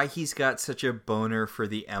 Why he's got such a boner for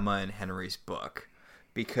the Emma and Henry's book.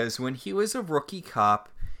 Because when he was a rookie cop,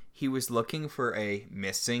 he was looking for a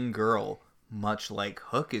missing girl. Much like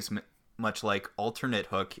alternate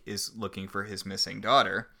Hook is looking for his missing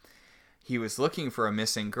daughter. He was looking for a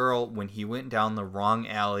missing girl when he went down the wrong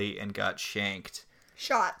alley and got shanked.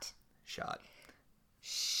 Shot.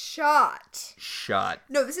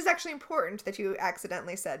 No, this is actually important that you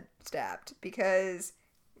accidentally said stabbed because...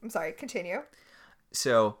 I'm sorry, continue.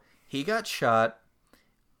 So, he got shot,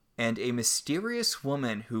 and a mysterious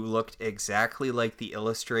woman who looked exactly like the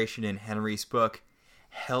illustration in Henry's book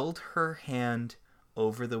held her hand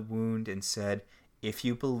over the wound and said, "If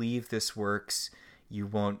you believe this works, you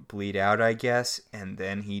won't bleed out, I guess." And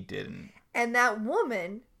then he didn't. And that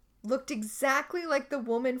woman looked exactly like the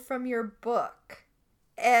woman from your book.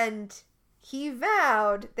 And he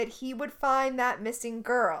vowed that he would find that missing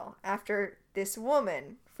girl after this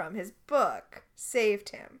woman from his book saved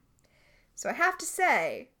him. So I have to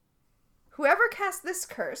say, whoever cast this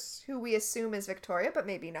curse, who we assume is Victoria, but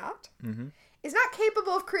maybe not, is not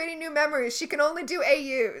capable of creating new memories. She can only do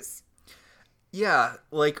AUs. Yeah,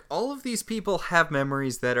 all of these people have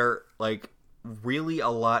memories that are, really a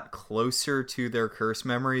lot closer to their Curse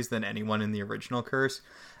memories than anyone in the original Curse.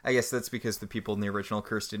 I guess that's because the people in the original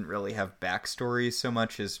Curse didn't really have backstories so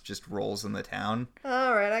much as just roles in the town.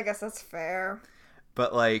 Alright, I guess that's fair.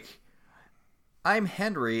 But, like, I'm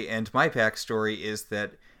Henry, and my backstory is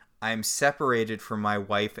that I'm separated from my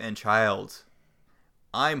wife and child.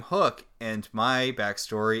 I'm Hook, and my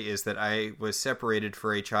backstory is that I was separated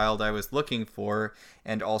for a child I was looking for,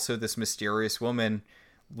 and also this mysterious woman,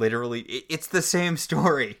 literally, it's the same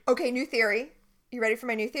story. Okay, new theory. You ready for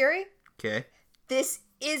my new theory? Okay. This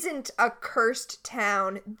isn't a cursed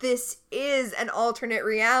town. This is an alternate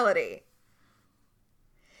reality.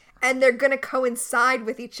 And they're gonna coincide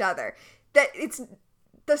with each other. That it's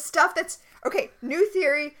the stuff that's... Okay, new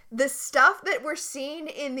theory. The stuff that we're seeing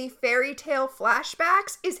in the fairy tale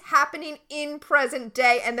flashbacks is happening in present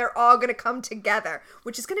day, and they're all gonna come together,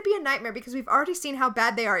 which is gonna be a nightmare because we've already seen how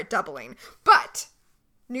bad they are at doubling. But,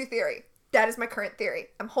 new theory. That is my current theory.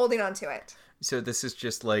 I'm holding on to it. So this is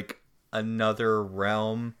just like another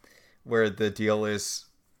realm where the deal is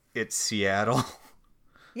it's Seattle.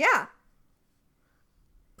 Yeah.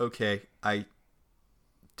 Okay, I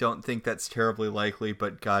don't think that's terribly likely,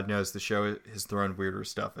 but God knows the show has thrown weirder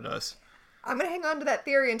stuff at us. I'm going to hang on to that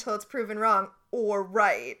theory until it's proven wrong or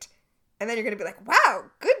right. And then you're going to be like, wow,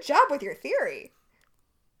 good job with your theory.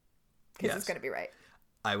 Because Yes. it's going to be right.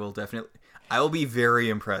 I will be very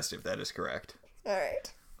impressed if that is correct. All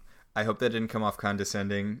right. I hope that didn't come off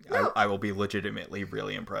condescending. No. I will be legitimately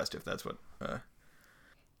really impressed if that's what...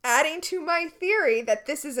 Adding to my theory that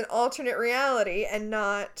this is an alternate reality and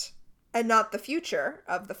not the future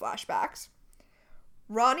of the flashbacks,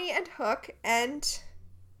 Ronnie and Hook and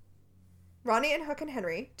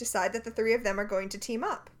Henry decide that the three of them are going to team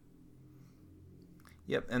up.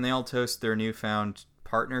 Yep, and they all toast their newfound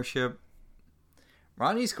partnership.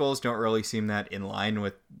 Ronnie's goals don't really seem that in line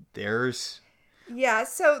with theirs. Yeah,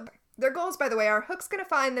 so their goals, by the way, are Hook's going to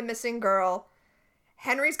find the missing girl.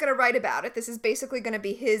 Henry's going to write about it. This is basically going to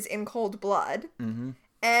be his in cold blood. Mm-hmm.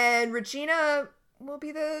 And Regina will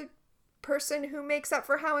be the person who makes up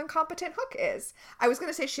for how incompetent Hook is. I was going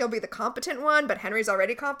to say she'll be the competent one, but Henry's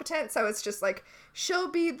already competent, so it's just like she'll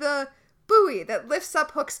be the buoy that lifts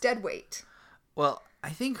up Hook's dead weight. Well, I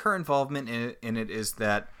think her involvement in it is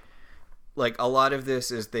that, like, a lot of this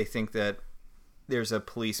is they think that there's a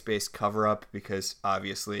police-based cover-up because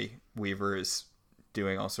obviously Weaver is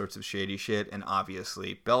doing all sorts of shady shit, and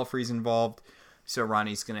obviously Belfry's involved. So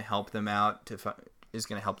Ronnie's going to help them out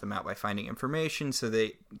by finding information so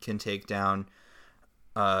they can take down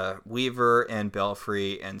Weaver and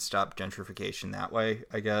Belfry and stop gentrification that way,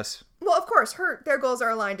 I guess. Well, of course, their goals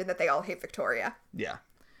are aligned in that they all hate Victoria. Yeah.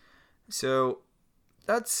 So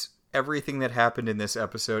that's everything that happened in this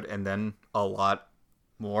episode, and then a lot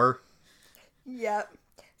more. Yep.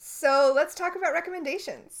 So let's talk about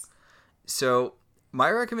recommendations. So my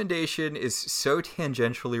recommendation is so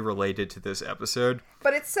tangentially related to this episode.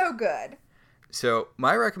 But it's so good. So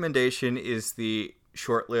my recommendation is the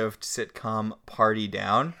short-lived sitcom Party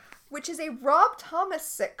Down. Which is a Rob Thomas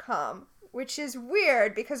sitcom. Which is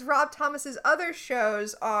weird because Rob Thomas's other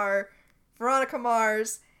shows are Veronica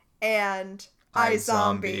Mars and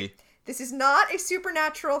iZombie. This is not a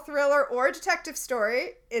supernatural thriller or a detective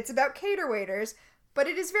story. It's about cater waiters, but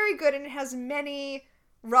it is very good and it has many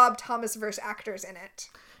Rob Thomas-verse actors in it.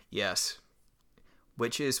 Yes.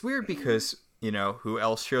 Which is weird because, who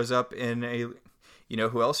else shows up in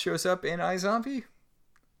iZombie?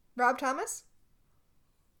 Rob Thomas?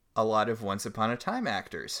 A lot of Once Upon a Time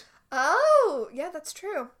actors. Oh, yeah, that's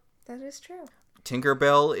true. That is true.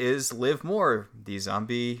 Tinkerbell is Liv Moore, the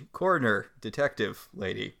zombie coroner detective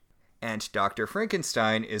lady. And Dr.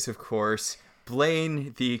 Frankenstein is, of course,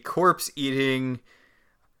 Blaine, the corpse-eating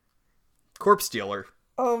corpse dealer.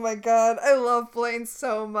 Oh my god, I love Blaine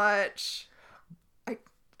so much. I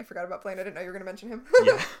forgot about Blaine. I didn't know you were going to mention him.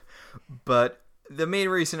 Yeah. But the main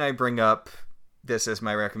reason I bring up this as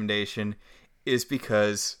my recommendation is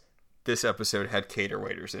because this episode had cater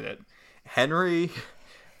waiters in it. Henry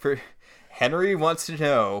wants to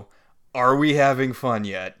know, are we having fun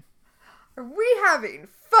yet? Are we having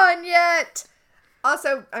fun yet?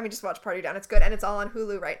 Also, just watch Party Down. It's good, and it's all on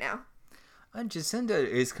Hulu right now. Jacinda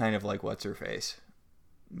is kind of like what's-her-face.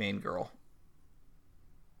 Main girl.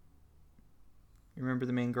 You remember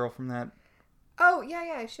the main girl from that? Oh,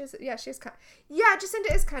 yeah. She's kind of... Yeah,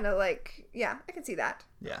 Jacinda is kind of like... Yeah, I can see that.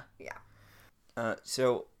 Yeah. Yeah.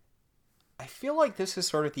 So, I feel like this is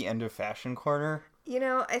sort of the end of Fashion Corner.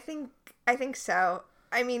 I think so.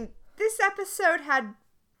 This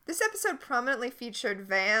episode prominently featured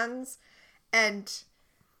Vans and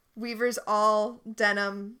Weaver's all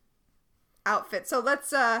denim outfit. So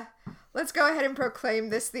let's let's go ahead and proclaim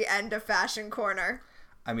this the end of Fashion Corner.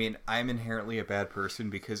 I mean, I'm inherently a bad person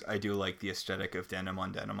because I do like the aesthetic of denim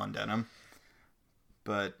on denim on denim.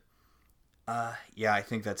 But, yeah, I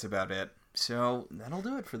think that's about it. So, that'll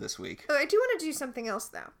do it for this week. Oh, I do want to do something else,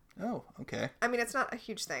 though. Oh, okay. I mean, it's not a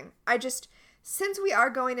huge thing. Since we are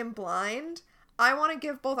going in blind, I want to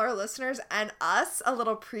give both our listeners and us a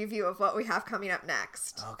little preview of what we have coming up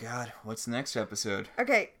next. Oh, God. What's the next episode?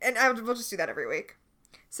 Okay, and we'll just do that every week.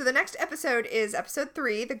 So the next episode is episode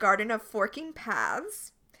 3, The Garden of Forking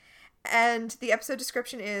Paths. And the episode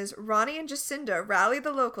description is, Ronnie and Jacinda rally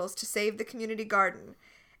the locals to save the community garden.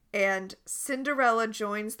 And Cinderella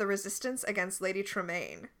joins the resistance against Lady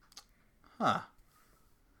Tremaine. Huh.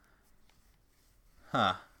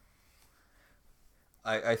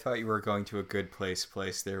 I thought you were going to a good place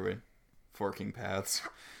there with Forking Paths.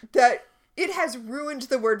 That it has ruined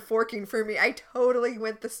the word forking for me. I totally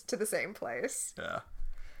went to the same place. Yeah.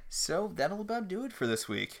 So that'll about do it for this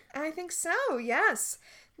week. I think so, yes.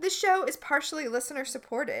 This show is partially listener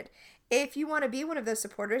supported. If you want to be one of those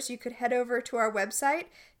supporters, you could head over to our website,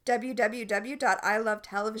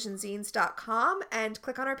 www.ilovetelevisionzines.com, and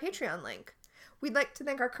click on our Patreon link. We'd like to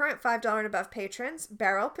thank our current $5 and above patrons,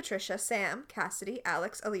 Beryl, Patricia, Sam, Cassidy,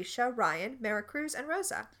 Alex, Alicia, Ryan, Maricruz, and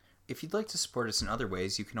Rosa. If you'd like to support us in other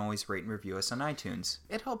ways, you can always rate and review us on iTunes.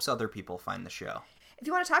 It helps other people find the show. If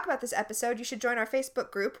you want to talk about this episode, you should join our Facebook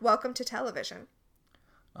group, Welcome to Television.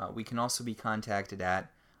 We can also be contacted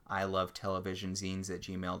at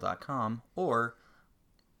ilovetelevisionzines@gmail.com or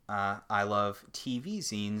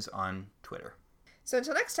ilovetvzines on Twitter. So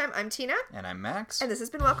until next time, I'm Tina. And I'm Max. And this has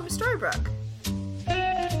been Welcome to Storybrooke.